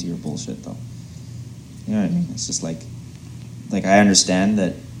bring me into your bullshit, though. You know what I mean? It's just like I understand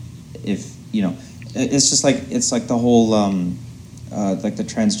that if, you know, it's just like, it's like the whole, like the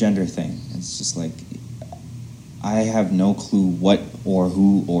transgender thing. It's just like, I have no clue what or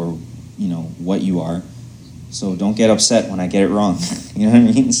who or, you know, what you are. So don't get upset when I get it wrong. You know what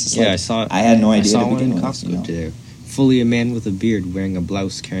I mean? It's just I had no idea. I saw one in Costco today. Fully a man with a beard wearing a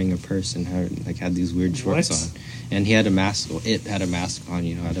blouse, carrying a purse, and had these weird shorts on. And he had a mask. Well, it had a mask on.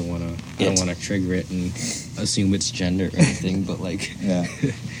 You know, I don't want to trigger it and assume its gender or anything. But like, yeah.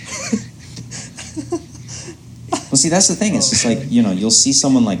 Well, see, that's the thing. It's just like, you know, you'll see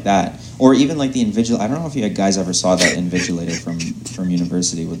someone like that, or even like the I don't know if you guys ever saw that Invigilator from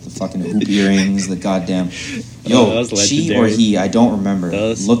university with the fucking hoop earrings, the goddamn. Yo, she or he, I don't remember,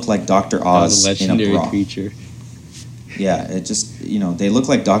 looked like Dr. Oz in a bra. Creature. Yeah, it just, you know, they look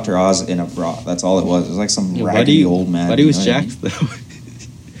like Dr. Oz in a bra. That's all it was. It was like some raggedy old man. But he was jacked, though.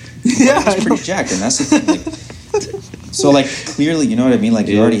 Yeah, he was pretty jacked, and that's the thing. Like, so, like, clearly, you know what I mean? Like,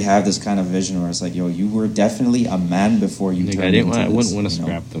 you already have this kind of vision where it's like, yo, you were definitely a man before you turned into this. I wouldn't want to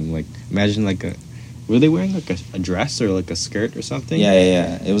scrap them. Like, imagine, like, were they wearing, like, a dress or, like, a skirt or something?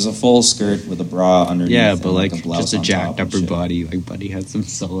 Yeah. It was a full skirt with a bra underneath. Yeah, but, like a just a jacked upper body. Like, Buddy had some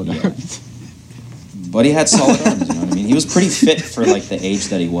solid arms. Buddy had solid arms, you know what I mean? He was pretty fit for, like, the age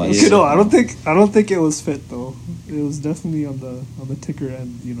that he was. You know, I don't think it was fit, though. It was definitely on the thicker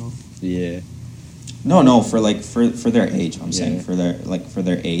end, you know. Yeah. No, for their age, I'm saying for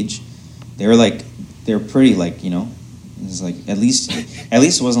their age, they were pretty, like, you know, it was like at least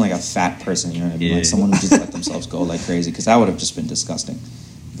it wasn't like a fat person, you know what I mean? Like someone who just let themselves go like crazy, because that would have just been disgusting.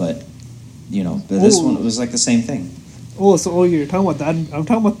 But but this Oh. one was like the same thing. Oh, you're talking about that. I'm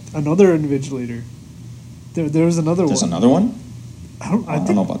talking about another invigilator. There's another There's one. another one? I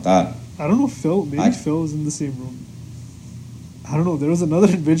don't know about that. I don't know if Phil. Maybe Phil was in the same room. I don't know. There was another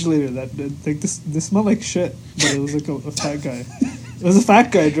invigilator that like this smelled like shit, but it was like a fat guy. It was a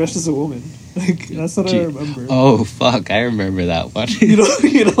fat guy dressed as a woman. Like that's what I remember. Oh fuck! I remember that one. You know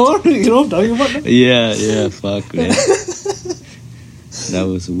what I'm talking about? Now? Yeah, fuck man. That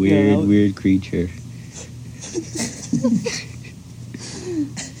was a weird creature.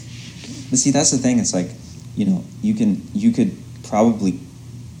 But see, that's the thing. It's like, you could probably,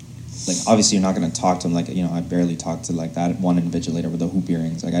 like, obviously you're not going to talk to him. Like, I barely talked to like that one invigilator with the hoop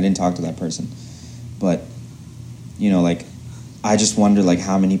earrings. Like, I didn't talk to that person, but like, I just wonder like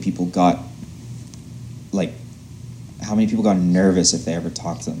how many people got nervous if they ever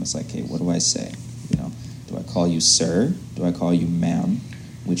talked to them. It's like, okay, what do I say? Do I call you sir? Do I call you ma'am?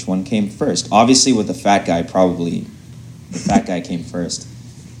 Which one came first? Obviously, with the fat guy, probably the fat guy came first.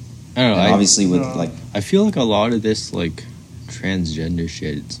 I don't know. And obviously, with like, I feel like a lot of this like transgender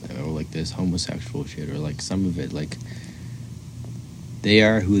shit, or like this homosexual shit, or like some of it, like they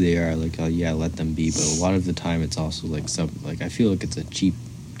are who they are. Like, yeah, let them be. But a lot of the time, it's also like I feel like it's a cheap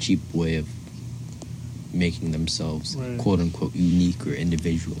way of making themselves quote unquote unique or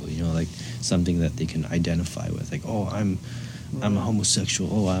individual. Like something that they can identify with. Like, oh, I'm a homosexual.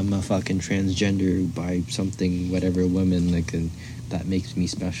 Oh, I'm a fucking transgender by something, whatever, woman. Like, and that makes me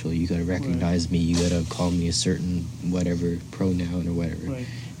special. You gotta recognize me. You gotta call me a certain whatever pronoun or whatever. Right.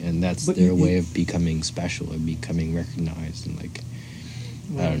 And that's their way of becoming special and becoming recognized. And like,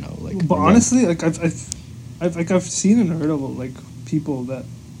 I don't know. Like, but honestly, like I've seen and heard of like people that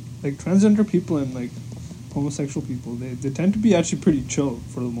like transgender people and like homosexual people. They tend to be actually pretty chill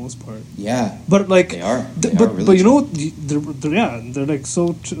for the most part. yeah, But like they are. But you know what? They're like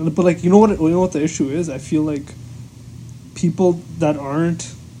so. But like you know what the issue is? I feel like people that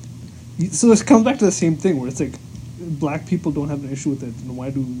aren't. So this comes back to the same thing where it's like black people don't have an issue with it, and why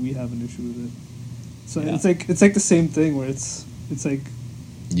do we have an issue with it? So it's like the same thing where it's like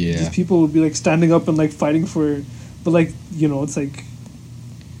these people would be like standing up and like fighting for, but like it's like.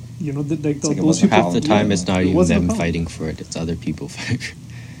 Those people. Half the time, it's not even them fighting for it; it's other people fighting.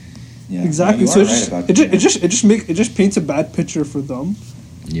 Yeah, exactly. No, So it just paints a bad picture for them.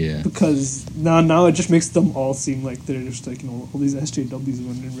 Yeah. Because now it just makes them all seem like they're just like all these SJWs,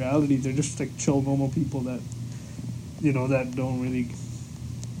 when in reality they're just like chill, normal people that that don't really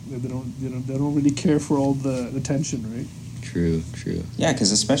they don't really care for all the attention, right? True. Yeah,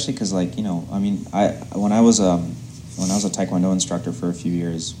 especially because like I mean, when I was a Taekwondo instructor for a few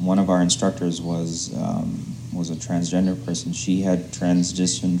years, one of our instructors was a transgender person. She had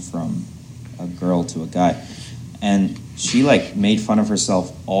transitioned from a girl to a guy, and she like made fun of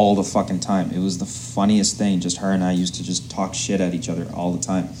herself all the fucking time. It was the funniest thing. Just her and I used to just talk shit at each other all the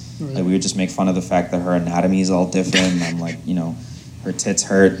time. Right. Like we would just make fun of the fact that her anatomy is all different. And I'm like, her tits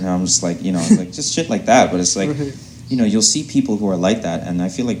hurt, and I'm just like, like just shit like that. But it's like. Right. You'll see people who are like that, and I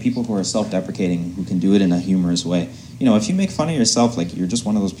feel like people who are self-deprecating, who can do it in a humorous way. If you make fun of yourself, like you're just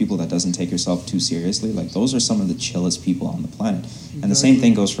one of those people that doesn't take yourself too seriously, like those are some of the chillest people on the planet. Exactly. And the same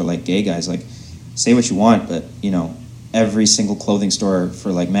thing goes for like gay guys. Like, say what you want, but every single clothing store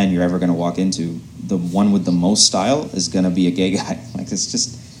for like men you're ever going to walk into, the one with the most style is going to be a gay guy. Like it's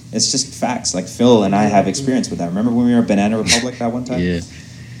just facts. Like Phil and I have experience with that. Remember when we were at Banana Republic that one time? Yeah.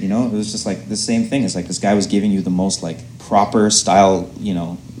 It was just like the same thing. It's like this guy was giving you the most like proper style,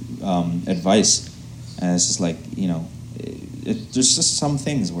 advice, and it's just like there's just some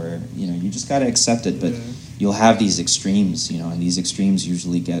things where you just gotta accept it. But you'll have these extremes, and these extremes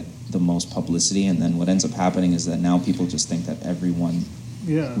usually get the most publicity. And then what ends up happening is that now people just think that everyone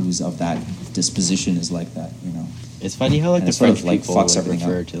who's of that disposition is like that. It's funny how like and the French sort of, like, people fucks like, everything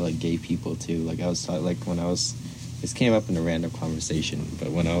refer up. to like gay people too. Like I was like when I was. This came up in a random conversation,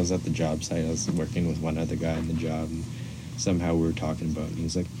 but when I was at the job site, I was working with one other guy in the job, and somehow we were talking about it, and he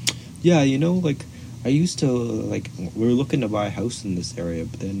was like, yeah, like, I used to, like, we were looking to buy a house in this area,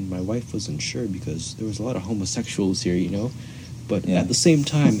 but then my wife wasn't sure because there was a lot of homosexuals here, but at the same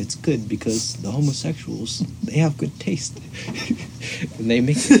time, it's good because the homosexuals, they have good taste, and they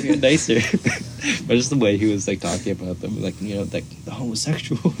make it feel nicer, but just the way he was, like, talking about them, like, like, the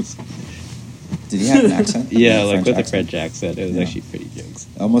homosexuals. Did he have an accent? Yeah, like with a French accent. It was actually pretty jokes.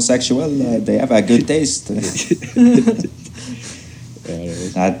 Homosexual, they have a good taste.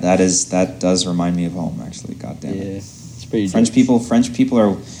 That does remind me of home, actually. God damn it. Yeah, it's pretty. French people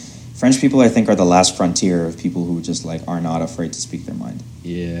French people, I think, are the last frontier of people who just like are not afraid to speak their mind.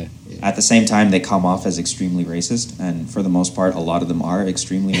 Yeah. At the same time, they come off as extremely racist, and for the most part, a lot of them are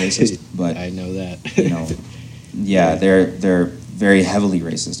extremely racist. But I know that. you know, yeah, they're very heavily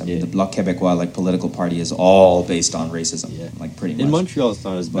racist. I mean, Yeah. the Bloc Québécois, like political party, is all based on racism. Yeah. Like pretty much. In Montreal, it's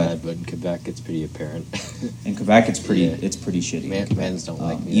not as But- bad, but in Quebec, it's pretty apparent. In Quebec, it's pretty Yeah. shitty. Man- in Quebec. mans don't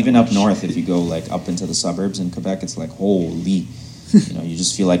like me even that up much. north, if you go like up into the suburbs in Quebec, it's like holy, you know, you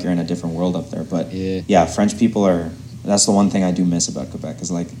just feel like you're in a different world up there. But Yeah. French people are. That's the one thing I do miss about Quebec is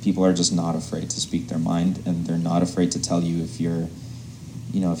like people are just not afraid to speak their mind, and they're not afraid to tell you if you're,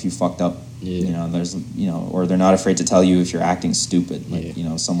 you know, if you fucked up. Yeah. You know, there's, you know, or they're not afraid to tell you if you're acting stupid. Like, Yeah. you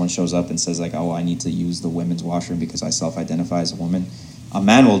know, someone shows up and says like, "Oh, I need to use the women's washroom because I self-identify as a woman." A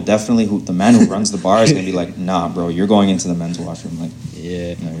man will definitely, the man who runs the bar is gonna be like, "Nah, bro, you're going into the men's washroom. Like,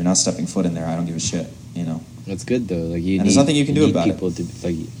 Yeah. you know, you're not stepping foot in there. I don't give a shit." You know. That's good though. Like you And need, there's nothing you can do need about it. people to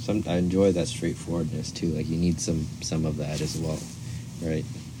like. I enjoy that straightforwardness too. Like you need some of that as well, right?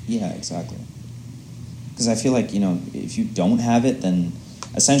 Yeah, exactly. Because I feel like, you know, if you don't have it, then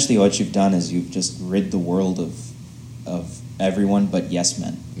essentially what you've done is you've just rid the world of everyone but yes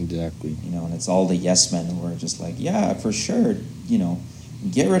men. Exactly. You know, and it's all the yes men who are just like, yeah, for sure, you know,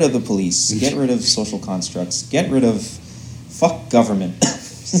 get rid of the police, get rid of social constructs, get rid of, fuck government.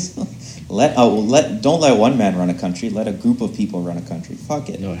 Don't let one man run a country, let a group of people run a country. Fuck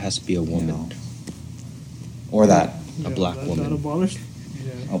it. No, it has to be a woman. You know. Or that. A black woman. That abolished.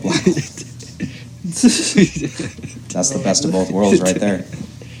 Yeah. A black. That's the best of both worlds right there.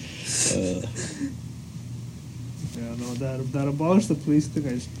 Yeah, no, that abolished the police thing.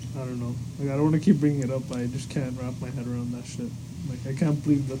 I don't know. Like, I don't want to keep bringing it up. But I just can't wrap my head around that shit. Like, I can't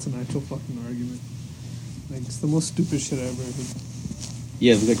believe that's an actual fucking argument. Like, it's the most stupid shit I ever heard.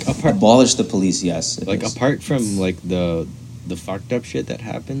 Yeah, like apart Abolish the police, yes. it like is. apart from like the fucked up shit that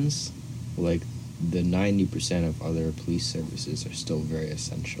happens, like the 90% of other police services are still very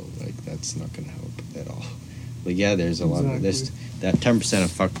essential. Like that's not gonna help at all. Like yeah, there's a lot of this. That 10%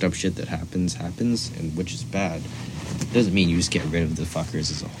 of fucked up shit that happens, and which is bad. It doesn't mean you just get rid of the fuckers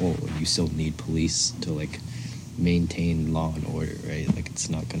as a whole. You still need police to like maintain law and order, right? Like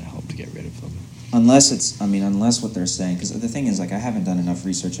it's not gonna help to get rid of them. Unless what they're saying, because the thing is, like, I haven't done enough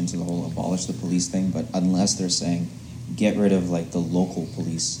research into the whole abolish the police thing, but unless they're saying get rid of, like, the local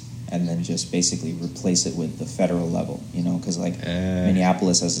police and then just basically replace it with the federal level, you know, because, like,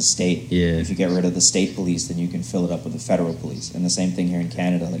 Minneapolis as a state, Yeah. if you get rid of the state police, then you can fill it up with the federal police. And the same thing here in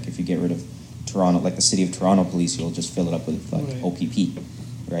Canada, like, if you get rid of Toronto, like, the city of Toronto police, you'll just fill it up with, like, Right. OPP,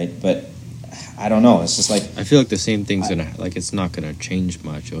 right? But I don't know, it's just like, I feel like the same thing's gonna like it's not gonna change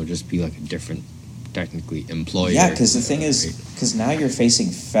much. It'll just be like a different, technically employer. yeah, because the thing is, right? because now you're facing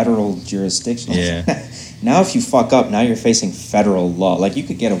federal jurisdiction. Yeah. Now if you fuck up, now you're facing federal law. Like, you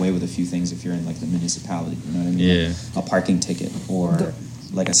could get away with a few things if you're in, like, the municipality, you know what I mean? Yeah. Like a parking ticket or,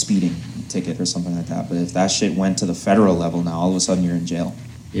 like, a speeding ticket or something like that. But if that shit went to the federal level, now all of a sudden you're in jail.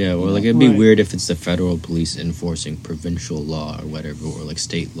 Yeah, or like it'd be Right. weird if it's the federal police enforcing provincial law or whatever, or like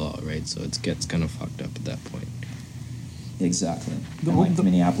state law, right? So it gets kind of fucked up at that point. Exactly. The And, like, the-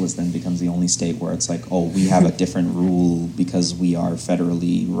 Minneapolis then becomes the only state where it's like, oh, we have a different rule because we are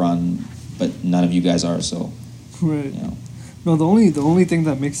federally run, but none of you guys are, so, Right. you know. No, the only thing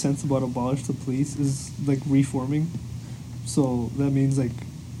that makes sense about abolish the police is like reforming. So that means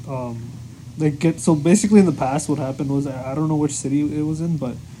so basically in the past what happened was I don't know which city it was in,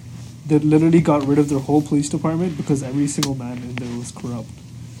 but they literally got rid of their whole police department because every single man in there was corrupt.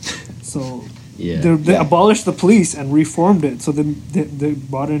 So Yeah. they Yeah. abolished the police and reformed it. So then they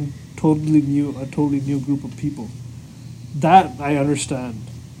brought in a totally new group of people. That I understand.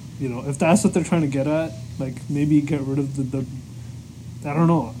 You know, if that's what they're trying to get at, like maybe get rid of the I don't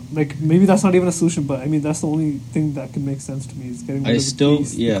know. Like maybe that's not even a solution, but I mean that's the only thing that can make sense to me is getting rid of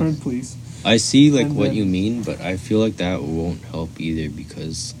the current police. I see like And what then- you mean, but I feel like that won't help either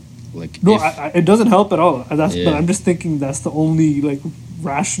because like No, if- it doesn't help at all. But Yeah. I'm just thinking that's the only like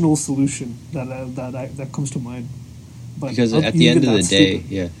rational solution that comes to mind. But because at the even end of the that's day,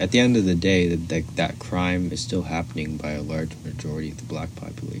 stupid. at the end of the day, that crime is still happening by a large majority of the black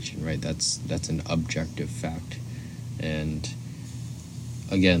population, right? That's an objective fact, and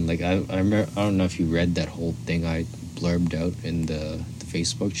again, like I remember, I don't know if you read that whole thing I blurbed out in the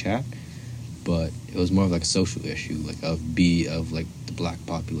Facebook chat, but it was more of like a social issue, like of like the black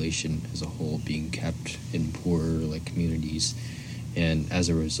population as a whole being kept in poorer like communities, and as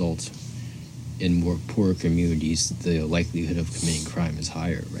a result, in more poorer communities, the likelihood of committing crime is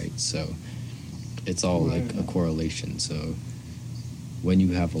higher, right? So it's all like a Right. correlation. So when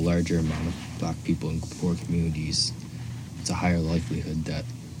you have a larger amount of black people in poor communities, it's a higher likelihood that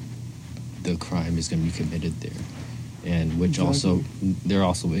the crime is going to be committed there, and which Exactly. also there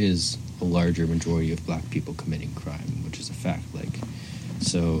also is a larger majority of black people committing crime, which is a fact. Like,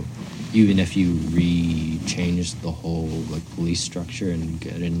 so even if you change the whole like police structure and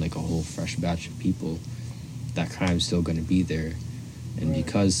get in like a whole fresh batch of people, that crime's still going to be there. And Right.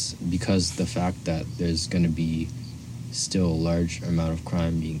 because the fact that there's going to be still a large amount of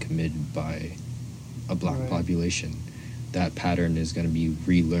crime being committed by a black Right. population, that pattern is going to be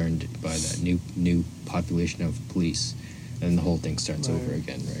relearned by that new population of police, and the whole thing starts Right. over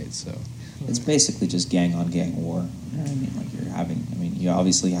again, right? So It's basically just gang on gang war. You know what I mean? Like you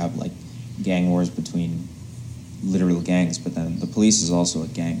obviously have like gang wars between literal gangs, but then the police is also a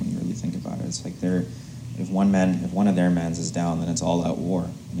gang when you really think about it. It's like if one of their mans is down, then it's all out war.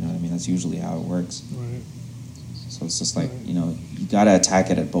 You know what I mean? That's usually how it works. Right. So it's just like, Right. you gotta attack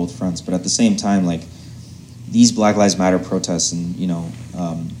it at both fronts. But at the same time, like, these Black Lives Matter protests and,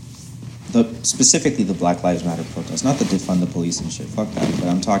 specifically the Black Lives Matter protests, not the defund the police and shit, fuck that, but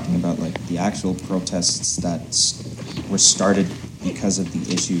I'm talking about, like, the actual protests that were started because of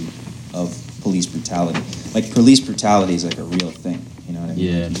the issue of police brutality. Like, police brutality is, like, a real thing, you know what I mean?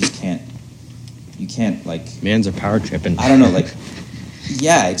 Yeah. Like, you can't, like... man's are power tripping. I don't know, like...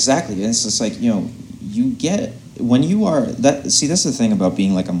 Yeah, exactly. And it's just like, you get... When you are... that's the thing about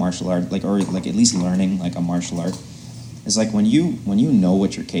being, like, a martial art, like, or, like, at least learning, like, a martial art, is, like, when you know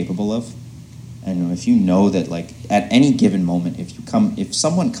what you're capable of, and if you know that, like, at any given moment, if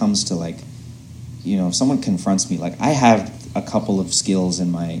someone comes to, like, if someone confronts me, like, I have a couple of skills in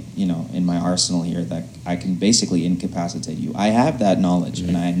my arsenal here that I can basically incapacitate you. I have that knowledge,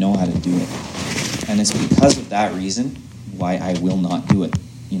 and I know how to do it. And it's because of that reason why I will not do it.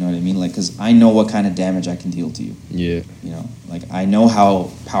 You know what I mean? Like, because I know what kind of damage I can deal to you. Yeah. Like, I know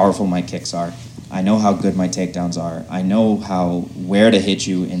how powerful my kicks are. I know how good my takedowns are. I know where to hit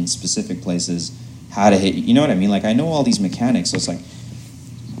you in specific places, how to hit you. You know what I mean? Like, I know all these mechanics. So it's like,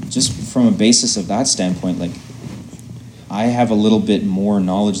 just from a basis of that standpoint, like, I have a little bit more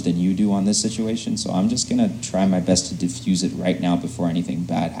knowledge than you do on this situation. So I'm just going to try my best to diffuse it right now before anything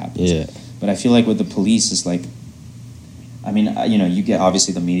bad happens. Yeah. But I feel like with the police, it's like, I mean, you get,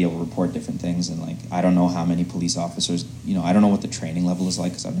 obviously the media will report different things, and, like, I don't know how many police officers, I don't know what the training level is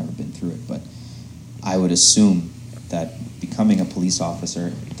like because I've never been through it, but I would assume that becoming a police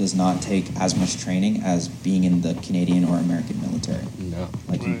officer does not take as much training as being in the Canadian or American military. No.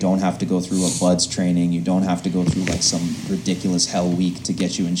 Like, you Right. don't have to go through a BUDS training, you don't have to go through, like, some ridiculous hell week to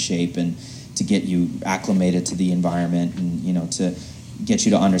get you in shape and to get you acclimated to the environment and, to get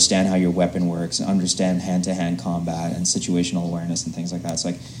you to understand how your weapon works and understand hand-to-hand combat and situational awareness and things like that. It's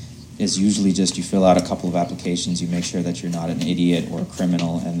like, it's usually just you fill out a couple of applications, you make sure that you're not an idiot or a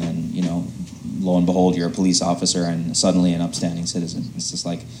criminal, and then, lo and behold, you're a police officer and suddenly an upstanding citizen. It's just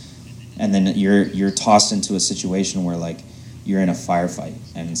like, and then you're tossed into a situation where, like, you're in a firefight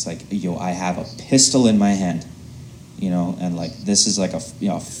and it's like, I have a pistol in my hand, and, like, this is like a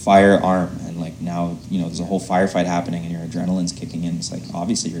firearm, and, like, now there's a whole firefight happening and your adrenaline's kicking in. It's like,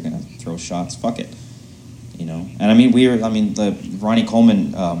 obviously you're gonna throw shots. Fuck it, And I mean, the Ronnie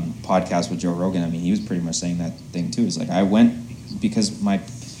Coleman podcast with Joe Rogan. I mean, he was pretty much saying that thing too. It's like, I went because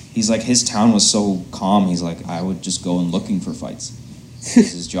he's like, his town was so calm. He's like, I would just go and looking for fights.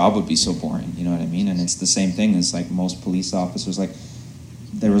 His job would be so boring. You know what I mean? And it's the same thing as, like, most police officers. Like,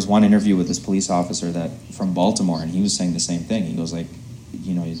 there was one interview with this police officer from Baltimore, and he was saying the same thing. He goes, like,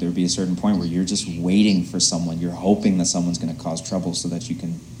 there'd be a certain point where you're just waiting for someone. You're hoping that someone's going to cause trouble so that you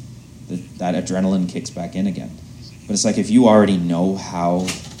can, that adrenaline kicks back in again. But it's like, if you already know how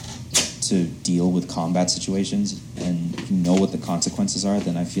to deal with combat situations and you know what the consequences are,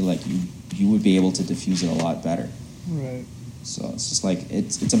 then I feel like you would be able to diffuse it a lot better. Right. So it's just like,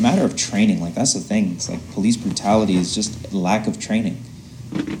 it's a matter of training. Like, that's the thing. It's like, police brutality is just lack of training.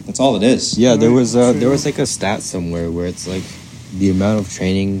 That's all it is. Yeah, there was True. like a stat somewhere where it's like the amount of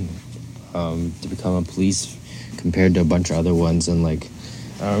training to become a police compared to a bunch of other ones, and, like,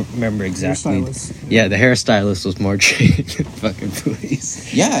 I don't remember exactly. Hairstylist. Yeah, the hairstylist was more trained than fucking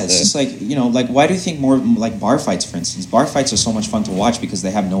police. Yeah, it's just like, like, why do you think more, like, bar fights, for instance? Bar fights are so much fun to watch because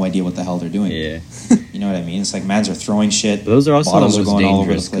they have no idea what the hell they're doing. Yeah. You know what I mean? It's like, mans are throwing shit. But those are also the bottles most are going all over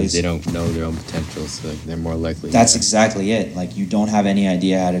the dangerous because place. they don't know their own potential, so they're more likely. That's exactly it. Like, you don't have any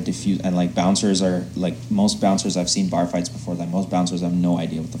idea how to diffuse, and, like, bouncers are, like, most bouncers, I've seen bar fights before, like, most bouncers have no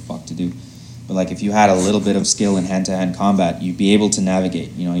idea what the fuck to do. But, like, if you had a little bit of skill in hand-to-hand combat, you'd be able to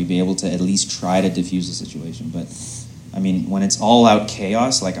navigate, you'd be able to at least try to diffuse the situation. But, I mean, when it's all-out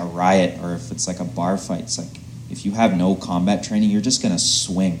chaos, like a riot, or if it's like a bar fight, it's like, if you have no combat training, you're just going to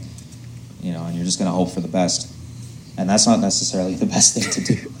swing, and you're just going to hope for the best. And that's not necessarily the best thing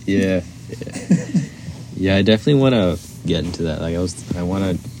to do. Yeah, Yeah, I definitely want to get into that. Like I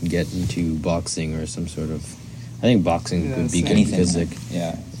want to get into boxing or some sort of. I think boxing Yeah, would be same. good Anything, because man. like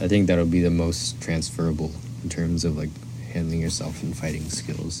Yeah. I think that'll be the most transferable in terms of like handling yourself and fighting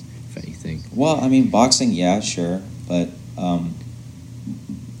skills, if anything. Well, I mean, boxing, yeah, sure, but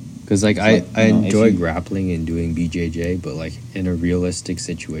Because like Like, I you know, if enjoy you- grappling and doing BJJ, but like in a realistic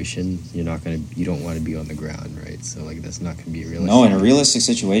situation, you don't want to be on the ground, right? So like that's not gonna be realistic. no, in a realistic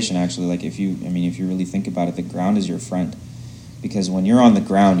situation, actually, like if you really think about it, the ground is your friend, because when you're on the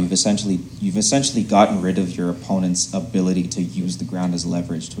ground, you've essentially gotten rid of your opponent's ability to use the ground as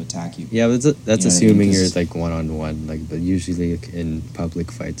leverage to attack you. Yeah, but that's You know what I mean? assuming you're 'Cause- like 1-on-1. Like, but usually like, in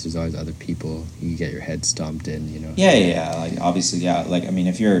public fights, there's always other people. You get your head stomped in, you know. Yeah. Like obviously, yeah. Like I mean,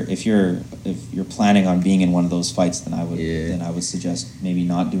 if you're planning on being in one of those fights, then I would suggest maybe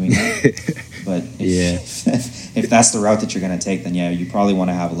not doing that. But if that's the route that you're gonna take, then yeah, you probably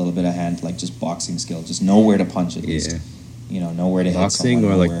want to have a little bit of hand, like just boxing skill, just know where to punch at least. Yeah. You know, know where to Boxing hit someone,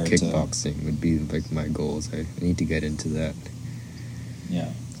 or know like where to- kickboxing would be like my goals. I need to get into that. Yeah,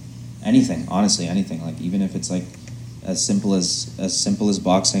 anything, honestly, anything. Like even if it's like as simple as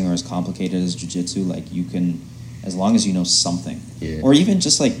boxing or as complicated as jiu-jitsu, like you can, as long as you know something. Yeah. Or even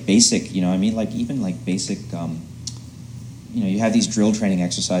just like basic, you know what I mean? Like even like basic, you know, you have these drill training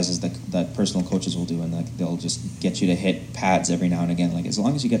exercises that personal coaches will do, and like they'll just get you to hit pads every now and again. Like as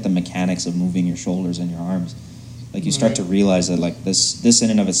long as you get the mechanics of moving your shoulders and your arms, like you start to realize that like this in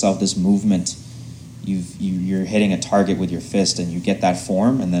and of itself, this movement, you're hitting a target with your fist, and you get that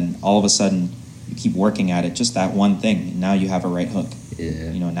form, and then all of a sudden you keep working at it, just that one thing, and now you have a right hook.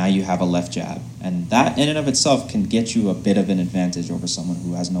 Yeah. You know, now you have a left jab, and that in and of itself can get you a bit of an advantage over someone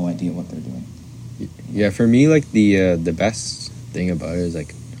who has no idea what they're doing. Yeah, for me, like the best thing about it is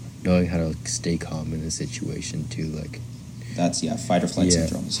like knowing how to like, stay calm in a situation too. Like That's fight or flight yeah,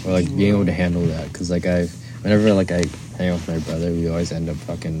 syndrome. or like being able to handle that. Because like whenever like I hang out with my brother, we always end up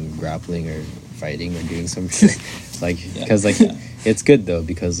fucking grappling or fighting or doing some shit. Like because it's good though,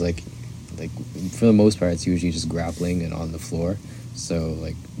 because like for the most part it's usually just grappling and on the floor. So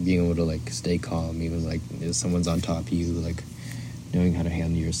like being able to like stay calm, even like if someone's on top of you, like knowing how to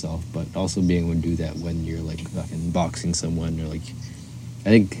handle yourself, but also being able to do that when you're like fucking boxing someone, or like I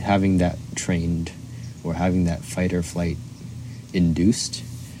think having that trained or having that fight or flight induced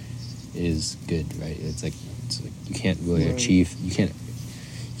is good, right? It's like you can't really achieve, you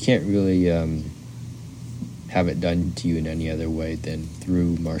can't really have it done to you in any other way than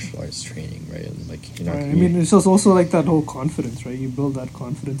through martial arts training, right? And like you're not. Right. I mean, it's just also like that whole confidence, right? You build that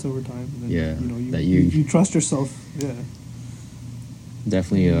confidence over time, and then, Yeah, you know, that you trust yourself. Yeah,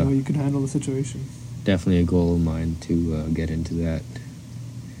 definitely you know you can handle the situation. definitely a goal of mine to get into that.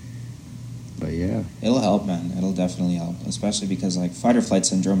 But yeah, It'll help, man. It'll definitely help, especially because like fight or flight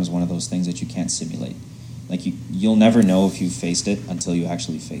syndrome is one of those things that you can't simulate. Like you'll never know if you faced it until you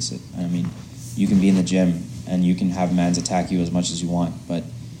actually face it. I mean, you can be in the gym and you can have mans attack you as much as you want, but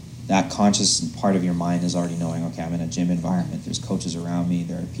that conscious part of your mind is already knowing, okay, I'm in a gym environment. There's coaches around me.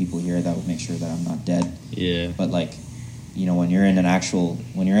 There are people here that will make sure that I'm not dead. yeah, But like, you know, when you're in an actual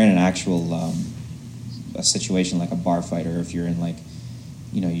a situation like a bar fight, or if you're in like,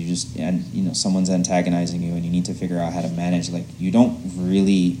 you know, someone's antagonizing you and you need to figure out how to manage, like you don't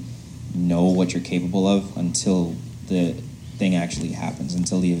really know what you're capable of until the thing actually happens,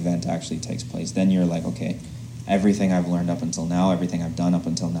 until the event actually takes place. Then you're like, okay, everything I've learned up until now, everything I've done up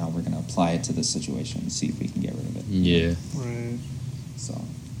until now, we're going to apply it to this situation and see if we can get rid of it. yeah. Right. So,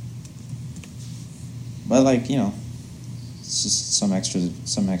 but like, you know, it's just some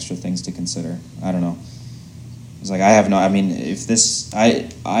extra things to consider. I don't know. It's like I am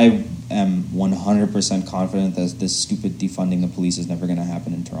 100% confident that this stupid defunding the police is never going to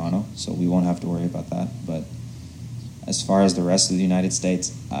happen in Toronto, so we won't have to worry about that. But as far as the rest of the United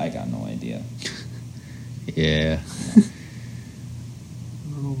States, I got no idea. Yeah. I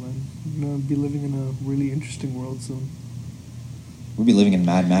don't know, man. We're gonna be living in a really interesting world soon. We'll be living in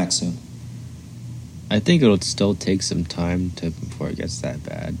Mad Max soon. I think it'll still take some time before it gets that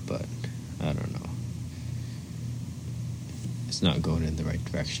bad, but I don't know. It's not going in the right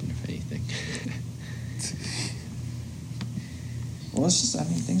direction, if anything. Well, it's just, I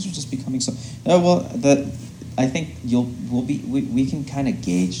mean, things are just becoming so. I think we can kind of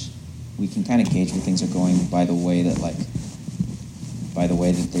gauge where things are going by the way that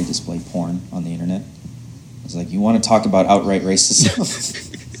they display porn on the internet. It's like, you want to talk about outright racism.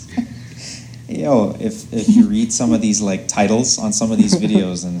 Yo, if you read some of these like titles on some of these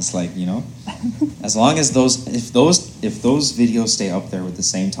videos, and it's like, you know, as long as if those videos stay up there with the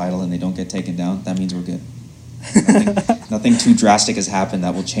same title and they don't get taken down, that means we're good. Nothing too drastic has happened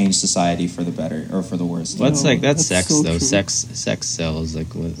that will change society for the better or for the worse. Well, that's No, that's that's sex so though. true. Sex sells. Like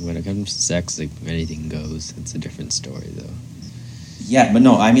when it comes to sex, like anything goes. It's a different story though. Yeah, but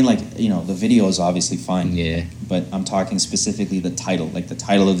no, I mean, like, you know, the video is obviously fine. Yeah. But I'm talking specifically the title, like the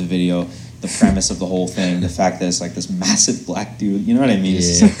title of the video, the premise of the whole thing, the fact that it's like this massive black dude. You know what I mean?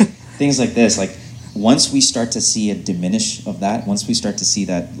 It's just Yeah. like, things like this. Like, once we start to see a diminish of that, once we start to see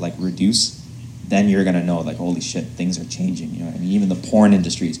that, like, reduce, then you're going to know, like, holy shit, things are changing. You know what I mean? Even the porn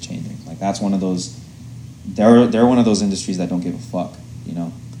industry is changing. Like, that's one of those, they're one of those industries that don't give a fuck, you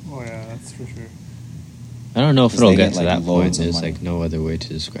know? Oh yeah, that's for sure. I don't know if 'Cause it'll they get get, to like, that point. loads of There's money. like no other way to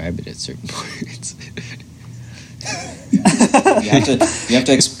describe it at certain points. You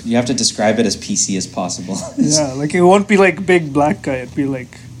have to describe it as PC as possible. Yeah, like it won't be like big black guy. It'd be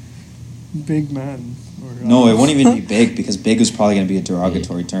like big man. Or, No, it won't even be big because big is probably going to be a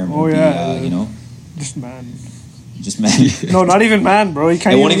derogatory term. Oh, It'll yeah. be, you know, just man. just man. No, not even man, bro. You It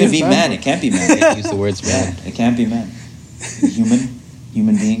can't. won't even use be man. It can't be man. Can't use the words man. It can't be man.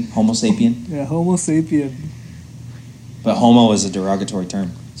 Human being, Homo sapien. Yeah, Homo sapien. But homo is a derogatory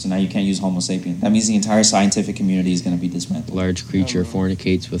term, so now you can't use Homo sapien. That means the entire scientific community is going to be dismantled. Large creature Yeah, bro.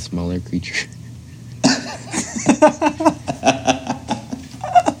 fornicates with smaller creature.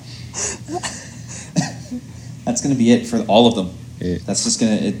 That's going to be it for all of them. Yeah. That's just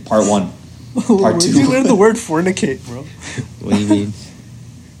going to part one. Where'd two. you learn the word fornicate, bro? What do you mean?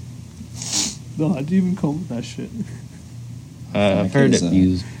 No, how'd you even come with that shit? I've heard it Fornicate is,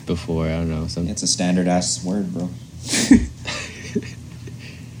 used before. I don't know. It's a standard ass word, bro.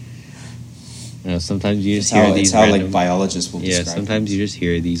 You know, sometimes you It's just hear how, these it's how like random- biologists will Yeah, describe sometimes it. you just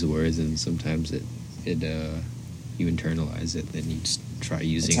hear these words, and sometimes it you internalize it, then you just try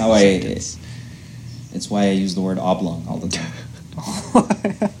using how a I- sentence. It's why I use the word oblong all the time.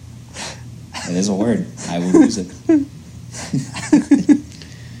 It is a word. I will use it.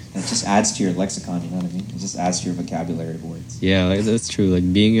 It just adds to your lexicon, you know what I mean? It just adds to your vocabulary of words. Yeah, like, that's true.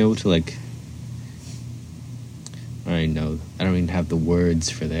 Like being able to like, I know I don't even have the words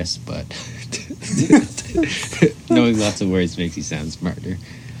for this, but knowing lots of words makes you sound smarter.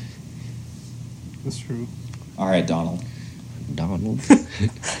 That's true. All right, Donald. Donald.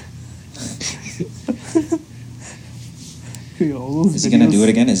 Yeah, all those Is he going to do videos- it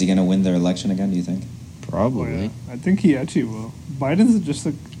again? Is he going to win the election again, do you think? Oh, Probably. yeah. I think he actually will. Biden's just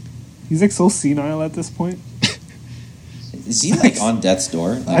like, he's like so senile at this point. Is he like on death's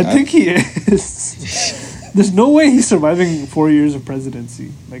door? Like, I think he is. There's no way he's surviving 4 years of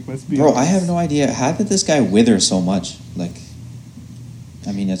presidency. Like, let's be Bro, I honest. have no idea. How did this guy wither so much? Like,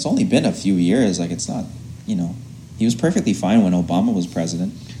 I mean, it's only been a few years. Like, it's not, you know. He was perfectly fine when Obama was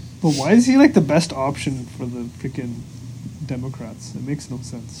president. But why is he like the best option for the freaking Democrats? It makes no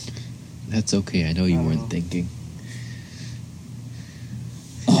sense. That's okay. I know I you don't weren't know. thinking.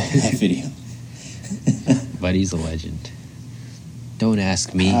 Oh, that video. But he's a legend. Don't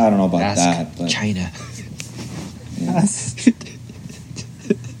ask me. I don't know about ask that, but- China. Yeah. That's-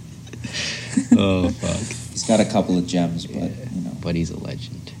 Oh fuck! He's got a couple of gems, but, Yeah. you know. But he's a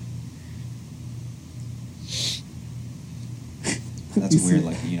legend. That's You see- weird.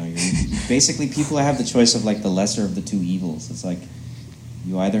 Like, you know, basically people have the choice of like the lesser of the two evils. It's like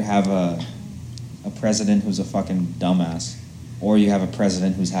you either have a president who's a fucking dumbass, or you have a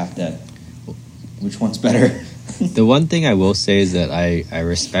president who's half dead. Which one's better? The one thing I will say is that I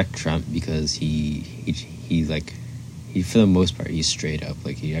respect Trump because he like he for the most part he's straight up.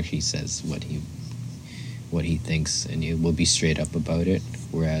 Like he actually says what he thinks, and he will be straight up about it.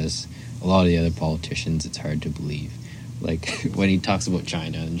 Whereas a lot of the other politicians, it's hard to believe. Like when he talks about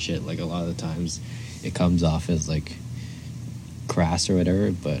China and shit, like a lot of the times it comes off as like crass or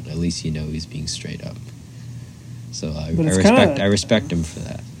whatever, but at least you know he's being straight up. So I But it's respect kinda- I respect him for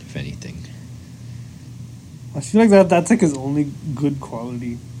that, if anything. I feel like that's like his only good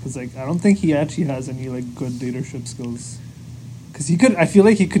quality, because like I don't think he actually has any like good leadership skills. Because I feel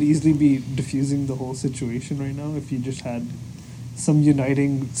like he could easily be diffusing the whole situation right now if he just had some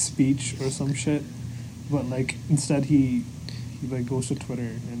uniting speech or some shit. But like instead he like goes to Twitter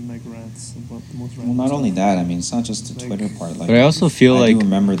and like rants about the most Well, random not stuff. only that. I mean, it's not just the Like- Twitter part. Like, But I also feel I like do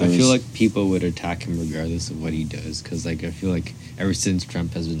remember there I feel was- like people would attack him regardless of what he does, because like I feel like ever since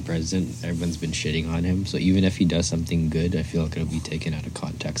Trump has been president, everyone's been shitting on him. So even if he does something good, I feel like it'll be taken out of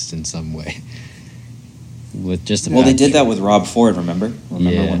context in some way. With just the Well, they fact did that with Rob Ford. Remember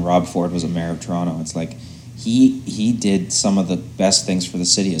Yeah. when Rob Ford was a mayor of Toronto? It's like he did some of the best things for the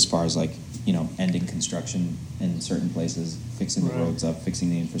city as far as like, you know, ending construction in certain places, fixing the Right. roads up,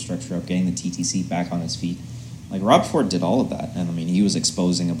 fixing the infrastructure up, getting the TTC back on its feet. Like Rob Ford did all of that, and I mean he was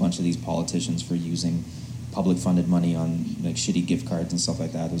exposing a bunch of these politicians for using public funded money on like shitty gift cards and stuff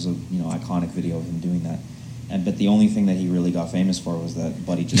like that. There's a iconic video of him doing that. But the only thing that he really got famous for was that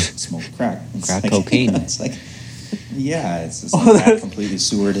Buddy just smoked crack. It's Crack like, cocaine. It's like, yeah, it's just like that completely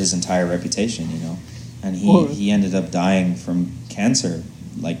sewered his entire reputation, And he ended up dying from cancer.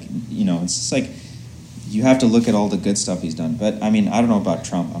 Like, it's just like, you have to look at all the good stuff he's done. But I mean, I don't know about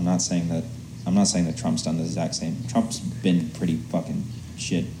Trump. I'm not saying that Trump's done the exact same. Trump's been pretty fucking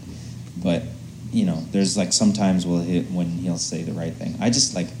shit. But there's like sometimes when he'll say the right thing. I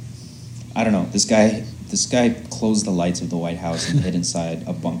just like, I don't know. This guy closed the lights of the White House and hid inside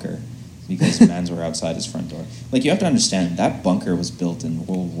a bunker because mans were outside his front door. Like, you have to understand, that bunker was built in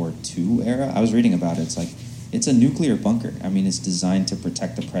World War II era. I was reading about it. It's like, it's a nuclear bunker. I mean, it's designed to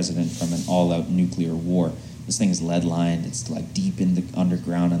protect the president from an all-out nuclear war. This thing is lead-lined. It's like deep in the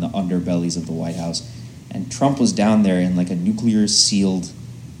underground and the underbellies of the White House. And Trump was down there in like a nuclear-sealed,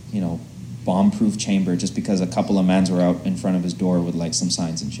 bomb-proof chamber just because a couple of mans were out in front of his door with like some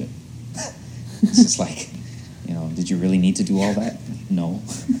signs and shit. It's just like, did you really need to do all that? No.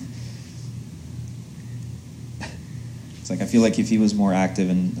 It's like, I feel like if he was more active,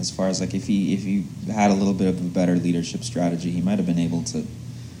 and as far as like if he had a little bit of a better leadership strategy, he might have been able to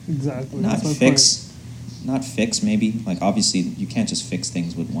not fix maybe. Like, obviously you can't just fix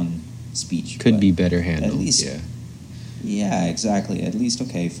things with one speech. Could be better handled. At least, yeah, exactly. At least,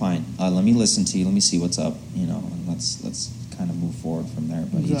 okay, fine. Let me listen to you. Let me see what's up. And let's kind of move forward from there.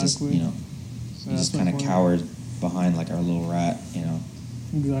 But exactly. he just kind of cowered behind like our little rat.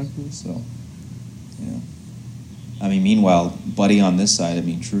 Exactly. So, I mean, meanwhile, Buddy on this side, I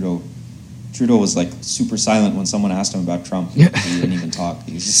mean, Trudeau was like super silent when someone asked him about Trump. He didn't even talk.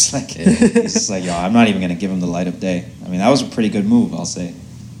 He was just like, yo, I'm not even going to give him the light of day. I mean, that was a pretty good move, I'll say.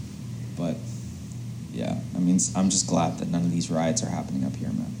 But, yeah, I mean, I'm just glad that none of these riots are happening up here,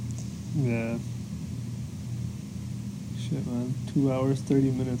 man. Yeah. Shit, man. 2 hours,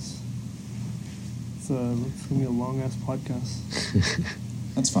 30 minutes. It's going to be a long-ass podcast.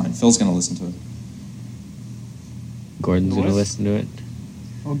 That's fine. Phil's going to listen to it. Gordon's going to listen to it.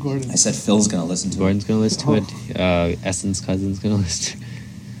 Oh, Gordon. I said Phil's going to listen to Gordon's it. going to listen to it. Essence cousin's going to listen to it.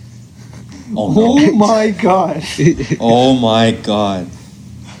 Oh, no. Oh, my God. Oh, my God.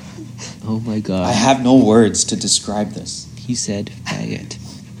 Oh, my God. I have no words to describe this. He said faggot.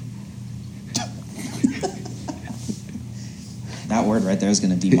 That word right there is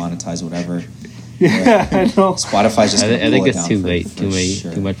going to demonetize whatever. Yeah, I know. Spotify's just going to I think pull it it's down too for late.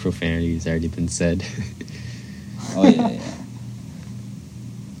 sure. Too much profanity has already been said. Oh, yeah. I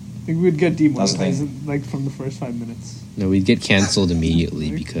think we'd get That's the demonetized like from the first 5 minutes. No, we'd get canceled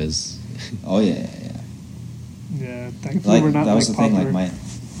immediately because... Oh, yeah. Yeah, thankfully we're not that was like the thing, popular. like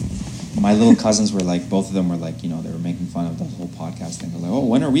my little cousins were like, both of them were like, they were making fun of the whole podcast thing. They're like, oh,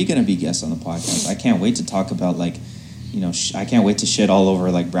 when are we going to be guests on the podcast? I can't wait to talk about like, I can't wait to shit all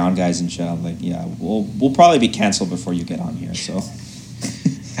over like brown guys and shit. I'm like, yeah, we'll probably be canceled before you get on here, so.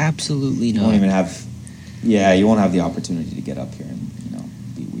 Absolutely You not. won't even have, you won't have the opportunity to get up here and,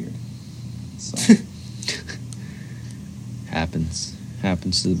 be weird. So. Happens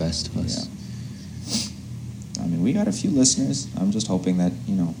to the best of us. Yeah. I mean, we got a few listeners. I'm just hoping that,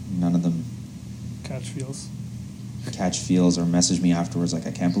 none of them Catch feels. catch feels or message me afterwards like,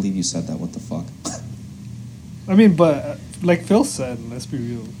 I can't believe you said that, what the fuck? I mean, but like Phil said, let's be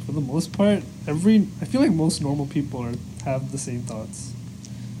real. For the most part, I feel like most normal people have the same thoughts.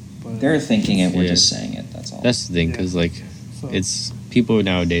 But They're thinking it, we're Yeah. just saying it, that's all. That's the thing, Yeah. because like So- it's people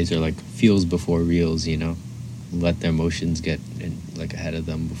nowadays are like feels before reals, let their emotions get like ahead of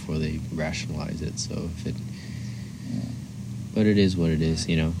them before they rationalize it. So but it is what it is,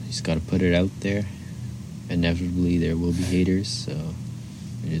 you just got to put it out there. Inevitably there will be haters, so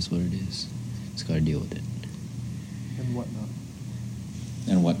it is what it is. Just got to deal with it. and whatnot.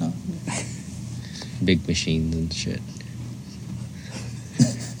 And whatnot. Big machines and shit.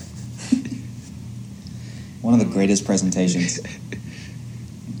 One of the greatest presentations.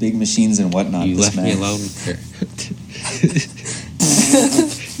 Big machines and whatnot. You this left me man. alone.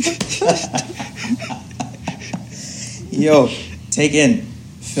 Yo, take in.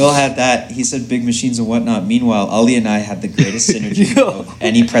 Phil had that. He said big machines and whatnot. Meanwhile, Ali and I had the greatest synergy of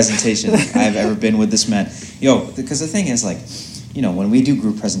any presentation I've ever been with this man. Yo, because the thing is, like, when we do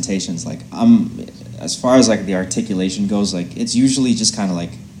group presentations, like, as far as, like, the articulation goes, like, it's usually just kind of,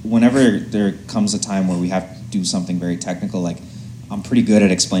 like, whenever there comes a time where we have to do something very technical, like, I'm pretty good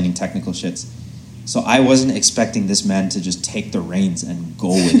at explaining technical shits. So I wasn't expecting this man to just take the reins and go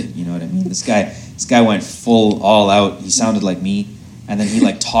with it. You know what I mean? This guy went full all out. He sounded like me, and then he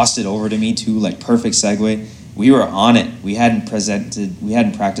like tossed it over to me too, like perfect segue. We were on it. We hadn't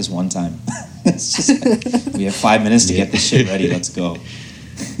practiced one time. It's just, we have 5 minutes to get this shit ready. Let's go.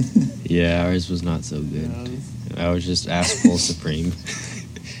 Yeah, ours was not so good. Yeah, I was just asphalt supreme.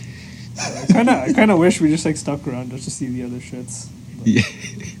 I kind of wish we just like stuck around just to see the other shits. But-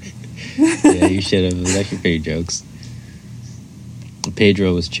 Yeah, you should have. It was actually pretty jokes.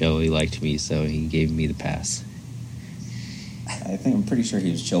 Pedro was chill. He liked me, so he gave me the pass. I'm pretty sure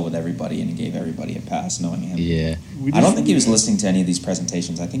he was chill with everybody and he gave everybody a pass, knowing him. Yeah. we I don't just- think he was listening to any of these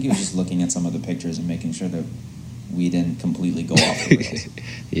presentations. I think he was just looking at some of the pictures and making sure that we didn't completely go off the rails.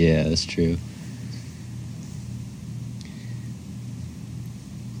 Yeah, that's true.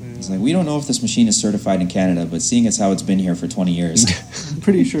 It's like, we don't know if this machine is certified in Canada, but seeing as how it's been here for 20 years, I'm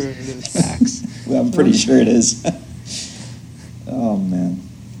pretty sure it is. Facts. well, I'm pretty sure it is. Oh, man.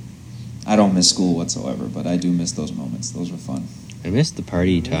 I don't miss school whatsoever, but I do miss those moments. Those were fun. I missed the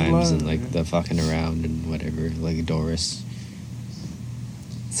party Yeah, there's a times lot and of- like the fucking around and whatever, like Doris.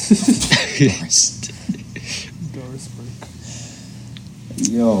 Doris Burke.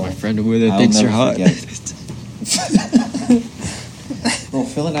 Yo. My friend over there I'll thinks never you're hot. forget. Bro,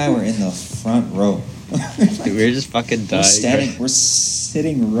 Phil and I were in the front row. We were just fucking dying. We're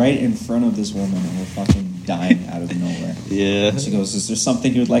sitting right in front of this woman and we're fucking dying out of nowhere. Yeah. And she goes, "Is there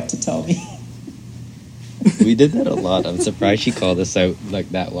something you'd like to tell me?" We did that a lot. I'm surprised she called us out like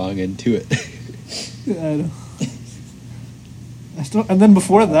that long into it. I know. And then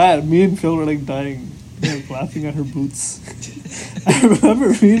before that, me and Phil were like dying, like, laughing at her boots. I remember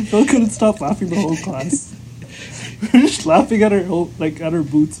me and Phil couldn't stop laughing the whole class. We were just laughing at her at her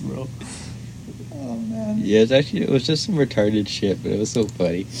boots, bro. Oh man. Yeah, it was just some retarded shit, but it was so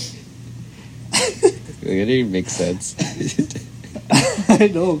funny. It didn't even make sense. I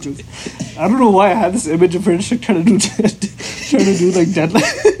know, because I don't know why I had this image of her just like, trying to do like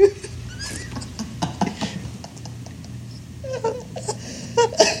deadlift.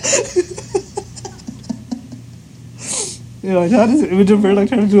 You know, I had this image of her like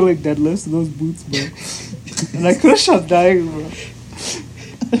trying to do like deadlifts in those boots, bro. And I could have stopped dying, bro.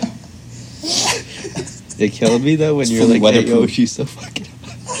 It killed me though when It's you're fully like, hey, yo, weatherproof. she's so fucking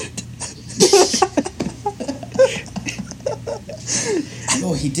hot.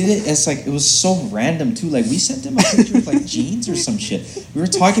 No, he did it as like, it was so random too. Like, we sent him a picture of like jeans or some shit. We were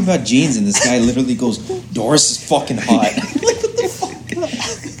talking about jeans and this guy literally goes, "Doris is fucking hot." Like, what the fuck?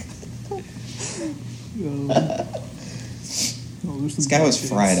 This guy was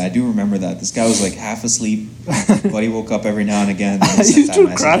fried. I do remember that. This guy was like half asleep, but he woke up every now and again. And I he sat used down to and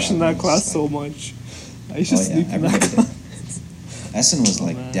I sat crash down in and that it was class like- so much. I used to Oh yeah, sleep in that everybody did. class. Essen was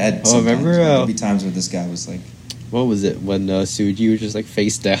like man. dead. Oh, sometimes. remember, Like, there'd be times where this guy was like, What was it when Suji was just like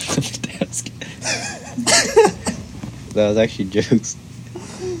face down on the desk? That was actually jokes.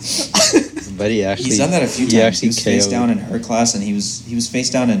 But he actually he's done that a few he times. He actually was face KO'd. down in her class, and he was face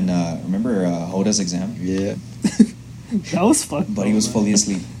down in remember Hoda's exam, Yeah. That was fun. but he was man. fully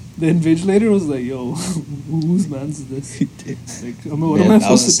asleep. The invigilator was like, "Yo, whose man's is this? Like, I mean, what Man, am I That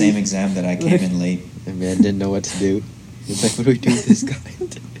was supposed the to same do?" exam that I came Like- in late. The man didn't know what to do. He's like, what do we do with this guy?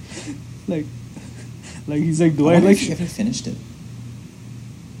 Like he's like, "Do I I wonder like?" if he finished it.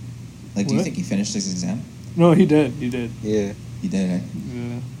 Like, do you What? think he finished his exam? No, he did. He did. Yeah. He did. Eh?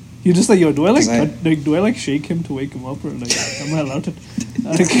 Yeah. He just like, "Yo, do I like, 'Cause do I like shake him to wake him up, or like, am I allowed to?"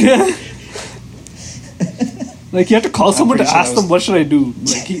 Like, like you have to call someone to pretty sure ask that them, was- "What should I do?"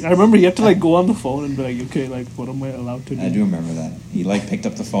 Like, I remember you have to like go on the phone and be like, "Okay, like, what am I allowed to do?" I do remember that. He like picked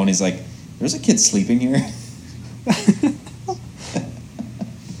up the phone. He's like, "There's a kid sleeping here."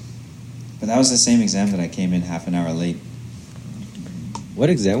 But that was the same exam that I came in half an hour late. What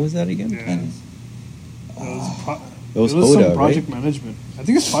exam was that again? Yeah. And It was, It was some Hoda, project right? management. I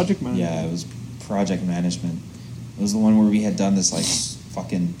think it's project management. yeah, it was project management. It was the one where we had done this like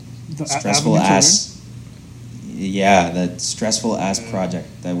fucking The stressful Avenue ass. Yeah, that stressful ass project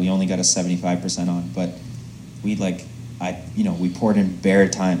that we only got a 75% on, but we we poured in bare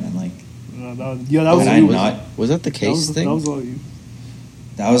time and like That was Had I you. not- Was that the case thing? That was all you.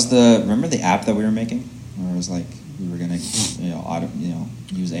 that was remember the app that we were making where it was like we were gonna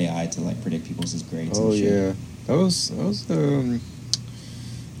use AI to like predict people's grades. Oh and shit. yeah, that was I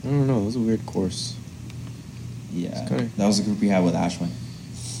don't know. It was a weird course. Yeah, It's kinda- that was the group we had with Ashwin.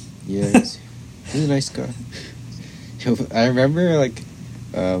 Yeah, he's a nice guy. Yo, I remember like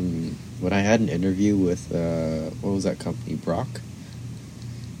when I had an interview with what was that company, Brock.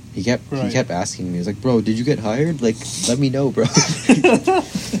 He Right. kept asking me. He was like, "Bro, did you get hired? Like, let me know, bro."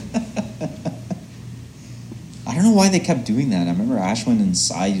 I don't know why they kept doing that. I remember Ashwin and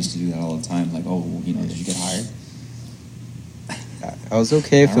Sai used to do that all the time. Like, oh, did you get hired? I was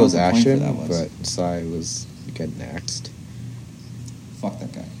okay if I it don't was know what the point for Ashen, that was. but Sai was getting axed. Fuck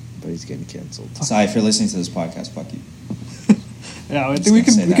that guy. but he's getting canceled. Sai, if you're listening to this podcast, fuck you. Yeah, I just think we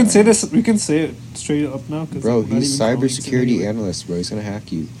gonna say can that say right this. We can say it straight up now. Bro, he's cybersecurity analyst, bro. He's gonna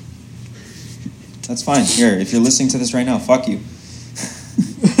hack you. That's fine. Here, if you're listening to this right now, fuck you.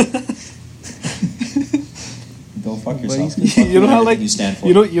 Go fuck yourself. Fuck You know how everything like you stand for.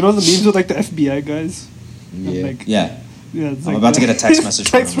 you know the memes with like the FBI guys. And, Yeah. like, Yeah. yeah. It's I'm like about to that. get a text message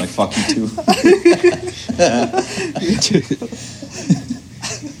from him like, fuck you too.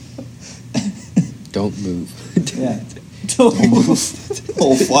 Don't move. Yeah. Don't move.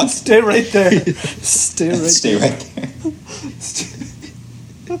 Oh, fuck. Stay right there. Stay right. Stay there. right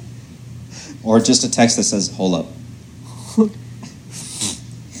there. Or just a text that says, hold up. Oh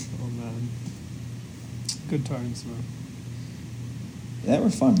man. Good times, man. They were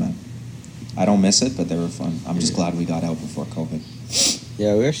fun, man. I don't miss it, but they were fun. I'm just Yeah. glad we got out before COVID.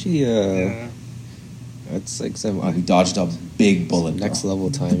 Yeah, we actually. Yeah. That's like some We dodged a big bullet. next bro.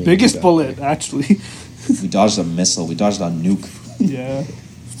 level timing. Biggest we got bullet, there. actually. We dodged a missile. We dodged a nuke. Yeah.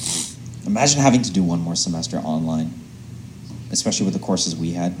 Imagine having to do one more semester online, especially with the courses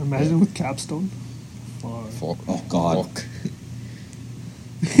we had. Imagine with capstone. Fuck. Fuck. Oh, God. Fuck.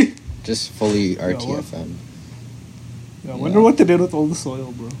 Just fully what? RTFM. Yeah, I wonder what they did with all the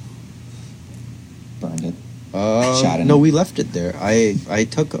soil, bro. Burned it. Shot in No, it. we left it there. I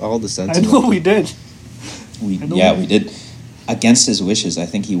took all the I sensitive. know we did. We I know yeah, we- we did. Against his wishes, I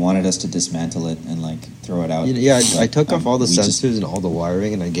think he wanted us to dismantle it and like throw it out. Yeah, I But, took off all the we just- sensors and all the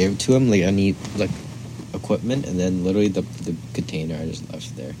wiring, and I gave it to him like any like equipment, and then literally the container I just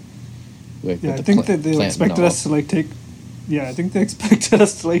left there. Like, Yeah, with I the think pla- that they plant expected and us to like take. Yeah, I think they expected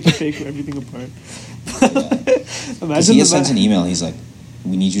us to like take everything apart. Because Imagine he the had sent an email. He's like,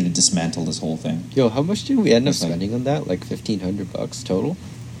 "We need you to dismantle this whole thing." Yo, how much did we end up It's like- spending on that? Like $1,500 total.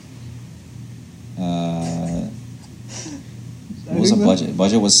 What was the budget?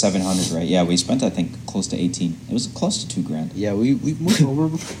 Budget was 700, right? Yeah, we spent I think close to 18. It was close to $2,000. Yeah, we Over,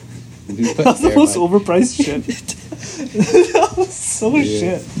 we put that's the there, most but- overpriced shit. That was so much Yeah.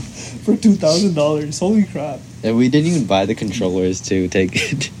 shit for $2,000. Holy crap! And we didn't even buy the controllers to take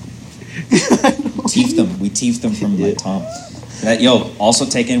it. Teefed them. We teefed them from like Tom. Also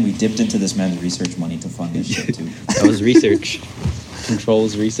taken. We dipped into this man's research money to fund this shit too. That was research.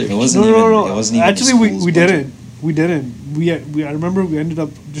 Controls research. It wasn't No. It wasn't even Actually, the we school's we budget. didn't. We didn't. I remember we ended up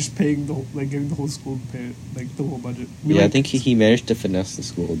just paying the whole, like getting the whole school to pay it, like the whole budget. We, Yeah, I like, think he managed to finesse the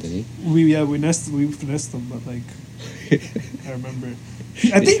school, didn't he? we finessed them, but like I remember.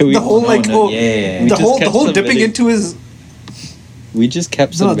 I think Yeah, we- the whole No, like no, oh, yeah. We the just whole kept dipping submitting- into his We just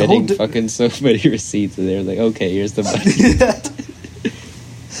kept No, the whole submitting fucking so many receipts, and they were like, "Okay, here's the money."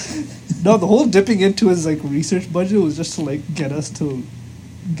 No, the whole dipping into his like research budget was just to like get us to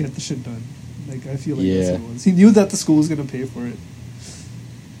get the shit done. Like I feel like that's Yeah. what it was. He knew that the school was gonna pay for it.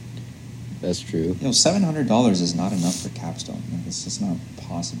 That's true. $700 is not enough for capstone. Like, it's just not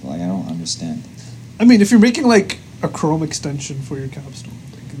possible. Like, I don't understand. I mean, if you're making like a Chrome extension for your capstone,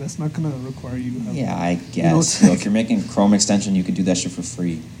 like, that's not gonna require you to have. Yeah, I it's guess. like- If you're making a Chrome extension, you could do that shit for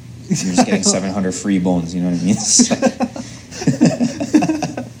free. You're just getting 700 free bones. You know what I mean? It's like-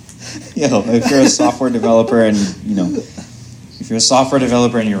 if you're a software developer and if you're a software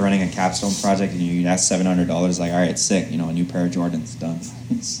developer and you're running a capstone project and you ask $700, like, all right, sick. A new pair of Jordans done.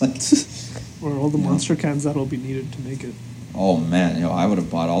 It's like, Or all the Yeah. monster cans that'll be needed to make it. oh man, I would have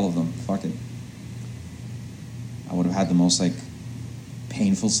bought all of them. Fuck it. I would have had the most like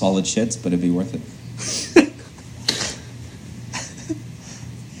painful solid shits, but it'd be worth it.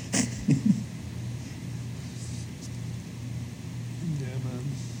 Yeah, man.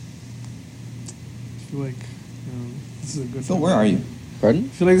 I feel like this is a good. Phil, time where to- are you? Pardon? I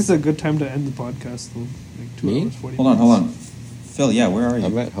feel like this is a good time to end the podcast though. Like 2 Me? hours 40. Hold on. Phil, yeah, where are you?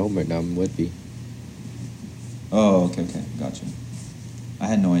 I'm at home right now. I'm with you. Oh, okay, gotcha. I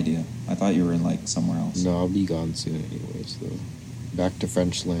had no idea. I thought you were in like somewhere else. No, I'll be gone soon, anyways. Though, back to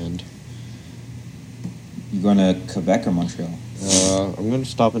French land. You going to Quebec or Montreal? I'm gonna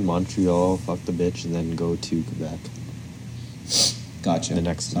stop in Montreal, fuck the bitch, and then go to Quebec Gotcha. the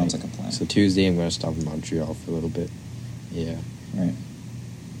next Sounds night. like a plan. So Tuesday, I'm gonna stop in Montreal for a little bit. Yeah. Right.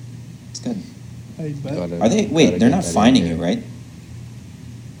 It's good. I bet. Gotta- Are they? gotta Wait, they're get not that finding in you, there. right?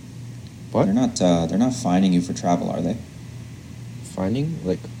 What? They're not. They're not finding you for travel, are they? Finding?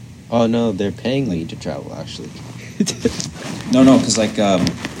 Like, oh no, they're paying me to travel, actually. No, because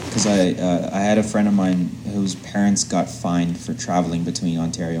I had a friend of mine whose parents got fined for traveling between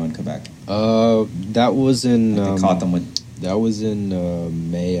Ontario and Quebec. That was in. Like, they caught them with That was in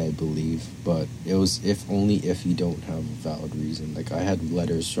May, I believe, but it was only if you don't have a valid reason. Like I had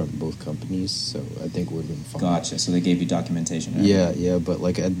letters from both companies, so I think we've been fine. Gotcha. So they gave you documentation. Right? Yeah, but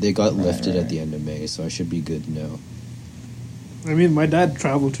like they got Right, lifted right. at the end of May, so I should be good now. I mean, my dad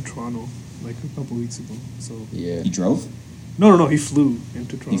traveled to Toronto like a couple weeks ago. So Yeah. He drove. no, he flew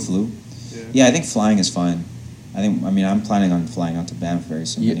into Toronto. He flew. Yeah. Yeah, I think flying is fine. I'm planning on flying out to Banff very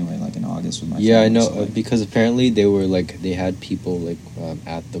soon Yeah. anyway, like in August with my Yeah, I family, know so, like, because apparently they had people like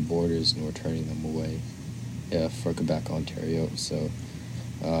at the borders and were turning them away. Yeah, for Quebec, Ontario. So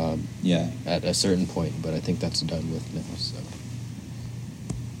yeah, at a certain point, but I think that's done with now. So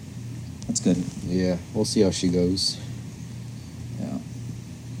that's good. yeah, we'll see how she goes. Yeah.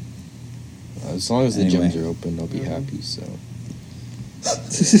 As long as the Anyway. gyms are open, I'll be Yeah. happy. So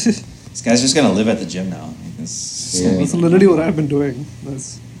This guy's just gonna live at the gym now. Like, this is gonna be That's the literally norm. what I've been doing.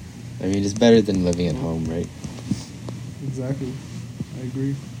 That's I mean, it's better than living at home, right? exactly. I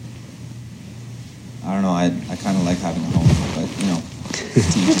agree. I don't know. I kind of like having a home, but you know, to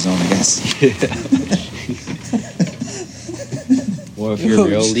each his own, I guess. Or if you're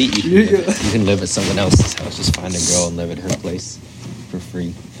real elite, you Yeah. can live at someone else's house. Just find a girl and live at her place for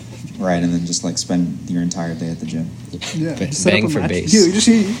free. Right, and then just like spend your entire day at the gym. Yeah, Ba- just set bang up a for mat. base. You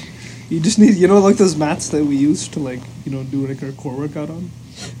just need like those mats that we use to like do like our core workout on.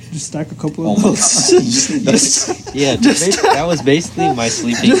 Just stack a couple Oh of my those. god! You just need those. Yeah, that was basically my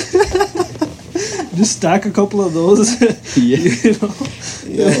sleeping. Just stack a couple of those. Yeah.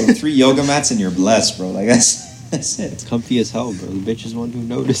 Yo, 3 yoga mats and you're blessed, bro. Like that's it. It's comfy as hell, bro. The bitches won't even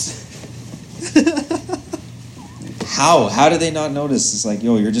notice. How do they not notice? It's like,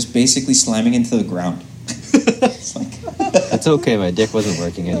 yo, you're just basically slamming into the ground. It's like, It's okay. My dick wasn't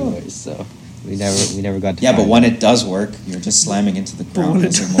working anyways, so we never got to. yeah, but find when out. it does work, you're just slamming into the ground. when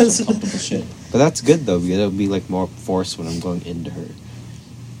it That's the most does- uncomfortable shit. But that's good though, because it'll be like more force when I'm going into her.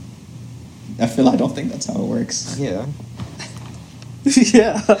 I don't think that's how it works. Yeah.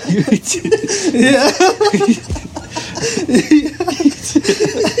 yeah.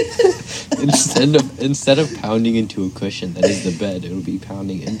 Instead of pounding into a cushion that is the bed, it'll be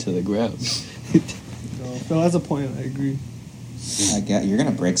pounding into the ground. No, Phil has a point. I agree. I get you're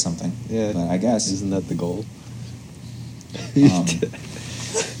gonna break something. Yeah. But I guess Isn't that the goal?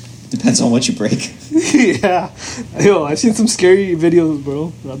 Depends on what you break. Yeah. Yo, I've seen some scary videos,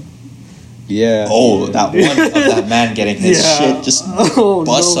 bro. Yeah. Oh, that one of that man getting his Yeah. shit just Oh,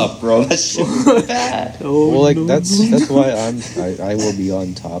 bust no. up, bro. That shit was bad. Oh, Well, like no, that's no. why I will be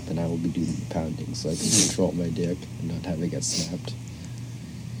on top and I will be doing the pounding so I can control my dick and not have it get snapped.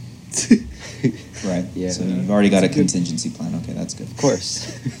 Right. Yeah. So you've already got a That's a good- contingency plan. Okay, that's good. Of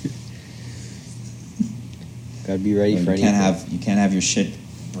course. Gotta be ready You for anything. can't have your shit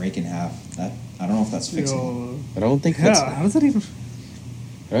break in half. That I don't know if that's fixable. Yo. I don't think Yeah, that's. how does that even?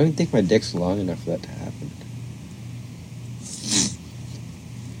 I don't even think my dick's long enough for that to happen.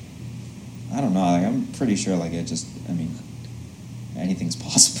 I don't know. Like, I'm pretty sure. Like it just. I mean, anything's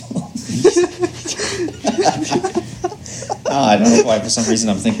possible. I don't know why. For some reason,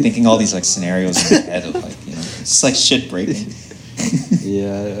 I'm thinking all these like scenarios in my head of like just like shit breaking.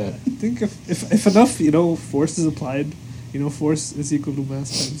 Yeah. I think if enough, force is applied, force is equal to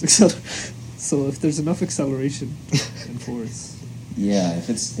mass times acceleration. So if there's enough acceleration and force, Yeah, if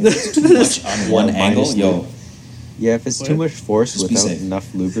it's too much on one Yeah, angle, minus yo, Yeah, if it's too What? much force Just be without safe.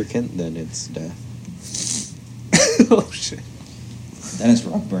 enough lubricant, then it's death. oh shit. then it's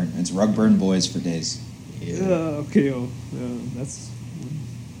rug burn. It's rug burn boys for days. Yeah. Okay, that's.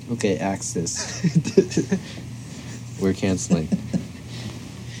 Okay, axe this. We're canceling.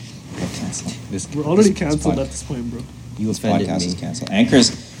 We're canceling. This, We're already This cancelled pod- at this point, bro. You This offended podcast me. is canceled.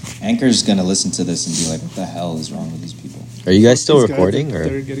 Anchor's gonna listen to this and be like, "What the hell is wrong with these people?" Are you guys still These guys, recording?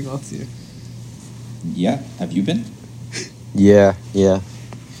 They're Or? getting off to you. Yeah, have you been? Yeah.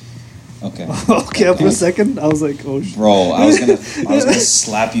 Okay. Okay, for a second, I was like, oh shit. Bro, I was gonna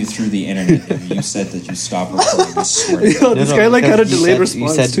slap you through the internet if you said that you stopped recording. I swear to Yo, God. this guy like had a because you delayed said- you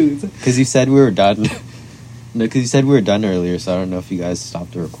response said- too. Because you said we were done. No, because you said we were done earlier, so I don't know if you guys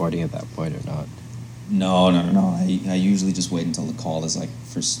stopped the recording at that point or not. No. I usually just wait until the call is like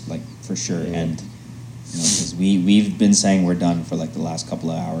for sure Yeah. end. Because we've been saying we're done for like the last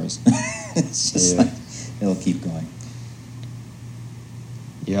couple of hours. It's just Yeah. like it'll keep going.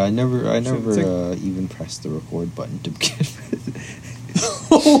 Yeah, I never it's like- even pressed the record button to begin with.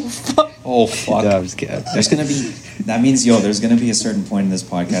 Oh fuck! Oh fuck! No, I'm just kidding. There's gonna be. That means there's gonna be a certain point in this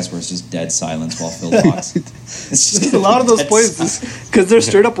podcast where it's just dead silence while Phil talks. It's just A lot of those dead points, silence. because they're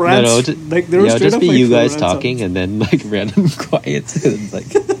straight up rants. No, ju- like they were yeah, straight just up be like you Phil guys rants talking and then like random quiet. It's like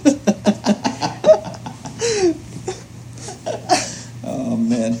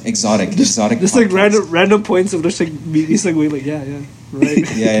said? Exotic. Just like podcast. random points of just like me. He's like, wait, like yeah,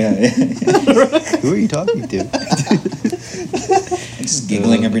 right. Yeah. Who are you talking to? Just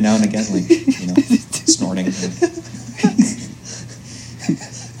giggling every now and again, like, snorting.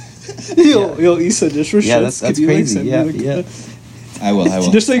 Yo, Issa, just for Yeah, shits, that's could you, crazy. Like, Yeah, send me, like, yeah. I will.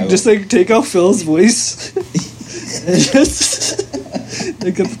 Just I will. like take out Phil's voice. And just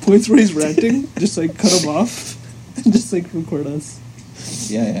like at the points where he's ranting, just like cut him off and just like record us.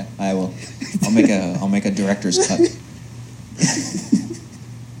 Yeah, I will. I'll make a director's cut.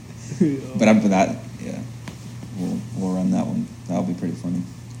 But I'm for that. Yeah, we'll run that one. That'll be pretty funny.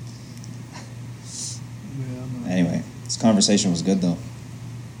 Yeah, Anyway, this conversation was good though.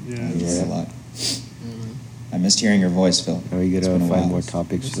 yeah. I enjoyed it a lot. I missed hearing your voice, Phil. Are we It's gonna been a find while. more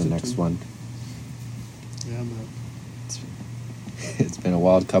topics for the Missed it next too. one? Yeah, man. It's been a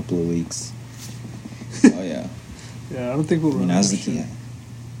wild couple of weeks. Oh yeah. Yeah, I don't think we'll I run mean, out as of shit.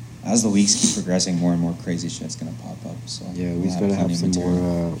 the weeks keep progressing, more and more crazy shit's gonna pop up. So Yeah, we'll we gotta have plenty of some material.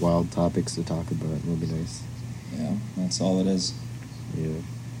 more wild topics to talk about. It'll be nice. Yeah, that's all it is. Yeah.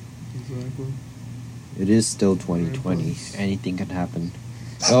 Exactly. It is still 2020. close. Anything can happen.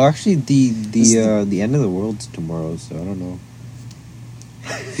 Oh, actually, the end of the world's tomorrow, so I don't know.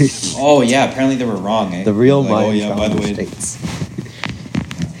 Oh yeah, apparently they were wrong. Eh? The real Like, mind. Oh yeah, by the way. States.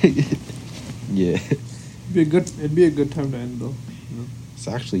 Yeah, It'd be a good time to end though. it's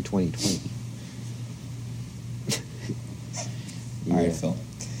actually 2020. All right, Phil.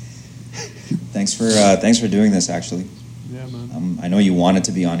 Thanks for doing this. Actually, Yeah, man. I know you wanted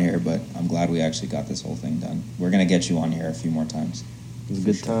to be on here, but I'm glad we actually got this whole thing done. We're gonna get you on here a few more times. It was a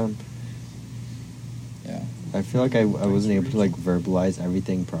good time. Yeah. I feel like I wasn't able to like verbalize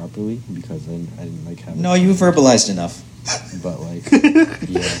everything properly because I didn't like have. No, you verbalized enough. But like,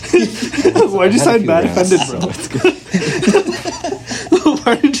 yeah. Why'd you I had a sound few mad rants, offended, so bro? it's good.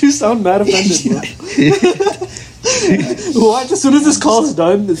 Why did you sound mad offended, bro? Watch, as soon as this call's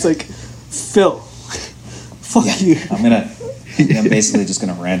done, it's like, Phil, fuck you. I'm basically just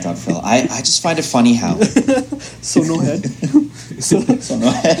gonna rant on Phil. I just find it funny how. So no head. So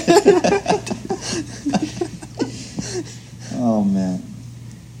no. Oh man.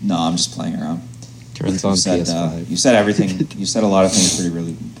 No, I'm just playing around. Turns on PS5. You said everything. You said a lot of things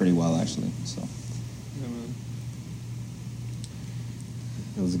pretty well actually. So Yeah, man.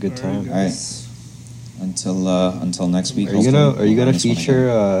 It was a good All time. right, all right. guys. Until next week. Are you gonna hopefully we'll run this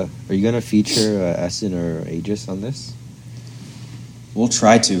one feature Essen or Aegis on this? We'll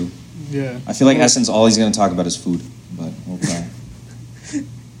try to. Yeah. I feel like Essen's all he's gonna talk about is food, but we'll try.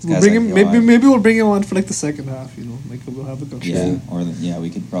 We'll guy's bring like, him. "Yo, Maybe we'll bring him on for like the second half. Like we'll have like a Yeah, we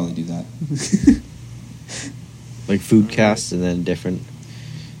could probably do that. Like food casts and then different.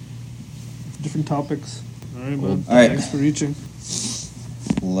 different topics. All right, Well, man. all right. Thanks for reaching.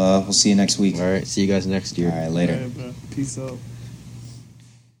 We'll see you next week. All right, see you guys next year. All right, later. All right, bro. Peace out.